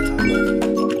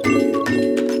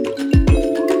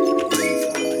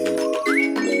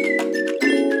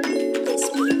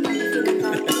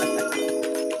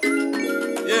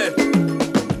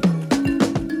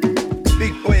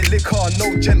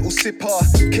gentle sipper.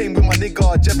 Came with my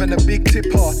nigga, Jevin a big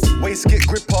tipper. Waist get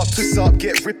grip up, twist up,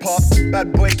 get rip up.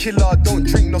 Bad boy killer, don't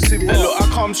drink no silver. Hey, look, I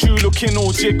come through looking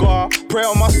all jigger. Pray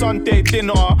on my Sunday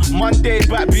dinner. Monday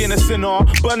back being a sinner.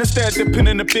 Burn instead dipping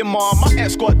in the bimmer. My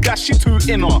ex got dash, she too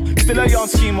inner. Still a young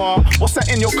schemer. What's that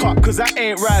in your cup? Cause that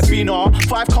ain't Ribena.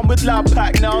 5 come with loud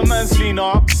pack, now man's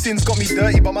leaner. Sins got me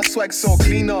dirty, but my swag so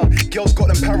cleaner. Girls got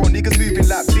them paro, niggas moving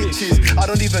like bitches. I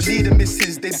don't even need a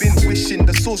missus, they been wishing.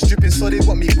 The sauce dripping, so they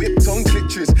want me whipped on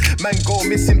clitoris. Man go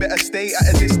missing, better stay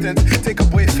at a distance. Take a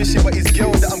boy fishing, but it's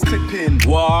girl that I'm clipping.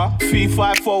 What?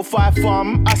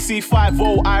 3-5-4-5 I see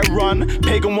 5-0, I run.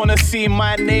 Pagan wanna see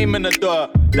my name in the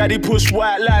dirt. Daddy push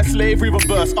white lie, slavery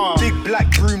reverse, Big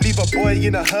black broom, leave a boy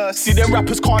in a hearse. See them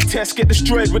rappers can't test, get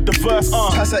destroyed with the verse,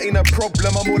 Pass that ain't a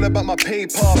problem, I'm all about my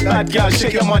paper. Bad girl,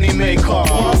 shake your money maker.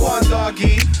 One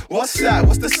doggy, what's that?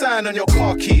 What's the sign on your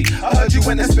car key? I heard you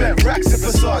went and spent racks in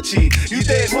Versace. You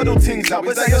date model things now,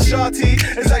 is that your shawty?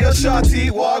 Is that your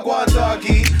shawty? One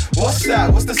doggy, what's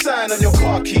that? What's the sign on your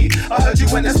car key? I heard you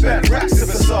went and spent racks in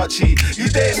Versace. You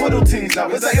date model things now,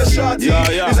 is that your shawty?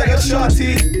 Yeah. Is that your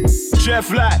shawty?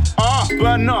 Jeff Light,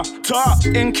 burner, top.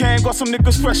 In came, got some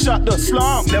niggas fresh out the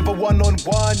slum. Never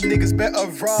one-on-one, niggas better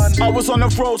run. I was on the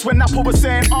roads when Apple was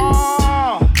saying,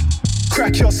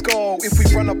 Crack your skull, if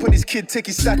we run up on his kid, take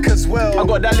his sack as well. I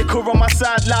got that liquor on my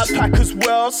side, loud pack as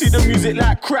well. See the music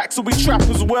like crack, so we trap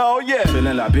as well, yeah.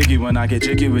 Feeling like Biggie when I get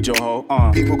jiggy with your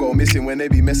hoe, People go missing when they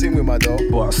be messing with my dough.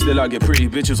 But still I get pretty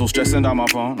bitches all stressing down my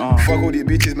phone, Fuck all these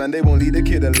bitches, man, they won't leave the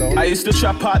kid alone. I used to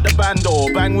trap out the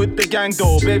bando, bang with the gang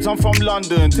though. Babes, I'm from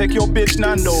London, take your bitch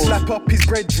Nando. Slap up his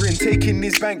brethren, taking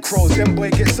his bankrolls. Them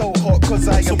boy get so hot, cause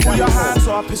I am so put your hands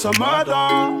up, it's a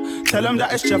murder. Tell them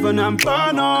that it's Jevon and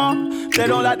Burner. They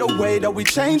don't like the way that we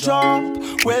change up.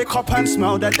 Wake up and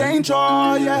smell the danger,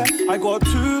 yeah. I got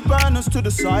 2 burners to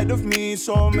the side of me,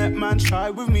 so make man try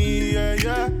with me,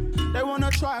 yeah. They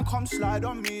wanna try and come slide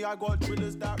on me. I got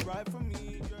drillers that ride for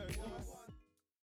me.